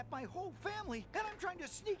kidnapped my whole family, and I'm trying to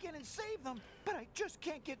sneak in and save them, but I just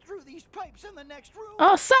can't get through these pipes in the next room.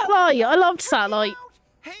 Oh, Satellite! I loved Satellite.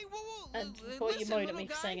 Hey, whoa, And whoa, before you listen, moan at me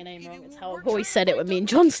little for saying a guy, name wrong, it's we're how I've trying always to said it fight when me and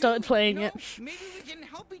Double John Trouble, started playing you it. know? Maybe we can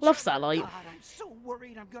help each Love other. Satellite. God, I'm so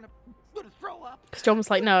worried I'm gonna throw up. Because John was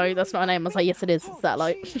like, no, that's not a name. I was like, yes, it is. It's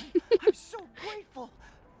Satellite. I'm so grateful.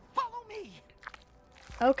 Follow me.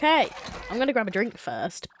 Okay, I'm going to grab a drink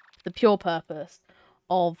first. The pure purpose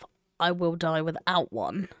of I will die without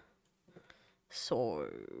one. So,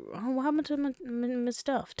 oh, what happened to my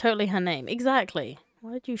stuff? Totally her name. Exactly.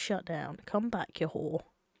 Why did you shut down? Come back, you whore.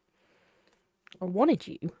 I wanted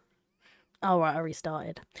you. Oh, right, I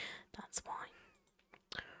restarted. That's why.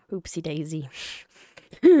 Oopsie daisy.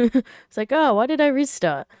 It's like, oh, why did I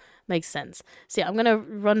restart? Makes sense. So yeah, I'm going to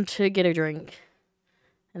run to get a drink.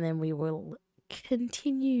 And then we will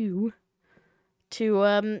continue to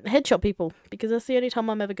headshot people. Because that's the only time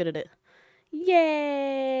I'm ever good at it.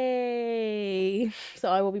 Yay! So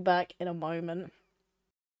I will be back in a moment.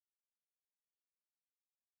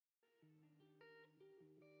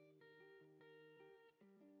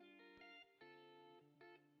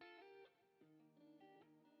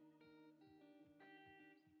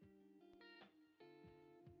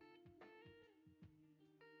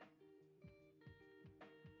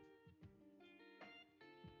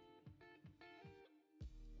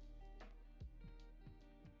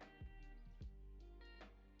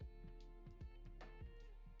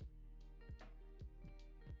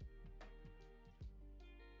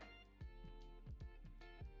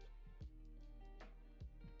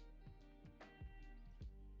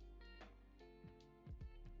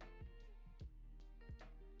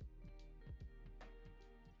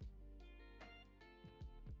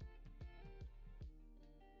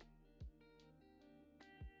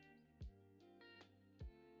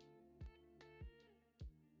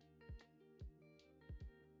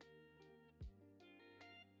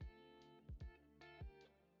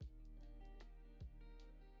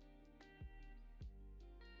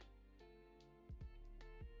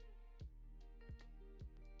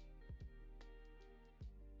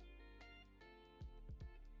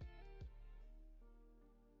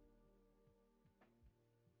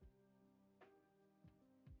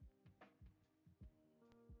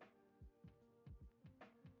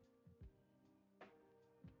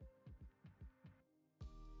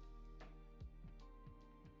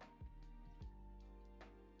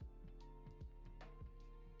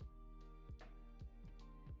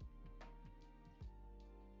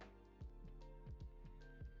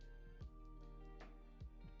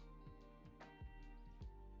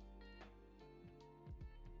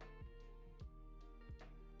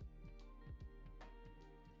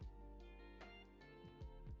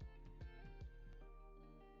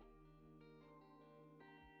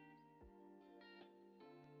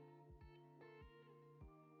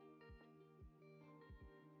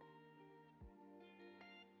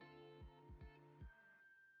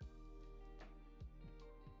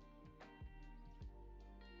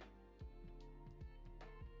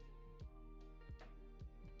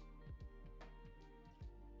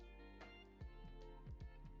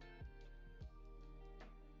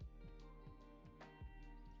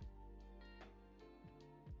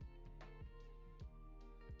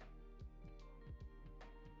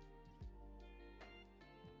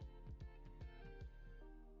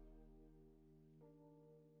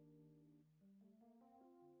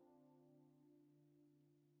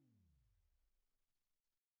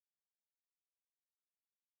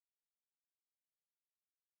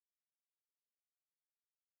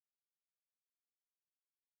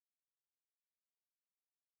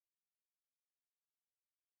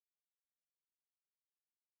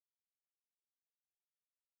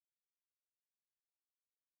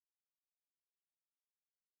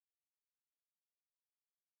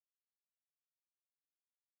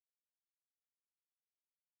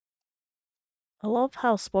 I love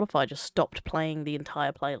how Spotify just stopped playing the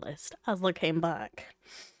entire playlist as I came back.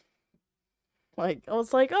 Like, I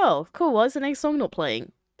was like, oh, cool, why is the next song not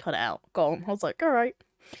playing? Cut it out. Gone. I was like, alright.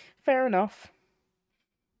 Fair enough.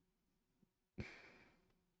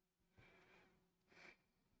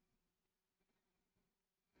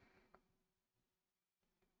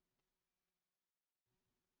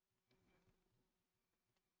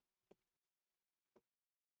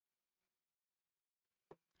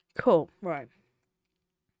 Cool. Right.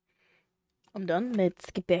 I'm done.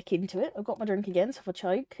 Let's get back into it. I've got my drink again, so if I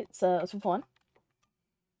choke, it's fine.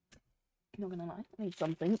 Not gonna lie. I need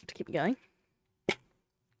something to keep me going.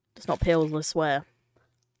 It's not pills, I swear.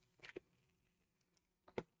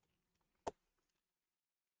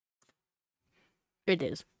 It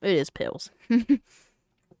is. It is pills.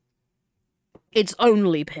 It's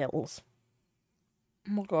only pills.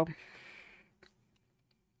 Oh my god.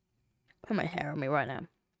 Got my hair on me right now.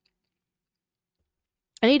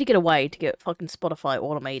 I need to get a way to get fucking Spotify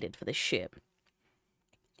automated for this shit.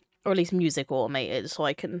 Or at least music automated, so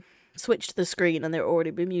I can switch to the screen and there will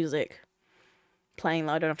already be music playing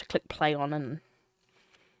that I don't have to click play on and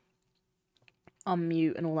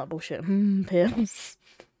unmute and all that bullshit. Pills.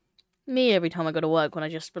 Me every time I go to work when I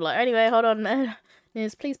just be like, anyway, hold on,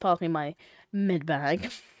 Miss, please pass me my med bag.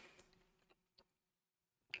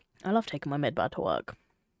 I love taking my med bag to work.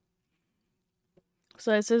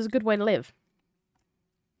 So it's a good way to live.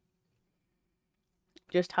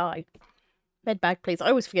 Just hi. Med bag, please. I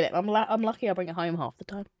always forget it. I'm lucky I bring it home half the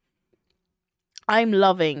time. I'm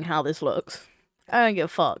loving how this looks. I don't give a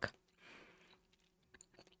fuck.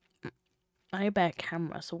 I need a better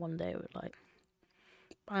camera, so one day it would like...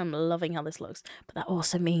 I'm loving how this looks. But that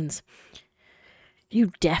also means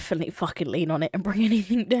you definitely fucking lean on it and bring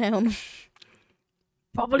anything down.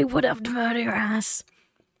 Probably would have to murder your ass.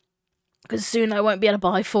 Because soon I won't be able to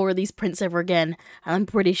buy 4 of these prints ever again. And I'm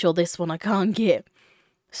pretty sure this one I can't get.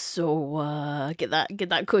 So, get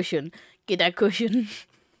that cushion. Get that cushion.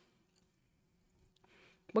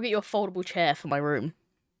 We'll get you a foldable chair for my room.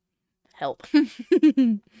 Help.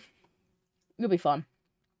 It'll be fun.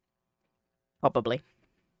 Probably.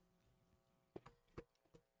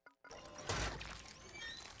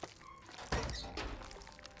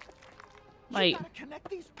 You gotta connect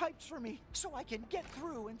these pipes for me so I can get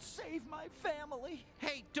through and save my family.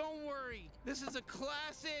 Hey, don't worry. This is a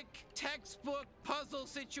classic textbook puzzle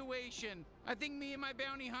situation. I think me and my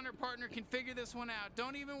bounty hunter partner can figure this one out.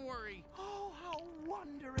 Don't even worry. Oh, how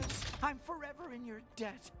wondrous. I'm forever in your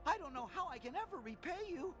debt. I don't know how I can ever repay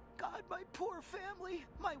you. God, my poor family.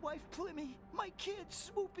 My wife Plimmy. My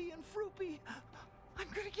kids Swoopy and Froopy. I'm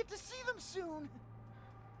gonna get to see them soon.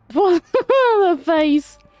 What? The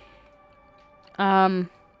face. You're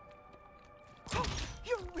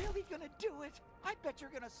really gonna do it? I bet you're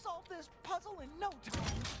gonna solve this puzzle in no time.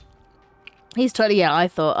 He's totally, yeah, I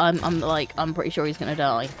thought, I'm pretty sure he's gonna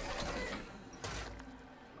die.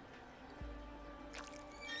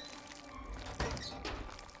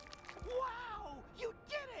 Wow! You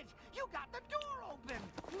did it! You got the door open!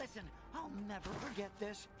 Listen, I'll never forget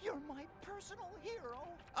this. You're my personal hero.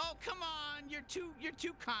 Oh, come on. You're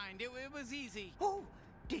too kind. It was easy. Oh!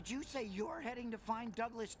 Did you say you're heading to find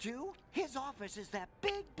Douglas too? His office is that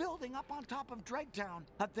big building up on top of Dregtown.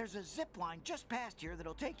 There's a zip line just past here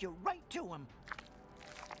that'll take you right to him.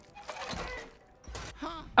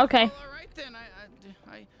 Huh. Okay. Well, all right then.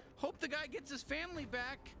 I hope the guy gets his family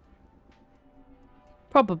back.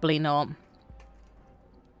 Probably not.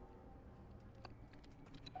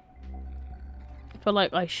 I feel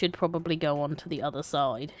like I should probably go on to the other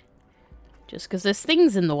side. Just because there's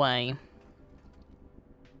things in the way.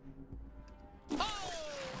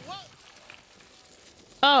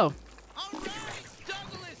 Oh. All right,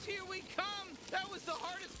 Douglas, here we come. That was the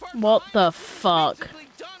hardest part. What the fuck? Basically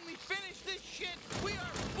done. We finished this shit. We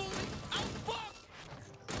are fully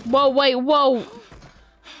outbooked. Whoa, wait, whoa.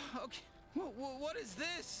 Okay. What is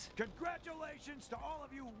this? Congratulations to all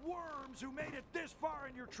of you worms who made it this far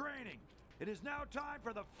in your training. It is now time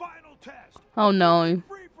for the final test. Oh no.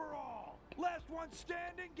 Free for all. Last one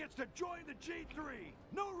standing gets to join the G3.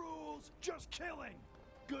 No rules, just killing.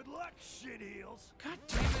 Good luck, shit heels. God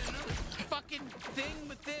damn it, another fucking thing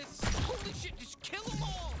with this. Holy shit, just kill them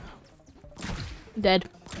all. Dead.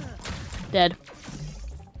 Dead.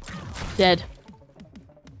 Dead.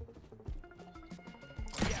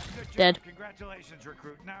 Yeah, good job. Dead. Congratulations,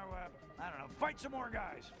 recruit. Now, I don't know, fight some more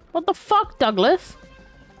guys. What the fuck, Douglas?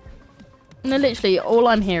 No, literally, all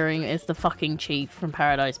I'm hearing is the fucking chief from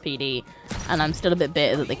Paradise PD, and I'm still a bit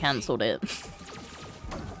bitter that they cancelled it.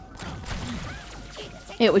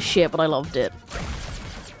 It was shit, but I loved it.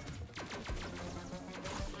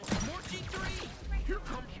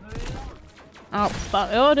 Oh, fuck.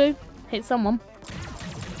 Oh, I do. Hit someone.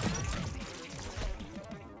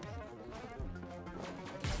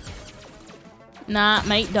 Nah,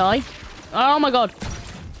 mate, die. Oh my god.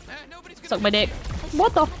 Suck my dick.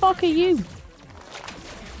 What the fuck are you?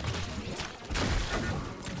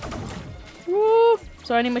 Woo.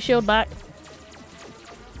 Sorry, I need my shield back.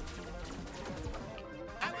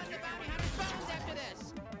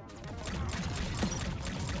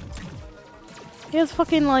 He has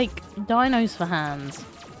fucking, like, dinos for hands.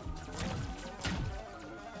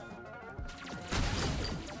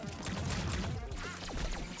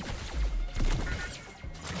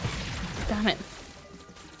 Damn it.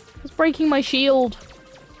 It's breaking my shield.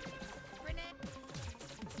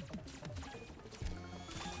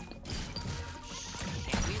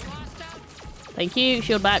 Thank you.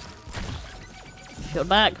 Shield back. Shield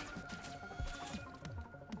back.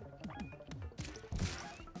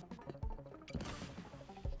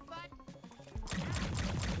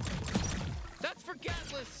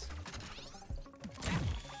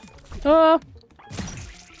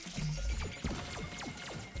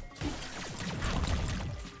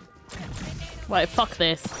 Wait, fuck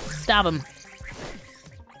this. Stab him.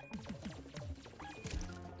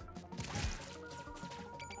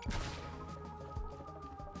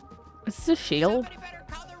 Is this a shield?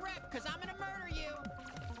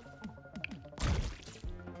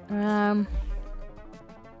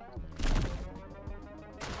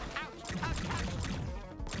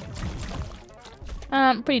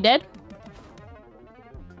 Pretty dead.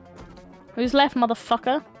 Who's left,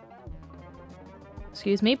 motherfucker?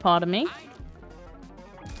 Excuse me, pardon me.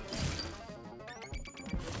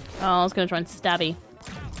 Oh, I was gonna try and stab you.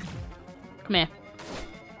 Come here.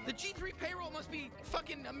 The G3 payroll must be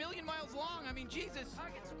fucking a million miles long. I mean, Jesus.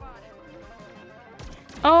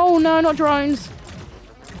 Oh no, not drones.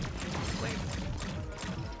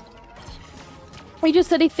 He just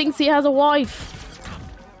said he thinks he has a wife.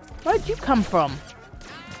 Where'd you come from?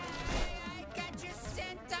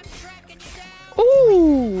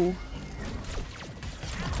 Ooh.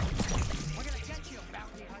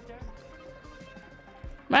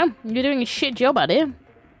 Well, you're doing a shit job at it.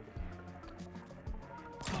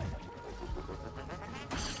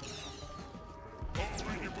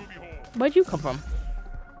 Where'd you come from?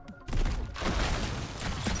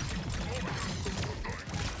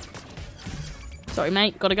 Sorry,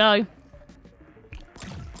 mate. Gotta go.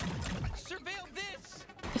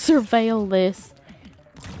 Surveil this.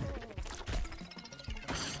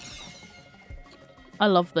 I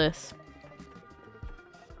love this.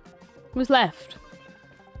 Who's left?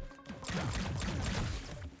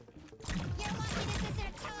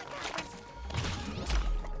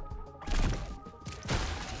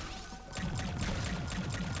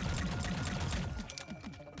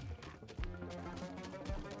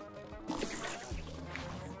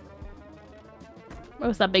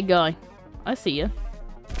 Where's that big guy? I see you.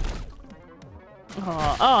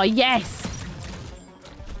 Oh, yes!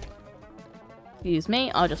 Excuse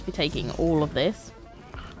me, I'll just be taking all of this.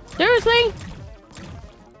 Seriously?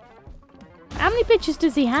 How many bitches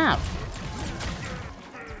does he have?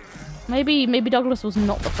 Maybe Douglas was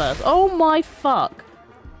not the first. Oh my fuck.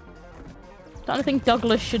 Don't think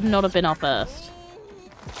Douglas should not have been our first.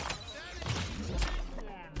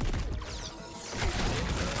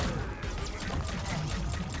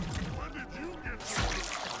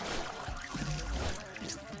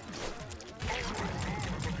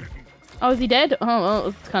 Oh, is he dead? Oh, well,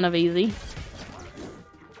 it's kind of easy.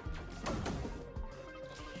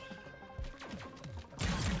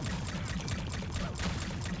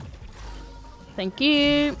 Thank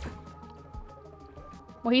you.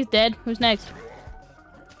 Well, he's dead. Who's next?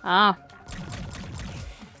 Ah.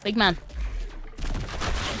 Big man.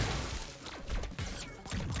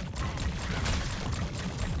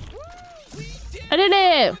 I did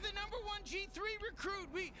it!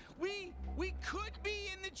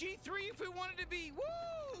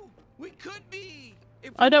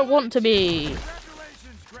 I don't want to be.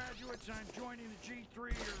 Congratulations, graduates, on joining the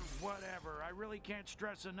G3 or whatever. I really can't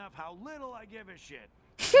stress enough how little I give a shit.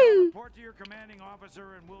 Report to your commanding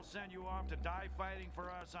officer and we'll send you off to die fighting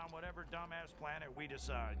for us on whatever dumbass planet we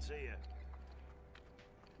decide. See ya.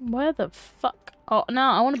 Where the fuck? Oh, no,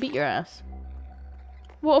 I want to beat your ass.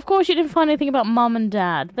 Well, of course you didn't find anything about Mum and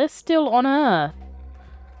Dad. They're still on Earth.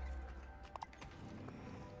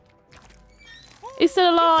 He's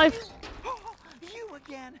still alive. You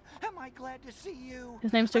again. Am I glad to see you?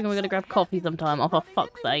 His name's Stinger. We're gonna grab coffee sometime. Oh, for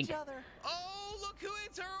fuck's sake. Oh, look who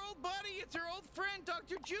it's our old buddy. It's our old friend,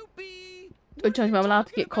 Dr. Joopy. Don't tell me I'm allowed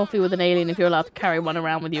to get coffee with an alien if you're allowed to carry one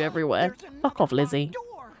around with you everywhere. Fuck off, Lizzie.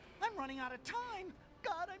 I'm running out of time.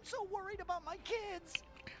 God, I'm so worried about my kids.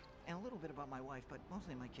 And a little bit about my wife, but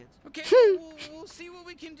mostly my kids. Okay, we'll see what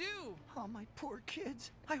we can do. Oh, my poor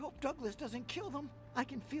kids. I hope Douglas doesn't kill them. I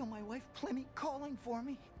can feel my wife Plymmy calling for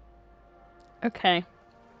me. Okay.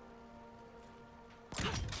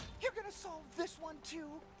 You're gonna solve this one too.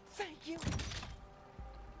 Thank you.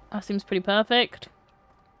 That seems pretty perfect.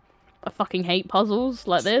 I fucking hate puzzles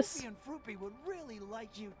like this. Snoopy and Froopy would really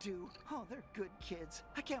like you two. Oh, they're good kids.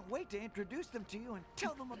 I can't wait to introduce them to you and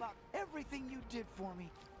tell them about everything you did for me.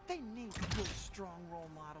 They need good, strong role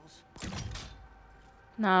models.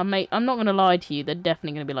 Nah, mate, I'm not gonna lie to you. They're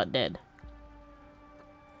definitely gonna be like dead.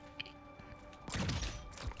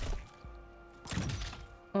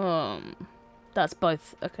 That's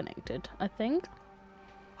both are connected, I think.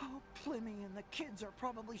 Oh, Plymmy and the kids are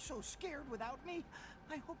probably so scared without me.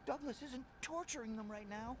 I hope Douglas isn't torturing them right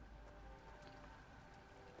now.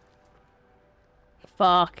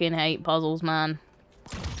 Fucking hate puzzles, man.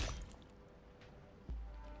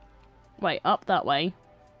 Wait, up that way.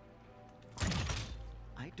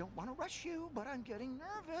 I don't want to rush you, but I'm getting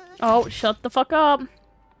nervous. Oh, shut the fuck up.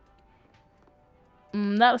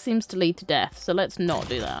 That seems to lead to death, so let's not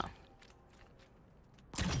do that.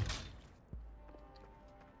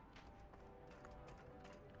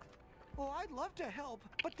 Oh, I'd love to help,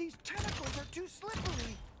 but these tentacles are too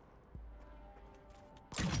slippery.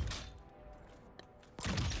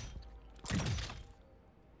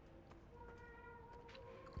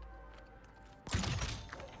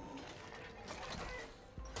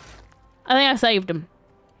 I think I saved him.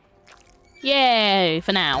 Yay,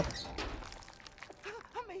 for now.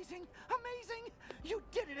 Amazing! Amazing! You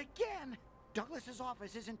did it again! Douglas's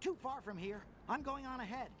office isn't too far from here. I'm going on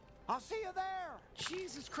ahead. I'll see you there!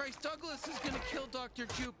 Jesus Christ, Douglas is gonna kill Dr.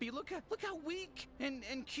 Joopy. Look how weak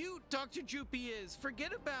and cute Dr. Joopy is.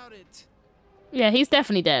 Forget about it. Yeah, he's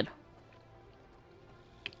definitely dead.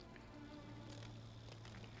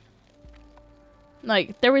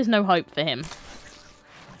 Like, there is no hope for him.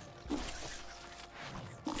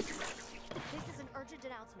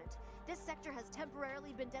 Has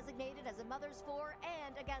temporarily been designated as a Mothers For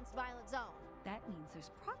and Against Violence zone. That means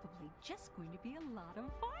there's probably just going to be a lot of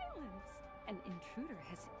violence. An intruder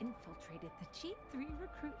has infiltrated the G3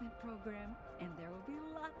 recruitment program, and there will be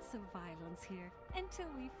lots of violence here until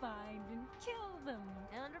we find and kill them.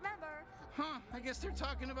 And remember, huh? I guess they're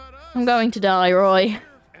talking about us. I'm going to die, Roy.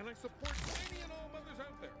 And I support any and all mothers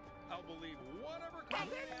out there. I'll believe whatever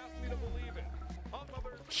company asks me to believe in. All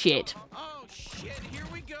mothers. Shit. Oh shit! Here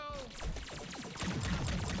we go.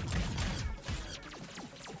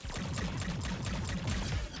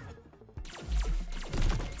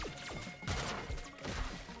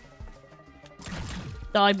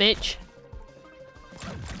 Die, bitch.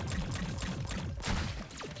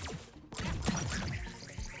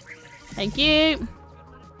 Thank you.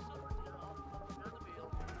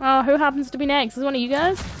 Oh, who happens to be next? Is one of you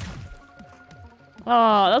guys?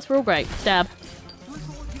 Oh, that's real great. Stab.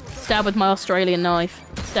 Stab with my Australian knife.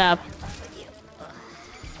 Stab.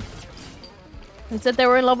 They said they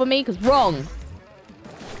were in love with me, because wrong.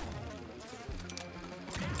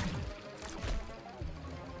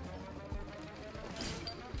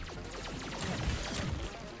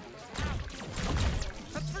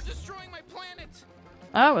 That's for destroying my planet.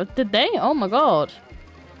 Oh, did they? Oh my god.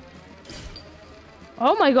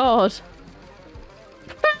 Oh my god.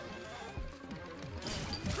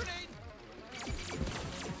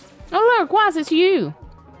 Oh look, Waz, it's you.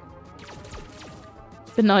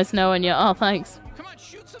 It's been nice knowing you. Oh, thanks. Come on,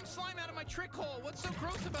 shoot some slime out of my trick hole. What's so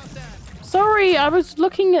gross about that? Sorry, I was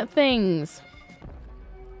looking at things.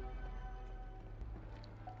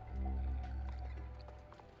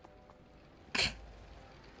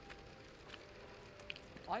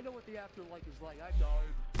 I know what the afterlife is like. I died.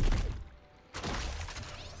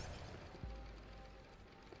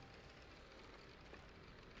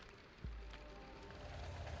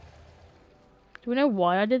 Do we know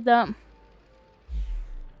why I did that?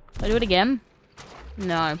 Did I do it again?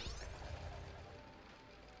 No.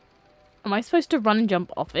 Am I supposed to run and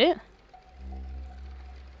jump off it?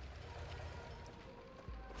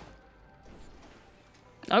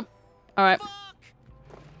 Nope. Alright.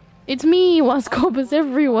 It's me! Wascoppers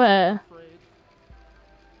everywhere!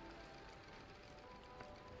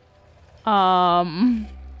 I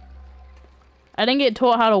didn't get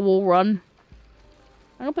taught how to wall run.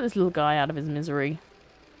 I'm gonna put this little guy out of his misery.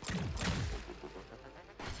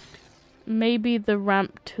 Maybe the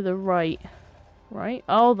ramp to the right. Right?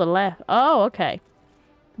 Oh, the left. Oh, okay.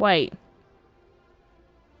 Wait.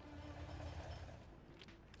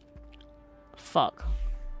 Fuck.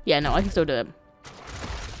 Yeah, no, I can still do it.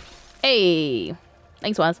 Hey!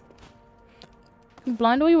 Thanks, Waz. You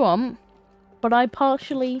blind all you want, but I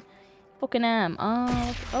partially fucking am.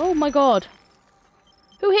 Oh my god.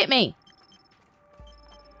 Who hit me?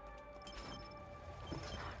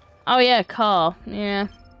 Oh yeah, car. Yeah.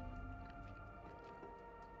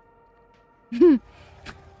 I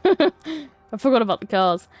forgot about the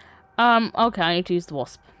cars. Okay, I need to use the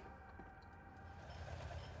wasp.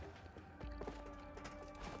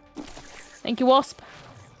 Thank you, wasp.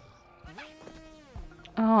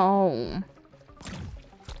 Oh.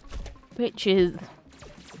 Bitches.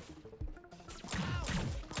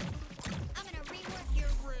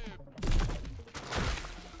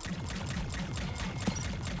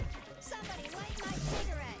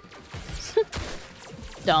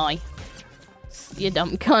 Die. You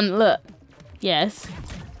dumb cunt, look. Yes.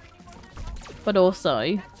 But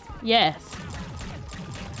also, yes.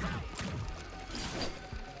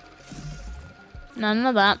 No, none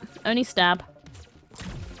of that. Only stab.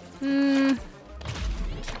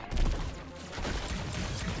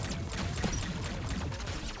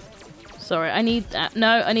 Sorry, I need that.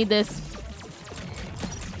 No, I need this.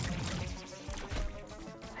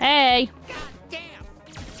 Hey! God damn!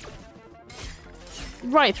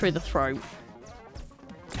 right through the throat.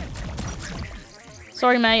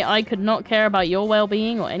 Sorry, mate, I could not care about your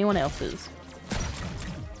well-being or anyone else's.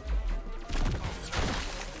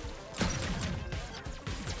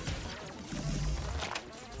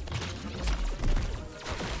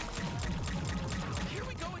 Here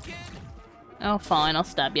we go again. Oh, fine, I'll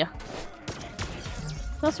stab you.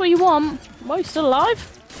 That's what you want. Why, you still alive?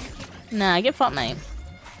 Nah, get fucked, mate.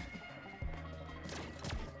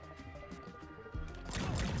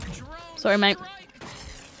 Sorry, mate.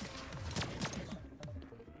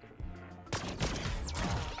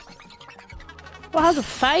 Well, has a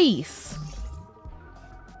face.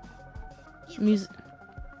 Music.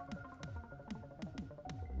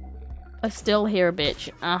 I still hear a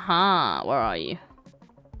bitch. Aha, where are you?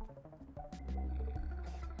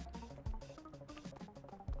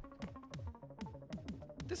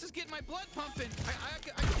 This is getting my blood pumping.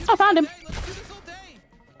 I found him. Let's do this all day.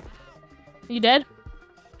 Are you dead?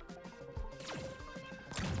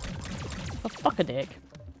 Oh, fuck a dick.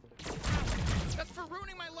 That's for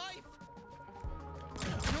ruining my life. You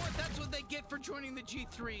know what? That's what they get for joining the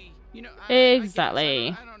G3. You know.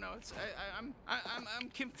 Exactly. I don't know. It's I'm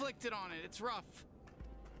conflicted on it. It's rough.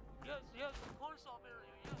 Yes, of course I'll marry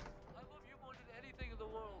you. Yes, I love you more than anything in the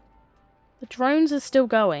world. The drones are still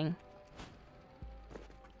going.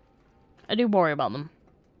 I do worry about them.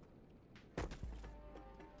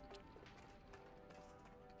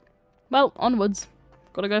 Well, onwards.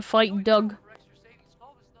 Gotta go fight Doug.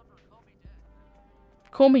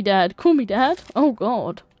 Call me dad. Call me dad? Oh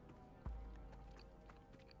god.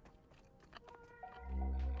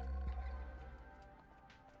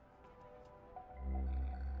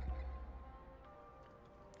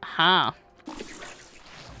 Aha.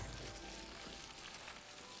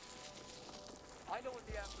 I know what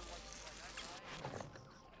the afterlife is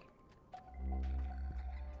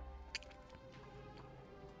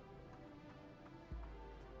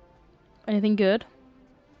like. Anything good?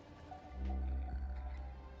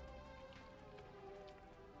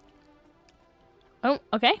 Oh,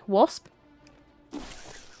 okay. Wasp.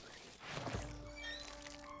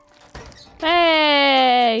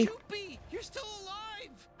 Hey! Joopy, you're still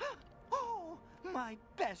alive! Oh, my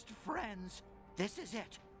best friends. This is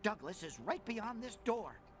it. Douglas is right beyond this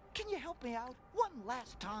door. Can you help me out one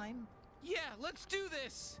last time? Yeah, let's do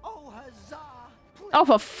this. Oh, huzzah! Please. Oh,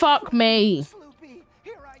 for fuck me. Sloopy,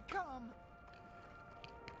 here I come.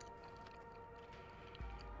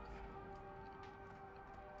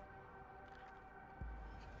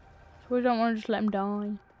 We don't want to just let him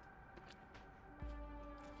die.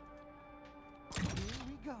 Here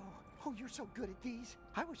we go. Oh, you're so good at these.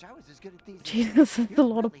 I wish I was as good at these. Jesus, that's a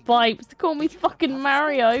lot of pipes. They call me fucking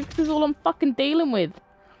Mario. This is all I'm fucking dealing with.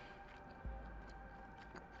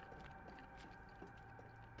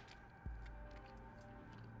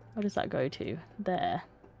 Where does that go to? There.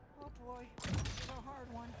 Oh boy, it's a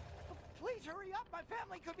hard one. Please hurry up. My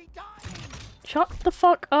family could be dying. Shut the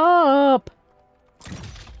fuck up.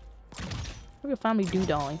 Your family do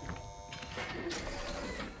die.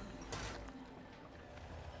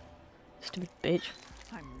 Stupid bitch.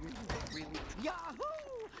 I'm really... Yahoo!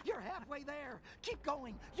 You're halfway there. Keep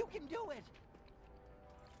going. You can do it.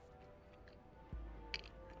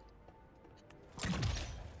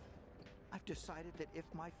 I've decided that if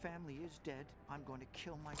my family is dead, I'm going to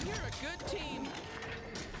kill my... You're a good team.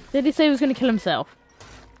 Did he say he was going to kill himself?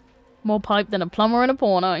 More pipe than a plumber in a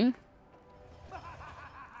porno.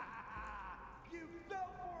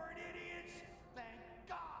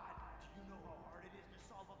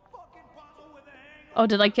 Oh,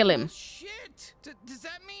 did I kill him? Shit! Does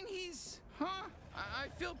that mean he's... Huh? I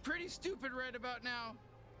feel pretty stupid right about now.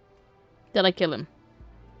 Did I kill him?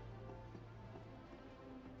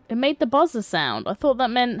 It made the buzzer sound. I thought that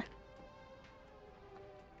meant...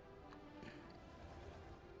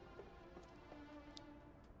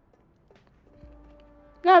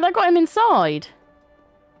 No, that got him inside.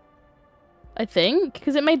 I think,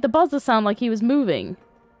 because it made the buzzer sound like he was moving.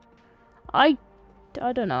 I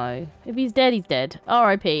don't know. If he's dead, he's dead.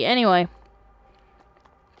 R.I.P. Anyway.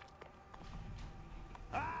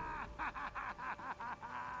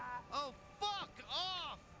 Oh, fuck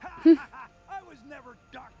off! I was never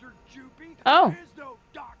Dr. Joopy. Oh. There is no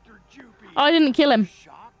Dr. Joopy. Oh, I didn't kill him.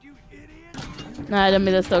 Shocked, you idiot? No, I didn't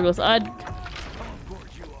mean this, Douglas. Of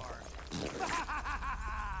course you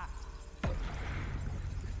are.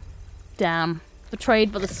 Damn.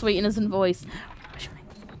 Betrayed by the sweet innocent voice.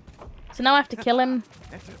 So now I have to kill him.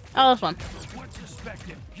 Oh, this one. What's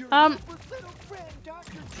suspected? Your little friend,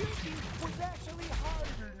 Dr. Joopy, was actually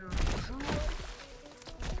harder.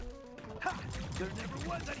 Ha! There never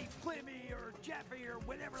was any Plimmy or Jeffy or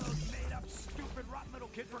whatever those made-up, stupid, rotten little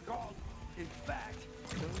kids were called. In fact,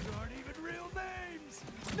 those aren't even real names.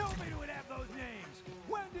 Nobody would have those names.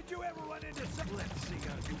 When did you ever run into some? Let's see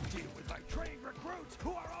how you deal with my trained recruits,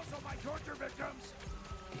 who are also my torture victims.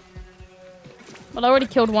 Well, I already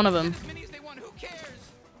killed one of them. As many as they want. Who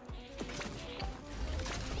cares?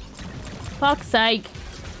 Fuck's sake.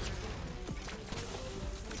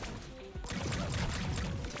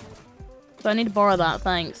 So I need to borrow that,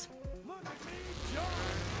 thanks.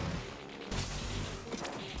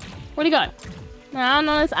 Where'd he go? No,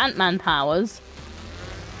 no, it's Ant-Man powers.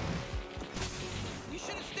 You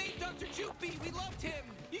should have stayed Dr. Joopy. We loved him.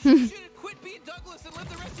 You should have quit being Douglas and lived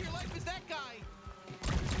the rest of your life as that guy.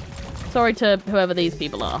 Sorry to whoever these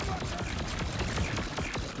people are.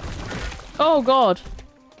 Oh, God.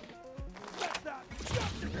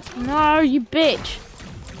 No, you bitch.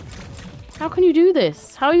 How can you do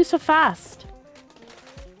this? How are you so fast?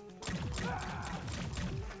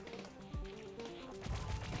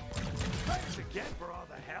 Thanks again for all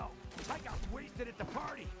the help. I got wasted at the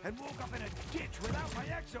party and woke up in a ditch without my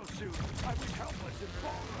exosuit. I was helpless and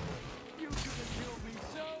vulnerable. You could have killed me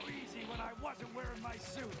so easy when I wasn't wearing my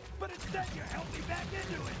suit, but instead you helped me back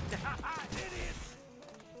into it. Idiots!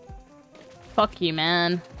 Fuck you,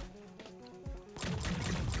 man.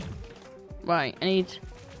 Right, I need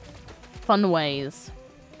fun ways.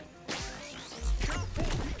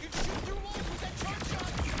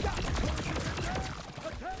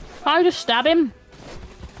 Can I just stab him?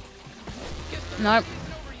 Nope.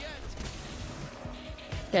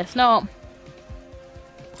 Guess not.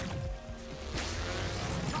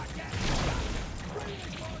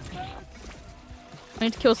 I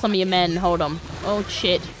need to kill some of your men. Hold on. Oh,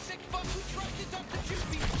 shit.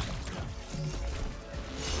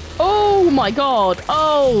 Oh my god.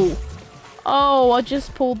 Oh. Oh, I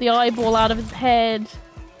just pulled the eyeball out of his head.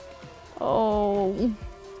 Oh.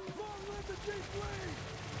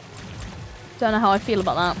 Don't know how I feel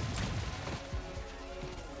about that.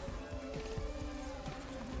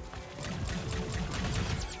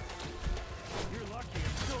 You're lucky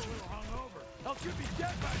I'm still a little hungover. Else you'd be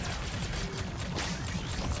dead by now.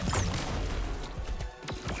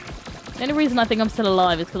 The only reason I think I'm still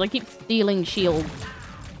alive is because I keep stealing shields.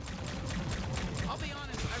 I'll be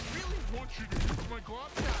honest, I really want you to use my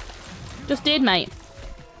glove shot. Just did, mate.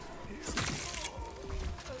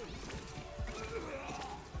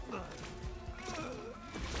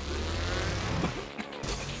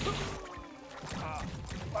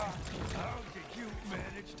 How did you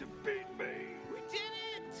manage to beat me? We did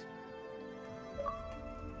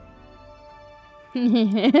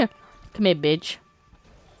it! Come here, bitch.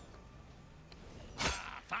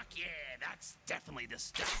 Fuck yeah, that's definitely the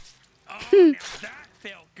stuff. Oh, now that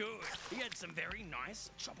felt good. He had some very nice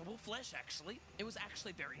choppable flesh, actually. It was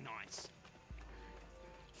actually very nice.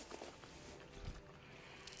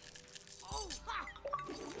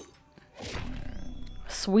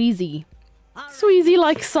 Sweezy. Sweezy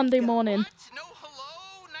like Sunday morning. No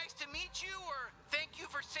hello, nice to meet you, or thank you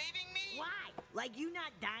for saving me? Why? Like you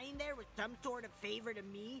not dying there with some sort of favor to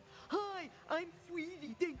me? Hi, I'm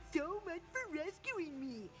Sweezy. Thanks so much for rescuing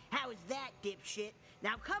me. How is that, dipshit?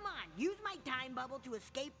 Now come on, use my time bubble to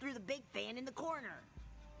escape through the big fan in the corner.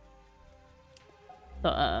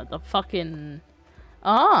 The fucking...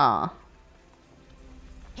 Ah.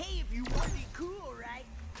 Hey, if you want to be cool, right?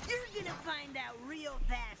 You're gonna find out real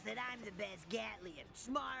fast that I'm the best Gatlian.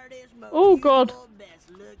 Smartest, most Oh, God. useful, best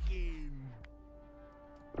looking.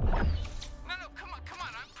 No, come on,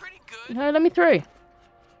 I'm pretty good. No, let me through.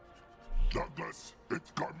 Douglas,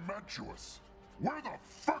 it's Garmantuous. Where the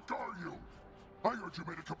fuck are you? I heard you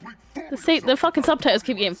made a complete fool of The yourself. fucking subtitles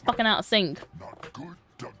keep getting fucking out of sync. Not good,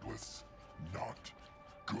 Douglas. Not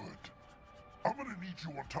good. I'm gonna need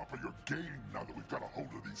you on top of your game now that we've got a hold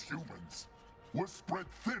of these humans. We're spread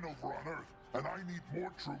thin over on Earth, and I need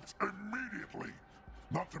more troops immediately.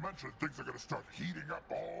 Not to mention, things are gonna start heating up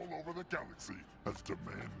all over the galaxy as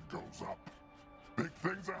demand goes up. Big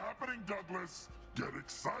things are happening, Douglas. Get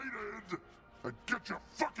excited and get your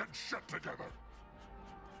fucking shit together.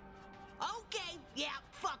 Okay, yeah,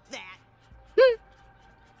 fuck that.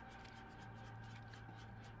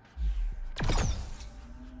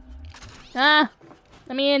 Ah,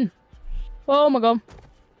 let me in. Oh my god.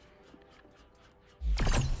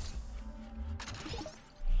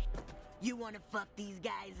 You wanna fuck these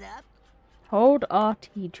guys up? Hold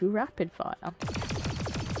RT to rapid fire.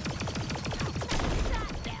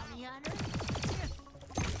 Bounty hunter?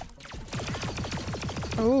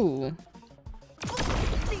 Ooh.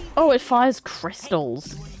 Oh, it fires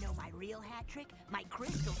crystals. You wanna know my real hat trick? My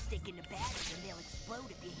crystals stick in the batteries and they'll explode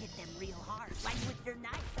if you hit them real hard, like with your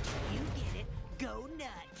knife. You get it. Go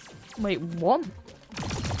nuts. Wait, what?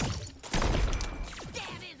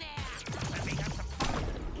 Stab his ass.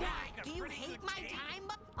 Do you hate my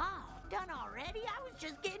time? Oh, done already? I was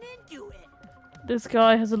just getting into it. This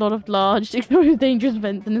guy has a lot of large, dangerous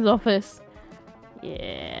vents in his office.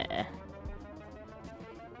 Yeah.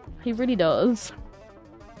 He really does.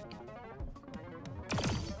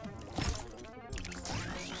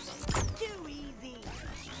 Too easy.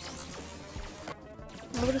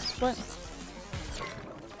 Look at this one.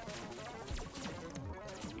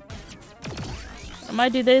 I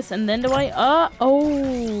might do this and then do I?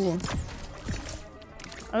 Oh.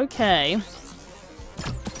 Okay.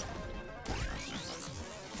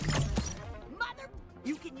 Mother,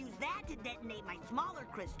 you can use that to detonate my smaller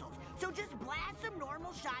crystals. So just blast some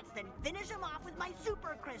normal shots, then finish them off with my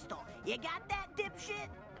super crystal. You got that, dipshit?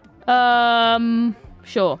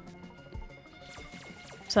 Sure.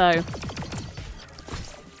 So,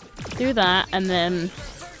 do that and then.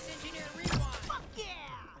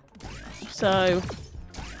 So.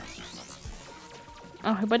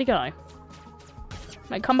 Oh, where'd he go?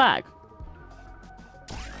 Mate, come back.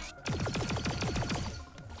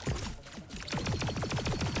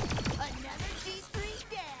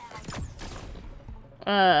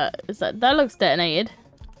 Is that looks detonated.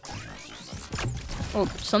 Oh,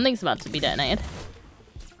 something's about to be detonated.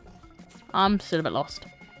 I'm still a bit lost.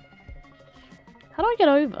 How do I get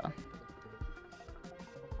over?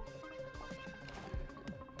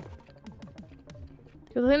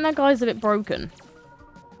 Because I think that guy's a bit broken.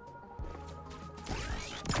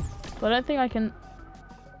 But I don't think I can...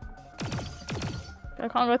 I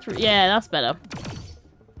can't go through... Yeah, that's better.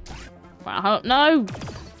 Wow, no!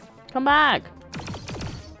 Come back!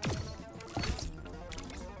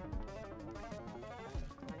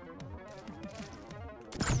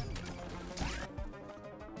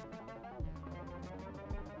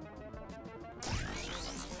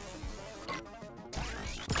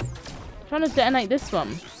 I'm trying to detonate this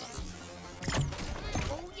one.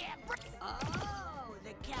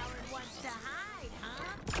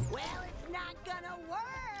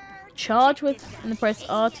 Charge with and press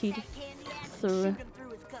RT through.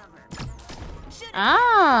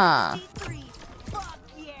 Ah! Fuck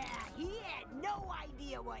yeah! He had no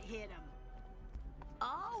idea what hit him.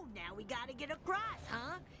 Oh, now we gotta get across,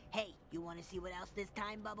 huh? Hey, you wanna see what else this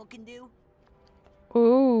time bubble can do?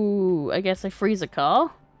 Ooh, I guess I freeze a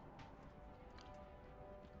car.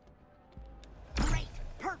 Great,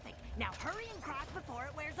 perfect. Now hurry and cross before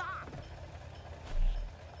it wears off.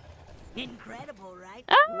 Incredible, right?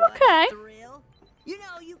 Oh, okay. What a thrill. You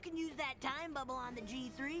know, you can use that time bubble on the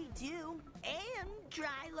G3 too. And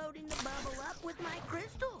try loading the bubble up with my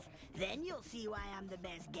crystals. Then you'll see why I'm the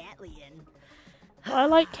best Gatlian. I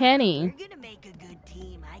like Kenny. We're gonna make a good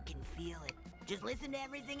team, I can feel it. Just listen to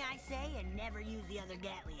everything I say and never use the other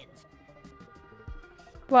Gatlians.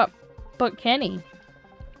 What? But Kenny.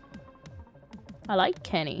 I like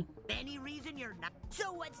Kenny. Any reason you're not?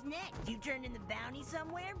 So what's next? You turned in the bounty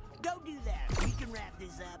somewhere? Go do that. We can wrap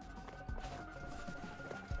this up.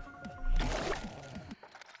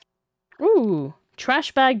 Ooh.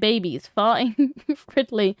 Trash bag babies farting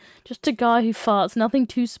Ridley. Just a guy who farts. Nothing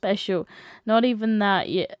too special. Not even that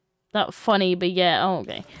yet. That funny, but yeah. Oh,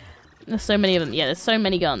 okay. There's so many of them. Yeah, there's so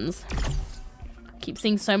many guns. I keep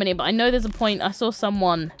seeing so many, but I know there's a point. I saw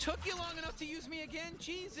someone. Took you long enough to use me again?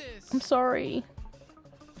 Jesus. I'm sorry.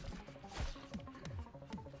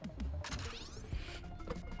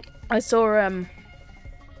 I saw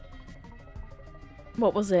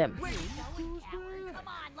what was it?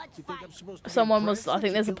 Someone was, I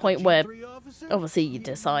think there's a point where obviously you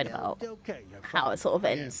decide about how it sort of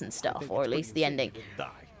ends and stuff, or at least the ending.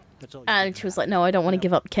 And she was like, no, I don't want to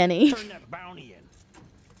give up Kenny.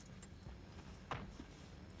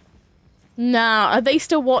 Nah, are they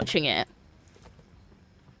still watching it?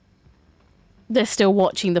 They're still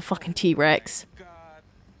watching the fucking T-Rex.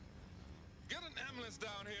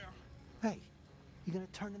 Hey, you gonna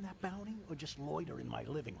turn in that bounty or just loiter in my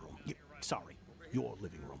living room? Sorry, your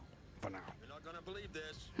living room. For now. You're not gonna believe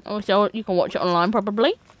this. Oh, so you can watch it online,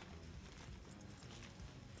 probably.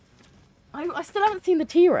 I still haven't seen the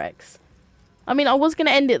T-Rex. I mean, I was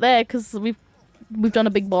gonna end it there because we've done a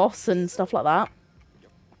big boss and stuff like that.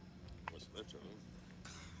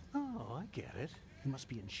 Oh, I get it. You must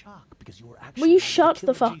be in shock because you were actually. Will you shut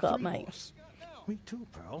the fuck up, mate? Me too,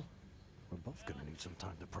 pal. We're both gonna need some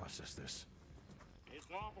time to process this. It's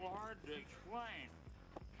awful hard to explain.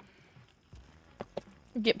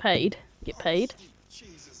 Get paid. Get paid.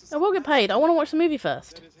 I will get paid. I want to watch the movie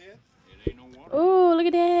first. Oh, look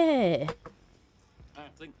at that.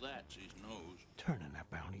 think that's his nose. Turn in that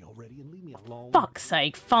bounty already and leave me alone. Fuck's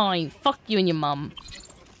sake, fine. Fuck you and your mum.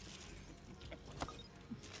 I'll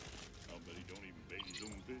bet he don't even bait his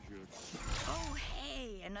own fish yet. Oh,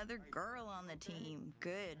 hey, another girl on the team.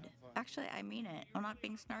 Good. Actually, I mean it. I'm not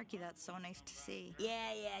being snarky. That's so nice to see.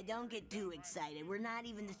 Yeah, don't get too excited. We're not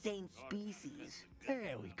even the same species.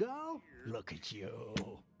 There we go. Look at you.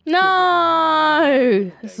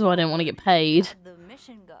 No! This is why I didn't want to get paid. How'd the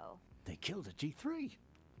mission go? They killed a G3.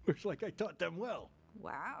 Looks like I taught them well.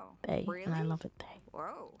 Wow. Bay, Really? and I love it, Bay.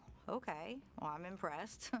 Whoa. Okay. Well, I'm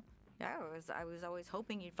impressed. Yeah, I was always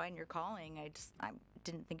hoping you'd find your calling. I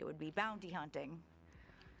didn't think it would be bounty hunting.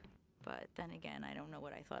 But then again, I don't know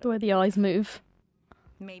what I thought. The way the eyes move.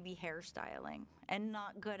 Maybe hairstyling, and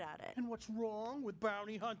not good at it. And what's wrong with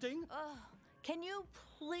bounty hunting? Ugh. Can you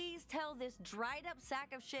please tell this dried up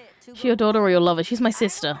sack of shit to She your daughter or your lover? She's my I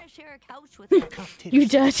sister. don't want to share a couch with her. You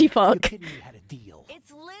dirty fuck.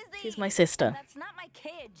 It's Lizzie. She's my sister. That's not my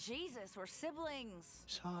kid. Jesus, we're siblings.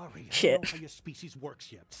 Sorry. Shit. I don't know how your species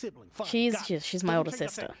works yet. Sibling. Fine. She's got it. she's my Don't older say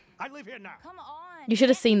nothing. sister. I live here now. Come on. You should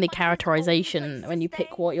have seen the characterization when you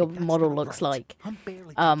pick what your model looks like.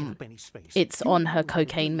 It's on her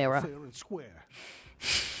cocaine mirror. Fair and square.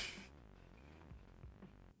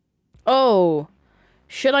 Oh,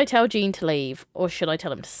 should I tell Gene to leave or should I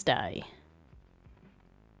tell him to stay?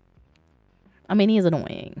 I mean, he is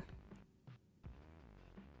annoying.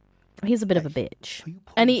 He's a bit of a bitch.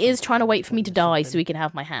 And he is trying to wait for me to die so he can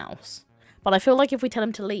have my house. But I feel like if we tell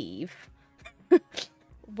him to leave,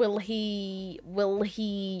 will he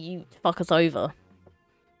fuck us over?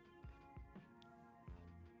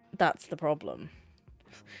 That's the problem.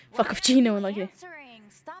 Fuck off, Gino, and like you.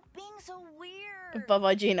 Stop being so weird.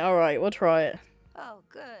 Bye-bye, Gino. Alright, we'll try it. Oh,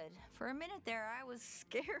 good. For a minute there, I was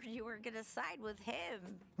scared you were gonna side with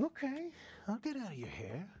him. Okay, I'll get out of your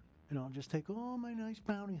hair, and I'll just take all my nice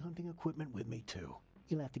bounty hunting equipment with me too.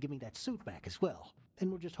 You'll have to give me that suit back as well. Then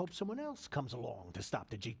we'll just hope someone else comes along to stop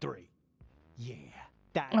the G3. Yeah,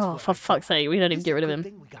 that's Oh, for fuck's sake, we don't even get rid of him.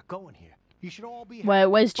 thing we got going here. You should all be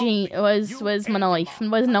Where's Gene? Where's my knife?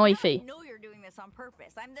 Where's Knifey? I know you're doing this on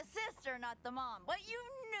purpose. I'm the sister, not the mom. But you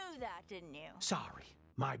knew that, didn't you? Sorry,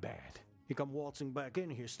 my bad. You come waltzing back in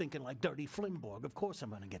here stinking like dirty Flimborg. Of course I'm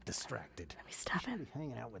gonna get distracted. Let me stop him.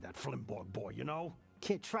 Hanging out with that Flimborg boy, you know?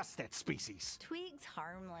 Can't trust that species. Tweeg's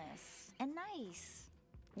harmless and nice.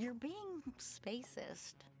 You're being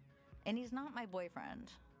spacist. And he's not my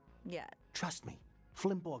boyfriend. Yet. Trust me,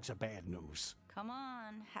 Flimborgs are bad news. Come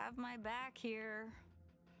on, have my back here.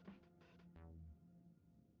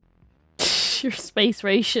 You're space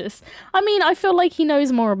racist. I mean, I feel like he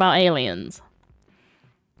knows more about aliens.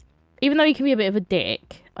 Even though he can be a bit of a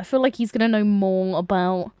dick, I feel like he's gonna know more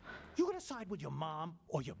about... You gonna side with your mom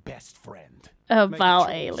or your best friend? About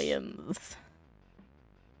aliens.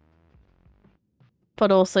 But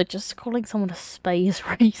also, just calling someone a space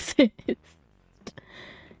racist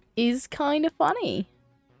is kind of funny.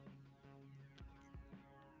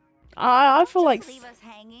 I feel like... Leave us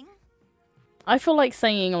hanging. I feel like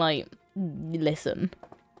saying, like, listen.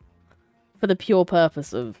 For the pure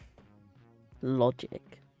purpose of logic.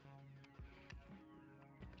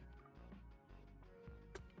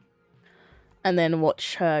 And then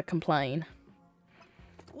watch her complain.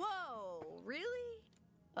 Whoa, really?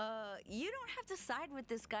 You don't have to side with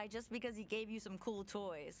this guy just because he gave you some cool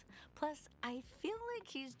toys. Plus, I feel like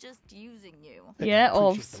he's just using you. Yeah, I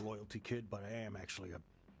appreciate the loyalty, kid, but I am actually a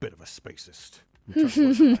bit of a spacist.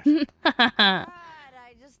 I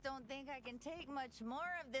just don't think I can take much more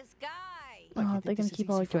of this guy. Oh, they're gonna keep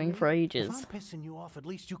arguing for ages. If I'm pissing you off, at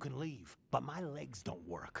least you can leave. But my legs don't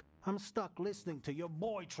work. I'm stuck listening to your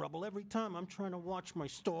boy trouble every time I'm trying to watch my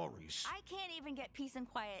stories. I can't even get peace and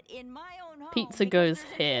quiet in my own home. Pizza goes because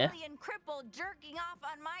there's here. An alien cripple jerking off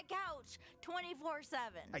on my couch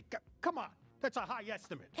 24/7. Hey, come on. That's a high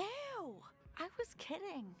estimate. Ew. I was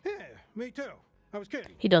kidding. Yeah, me too. I was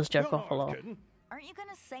kidding. He does You jerk know off I a was lot. kidding. Aren't you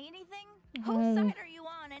gonna say anything? Oh. Whose side are you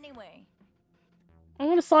on anyway? I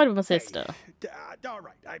want to side with my sister. All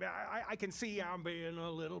right. I can see I'm being a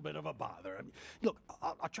little bit of a bother. I mean, look,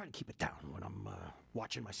 I'll try to keep it down when I'm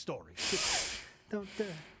watching my stories. Just don't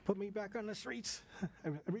put me back on the streets. I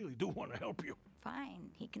really do want to help you. Fine,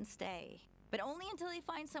 he can stay. But only until he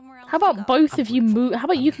finds somewhere else How to about go. both of you move? How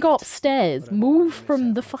about you can go upstairs? Move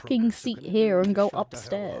from the fucking seat here and go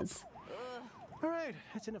upstairs. All right,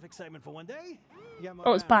 that's enough excitement for one day.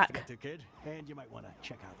 Oh, it's back. Kid, and you might want to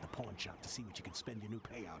check out the pawn shop to see what you can spend your new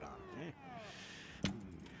payout on.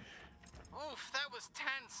 Oof, that was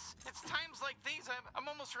tense. It's times like these I'm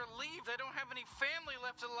almost relieved I don't have any family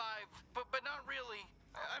left alive. But not really.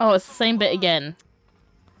 Oh, it's the same bit again.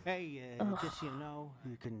 Hey, just so you know,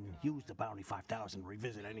 you can use the Bounty 5000 to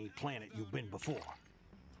revisit any planet you've been before.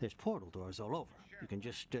 There's portal doors all over. You can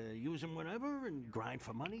just use them whenever and grind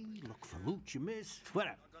for money, look for loot you missed,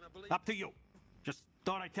 whatever. Up to you. Just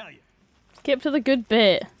thought I'd tell you. Skip to the good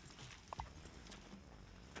bit.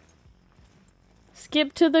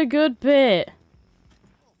 Skip to the good bit.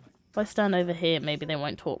 If I stand over here, maybe they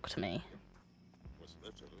won't talk to me.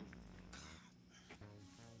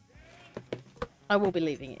 I will be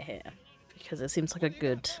leaving it here because it seems like a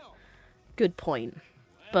good point.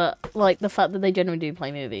 But like the fact that they generally do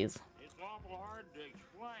play movies. It's awful hard to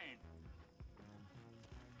explain.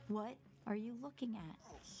 What are you looking at?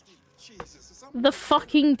 The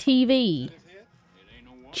fucking TV.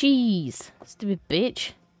 Jeez, stupid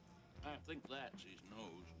bitch. I think that's his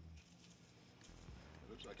nose. It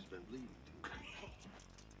looks like he's been bleeding. I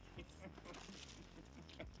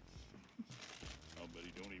bet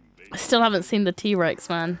he don't even bathe. I still haven't seen the T-Rex,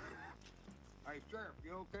 man. Hey, Sheriff,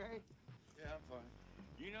 you okay? Yeah, I'm fine.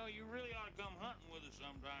 You know, you really ought to come hunting with us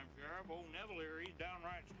sometime, Sheriff. Old Neville here, he's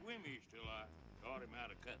downright squeamish till I taught him how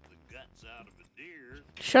to cut the guts out of a deer.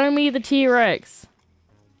 Show me the T-Rex.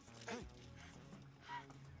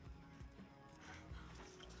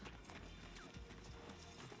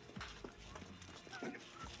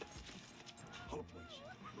 Hold, please.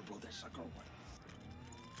 We'll blow that sucker away.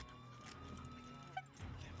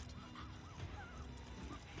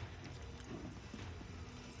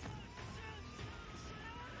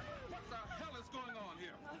 What the hell is going on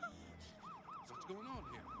here? What's going on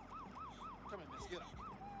here? Come on, miss, get up.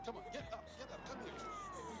 Come on, get up, come here.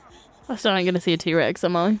 I still ain't gonna see a T-Rex,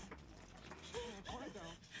 am I?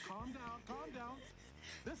 Calm down.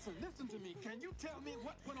 Listen to me. Can you tell me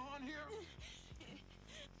what went on here?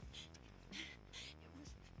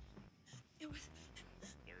 It was.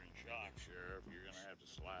 They're in shock, Sheriff. You're gonna have to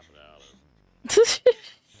slap it out of them.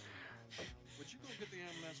 Would you go get the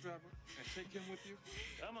ambulance driver and take him with you?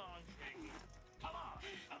 Come on, Shaky. Come on.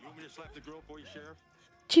 You want me to slap the girl for you, Sheriff?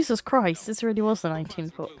 Jesus Christ, this really was the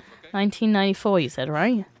 1994, you said,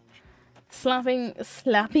 right?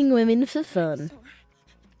 Slapping women for fun.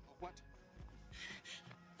 What?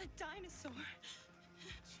 A dinosaur.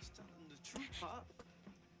 She's telling the truth, Pop.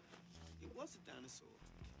 It was a dinosaur.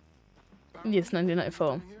 Yes,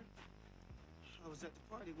 1994. I was at the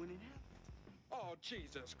party when it happened. Oh,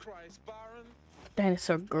 Jesus Christ, Byron.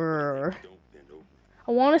 Dinosaur grrr.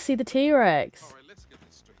 I want to see the T-Rex. All right, let's get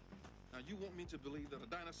this straight. Now, you want me to believe that a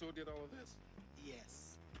dinosaur did all of this?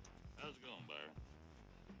 Yes. How's it going, Byron?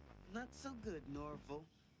 Not so good, Norval.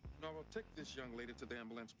 Norval, take this young lady to the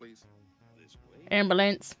ambulance, please. This way.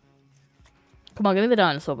 Ambulance. Come on, give me the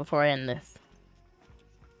dinosaur before I end this.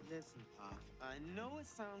 Listen, Pop. I know it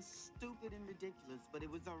sounds stupid and ridiculous, but it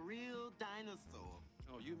was a real dinosaur.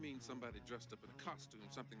 Oh, you mean somebody dressed up in a costume,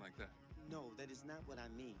 something like that? No, that is not what I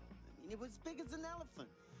mean. I mean, it was big as an elephant.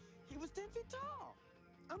 He was 10 feet tall.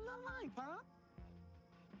 I'm not lying, Pop.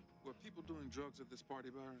 Were people doing drugs at this party,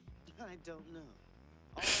 Byron? I don't know.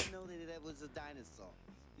 All I know that it was a dinosaur.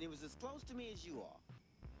 And it was as close to me as you are.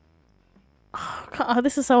 Oh,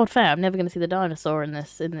 this is so unfair. I'm never going to see the dinosaur in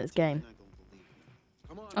this game.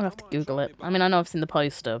 I'll have to Google it. I mean, I know I've seen the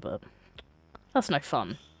poster, but that's no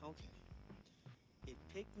fun. Okay. It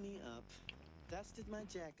picked me up, dusted my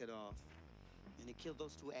jacket off, and it killed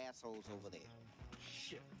those two assholes over there.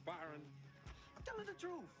 Shit, Byron. I'm telling the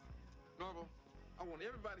truth. Norval, I want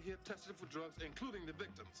everybody here tested for drugs, including the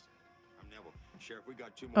victims. I'm Neville. Sheriff, we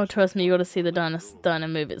got too much. Oh, trust me, you got to see the dino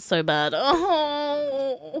move. It's so bad.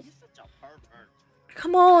 Oh,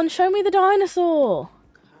 come on, show me the dinosaur.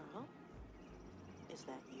 Carl? Is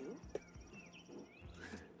that you?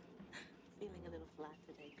 Feeling a little flat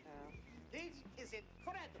today, Carl. This is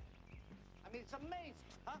incredible. I mean, it's amazing,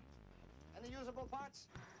 huh? And the usable parts?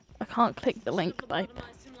 I can't click the link, babe.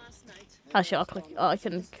 Actually, I'll click. Oh, I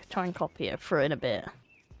can try and copy it through in a bit.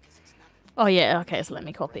 Oh yeah, okay, so let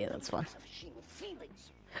me copy it. That's fine.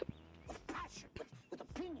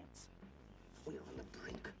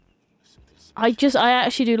 I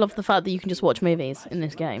actually do love the fact that you can just watch movies in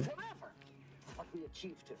this game.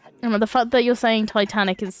 And the fact that you're saying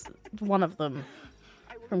Titanic is one of them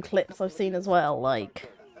from clips I've seen as well,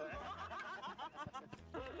 like.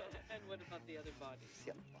 And what about the other bodies?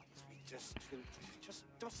 The other bodies, we just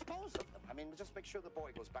dispose of them. I mean, just make sure the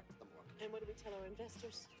boy goes back to the morgue. And what do we tell our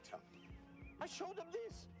investors? I showed them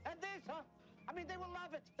this and this, huh? I mean, they will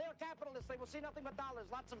love it. They're capitalists. They will see nothing but dollars,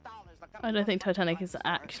 lots of dollars. I don't think Titanic is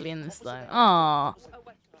actually in this though. Ah,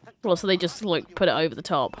 well, so they just like put it over the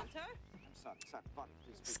top.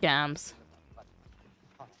 Scams.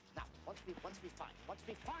 Now, once we find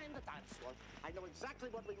the dinosaur, I know exactly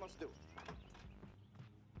what we must do.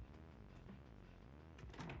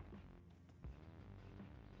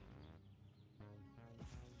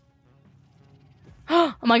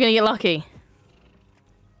 Am I gonna get lucky?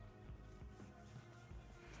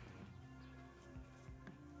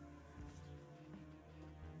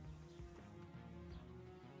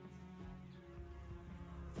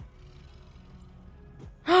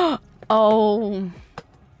 Oh.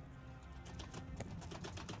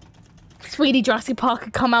 Sweetie, Jurassic Park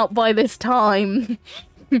had come out by this time.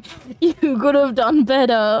 You could have done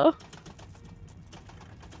better.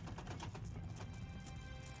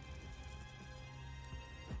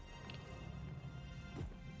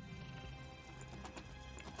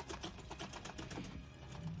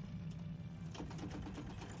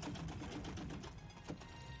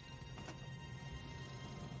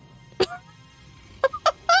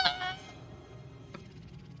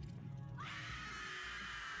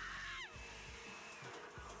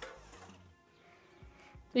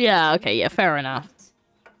 Yeah, okay, yeah, fair enough.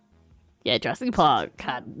 Yeah, Jurassic Park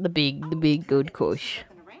had the big good kush.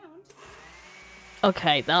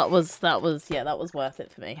 Okay, that was worth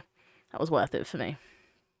it for me. That was worth it for me.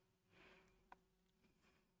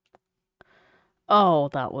 Oh,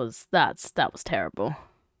 that was terrible.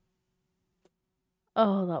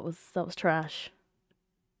 Oh, that was trash.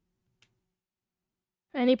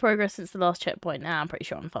 Any progress since the last checkpoint? Nah, I'm pretty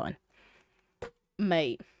sure I'm fine.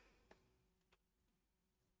 Mate.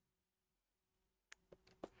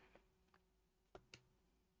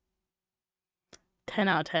 Ten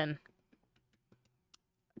out of 10.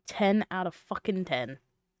 10 out of fucking 10.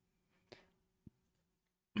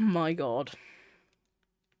 My god.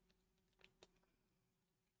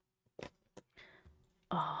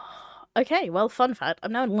 Oh. Okay, well, fun fact,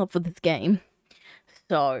 I'm now in love with this game.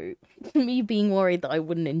 So, me being worried that I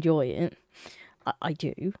wouldn't enjoy it, I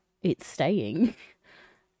do. It's staying.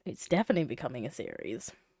 It's definitely becoming a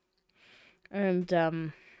series.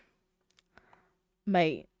 And,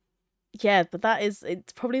 mate, yeah, but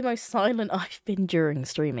it's probably the most silent I've been during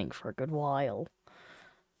streaming for a good while.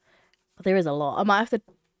 But there is a lot. I might have to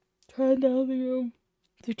turn down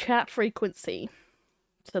the chat frequency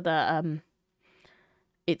so that,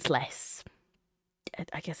 it's less,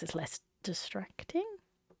 I guess it's less distracting?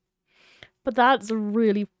 But that's a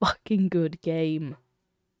really fucking good game.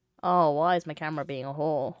 Oh, why is my camera being a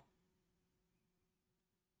whore?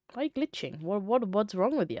 Why are you glitching? What's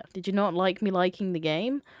wrong with you? Did you not like me liking the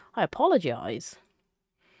game? I apologize.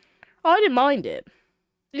 Oh, I didn't mind it.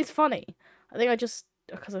 It's funny. I think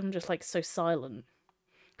because I'm just like so silent.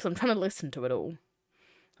 Because I'm trying to listen to it all.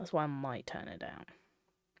 That's why I might turn it down.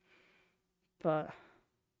 But,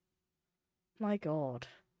 my god.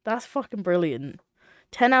 That's fucking brilliant.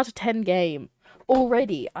 10 out of 10 game.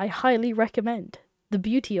 Already, I highly recommend the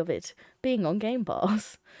beauty of it being on Game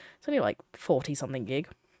Pass. It's only like 40-something gig,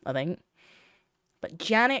 I think. But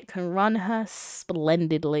Janet can run her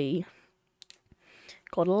splendidly.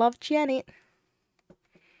 Gotta love Janet.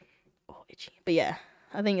 Oh, itchy. But yeah,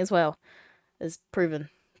 I think as well as proven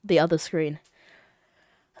the other screen.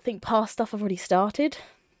 I think past stuff I've already started.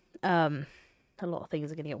 A lot of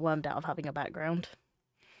things are going to get wormed out of having a background.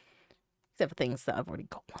 Except for things that I've already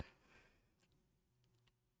got one.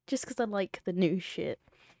 Just because I like the new shit.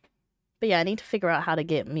 But yeah, I need to figure out how to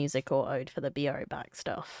get music autoed for the Be Right Back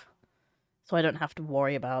stuff. So I don't have to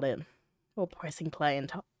worry about it. Or pressing play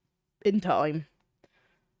in time.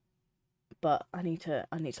 But I need to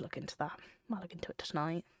look into that. Might look into it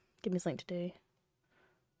tonight. Give me something to do.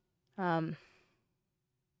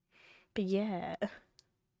 But yeah.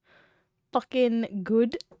 Fucking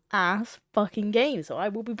good ass fucking game. So I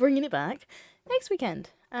will be bringing it back next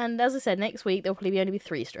weekend. And as I said, next week there'll probably only be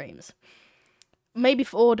 3 streams. Maybe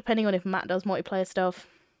 4, depending on if Matt does multiplayer stuff.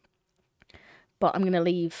 But I'm going to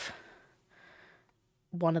leave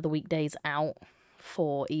one of the weekdays out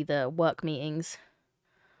for either work meetings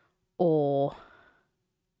or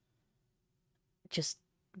just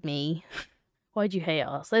me. Why'd you hate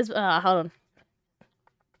us? There's, hold on.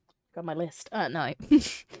 Got my list. No.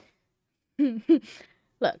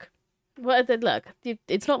 Look,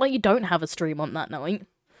 it's not like you don't have a stream on that night.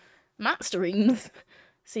 Matt streams.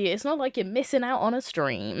 See, it's not like you're missing out on a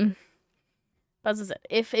stream. As I said,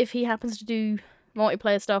 if he happens to do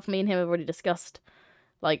multiplayer stuff, me and him have already discussed,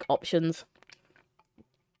 like, options.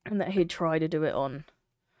 And that he'd try to do it on...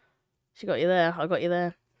 She got you there, I got you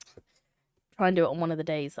there. Try and do it on one of the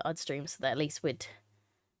days that I'd stream, so that at least we'd...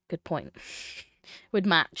 Good point. Would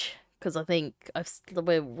match. Because I think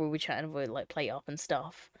we were chatting, we like play up and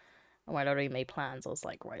stuff. And when I already made plans, I was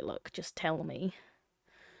like, right, look, just tell me.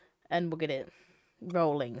 And we'll get it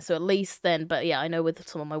rolling. So at least then, but yeah, I know with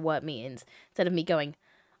some of my work meetings, instead of me going,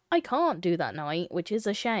 I can't do that night, which is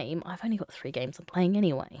a shame, I've only got 3 games I'm playing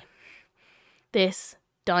anyway. This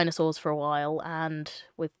dinosaurs for a while, and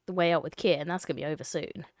with the Way Out with Kit, and that's going to be over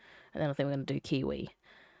soon. And then I think we're going to do Kiwi.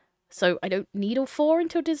 So I don't need all 4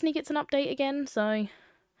 until Disney gets an update again, so...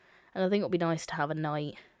 And I think it'll be nice to have a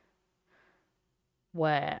night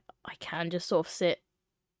where I can just sort of sit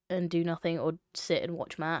and do nothing, or sit and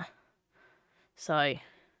watch Matt. So...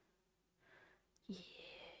 yeah,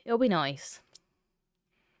 it'll be nice.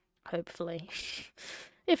 Hopefully.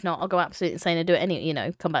 If not, I'll go absolutely insane and do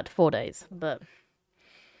it come back to 4 days. But,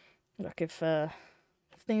 look, if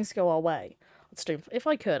things go our way, I'd stream. If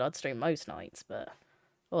I could, I'd stream most nights, but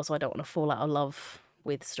also I don't want to fall out of love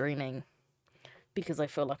with streaming because I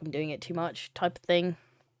feel like I'm doing it too much type of thing.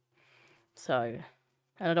 So,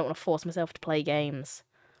 and I don't want to force myself to play games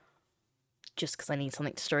just because I need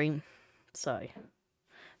something to stream. So,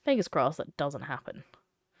 fingers crossed that doesn't happen.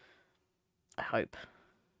 I hope.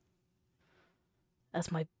 That's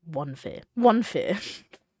my one fear. One fear.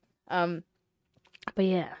 But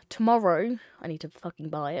yeah, tomorrow, I need to fucking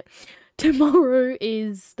buy it. Tomorrow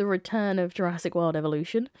is the return of Jurassic World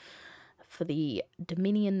Evolution for the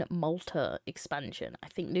Dominion Malta expansion. I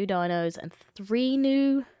think new dinos and 3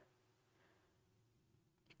 new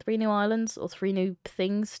islands or 3 new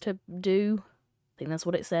things to do. I think that's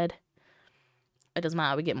what it said. It doesn't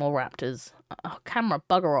matter, we get more raptors. Oh, camera,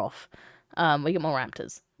 bugger off. We get more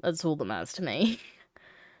raptors. That's all that matters to me.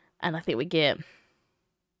 And I think we get...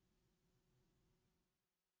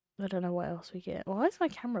 I don't know what else we get. Why is my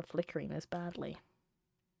camera flickering this badly?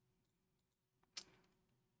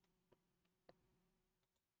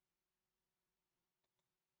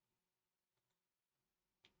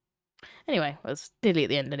 Anyway, well, it's nearly at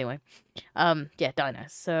the end anyway. Yeah, Dino.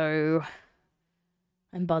 So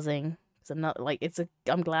I'm buzzing. So I'm not like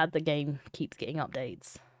I'm glad the game keeps getting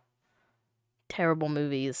updates. Terrible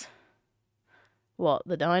movies. What,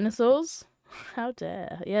 the dinosaurs? How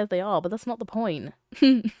dare. Yeah, they are, but that's not the point.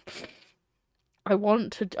 I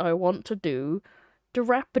want to do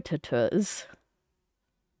Diraptors.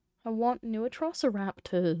 I want new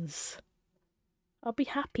Atrociraptors. I'll be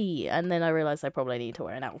happy. And then I realised I probably need to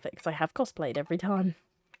wear an outfit because I have cosplayed every time.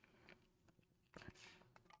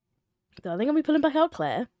 So I think I'll be pulling back out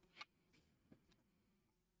Claire.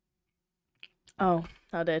 Oh,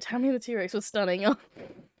 how dare. Tammy and the T-Rex was stunning.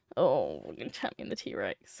 Oh, we're gonna Tammy and the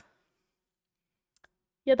T-Rex.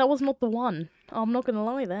 Yeah, that was not the one. Oh, I'm not gonna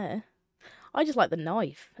lie there. I just like the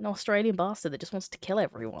knife. An Australian bastard that just wants to kill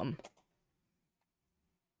everyone.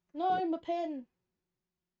 No, my pen.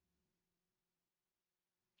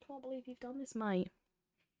 Can't believe you've done this, mate.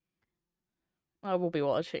 I will be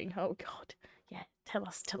watching. Oh god. Yeah, tell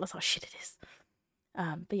us how shit it is.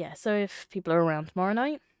 But yeah, so if people are around tomorrow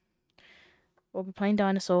night, we'll be playing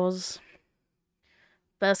dinosaurs.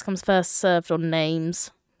 First comes first served on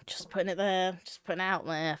names. Just putting it there. Just putting it out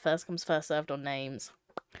there. First comes first served on names.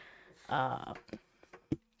 Putting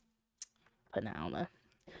it out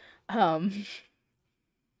there.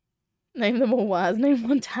 Name them all Waz. Name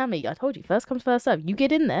one Tammy. I told you, first comes first served. You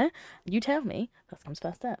get in there, you tell me, first comes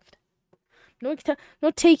first served. Not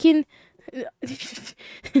taking...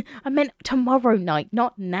 I meant tomorrow night,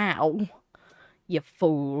 not now. You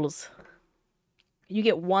fools. You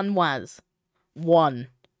get one Waz. One.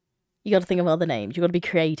 You gotta think of other names. You gotta be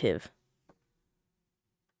creative.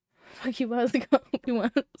 Fuck you, Waz.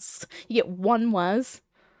 Waz. You get one Waz.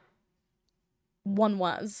 One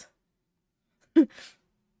Waz.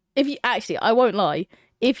 If you actually, I won't lie.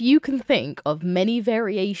 If you can think of many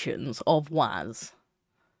variations of Waz,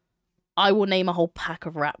 I will name a whole pack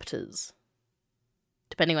of raptors.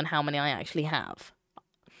 Depending on how many I actually have.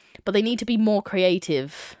 But they need to be more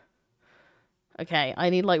creative. Okay, I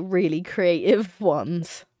need like really creative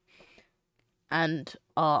ones. And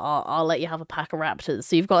I'll let you have a pack of raptors.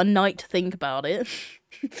 So you've got a night to think about it.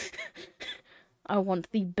 I want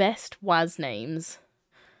the best Waz names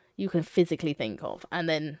you can physically think of. And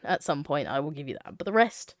then at some point I will give you that. But the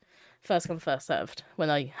rest, first come first served. When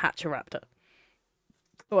I hatch a raptor.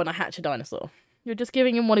 Or when I hatch a dinosaur. You're just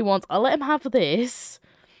giving him what he wants. I'll let him have this.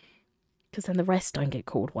 Because then the rest don't get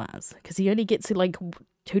called Waz. Because he only gets like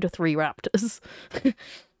 2 to 3 raptors.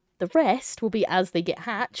 The rest will be as they get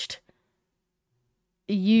hatched.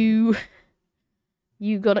 You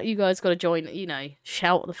guys gotta join, you know,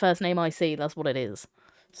 shout the first name I see, that's what it is.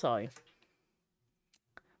 So,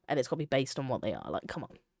 and it's gotta be based on what they are, like, come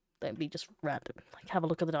on. Don't be just random. Like, have a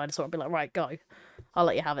look at the dinosaur and be like, right, go. I'll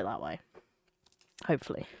let you have it that way.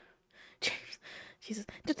 Hopefully. Jesus,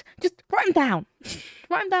 just write them down.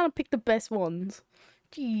 Write them down and pick the best ones.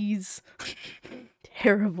 Jeez.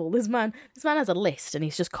 Terrible. This man has a list and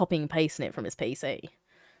he's just copying and pasting it from his PC.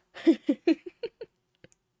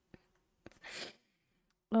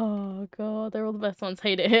 Oh god, they're all the best ones.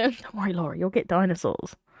 Hate it here. Don't worry, Laura, you'll get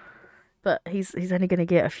dinosaurs. But he's only gonna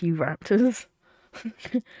get a few raptors.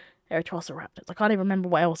 Erythrosiraptors. I can't even remember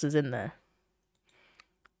what else is in there.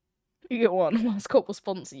 You get one. Mascot will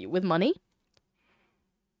sponsor you with money.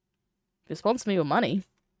 If you sponsor me with money.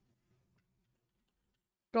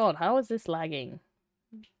 God, how is this lagging?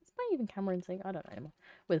 Is my even camera in sync? I don't know anymore.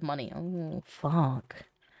 With money. Oh, fuck.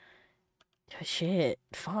 Shit.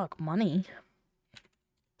 Fuck, money.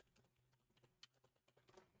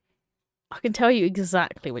 I can tell you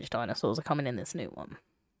exactly which dinosaurs are coming in this new one.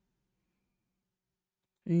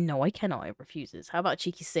 No, I cannot. It refuses. How about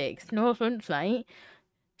Cheeky 6? No offense, mate.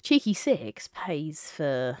 Cheeky 6 pays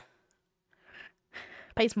for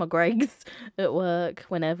my Gregs at work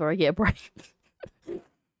whenever I get a break.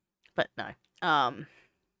 But no. I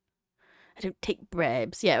don't take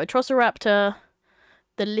breaks. Yeah, Erythrosiraptor,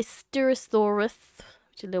 the Listerosaurus,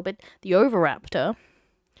 which is a little bit, the Oviraptor.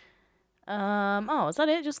 Oh, is that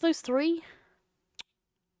it? Just those 3?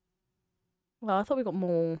 Well, I thought we got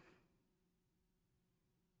more.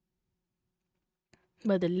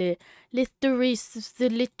 Well, the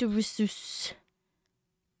Listerosaurus.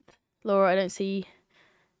 Laura, I don't see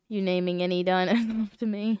you naming any dinos after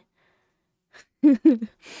me.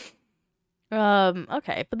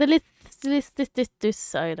 Okay, but the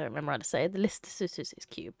Listus, I don't remember how to say it. The Listus is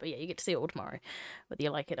cute, but yeah, you get to see it all tomorrow, whether you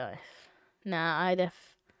like it or nah.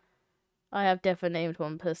 I have definitely named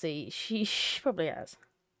one pussy. She probably has.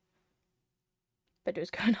 Pedro's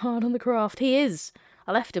going hard on the craft. He is.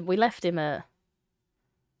 We left him at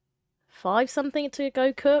 5 something to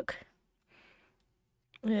go cook.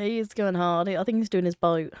 Yeah, he is going hard. I think he's doing his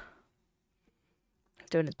boat.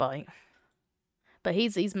 But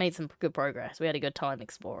he's made some good progress. We had a good time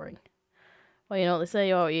exploring. Well, you know what they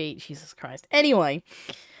say, oh, you eat, Jesus Christ. Anyway,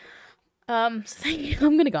 so thank you.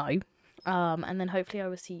 I'm gonna go. And then hopefully I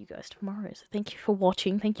will see you guys tomorrow. So thank you for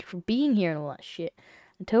watching. Thank you for being here and all that shit.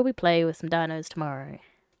 Until we play with some dinos tomorrow.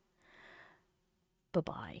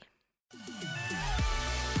 Bye-bye.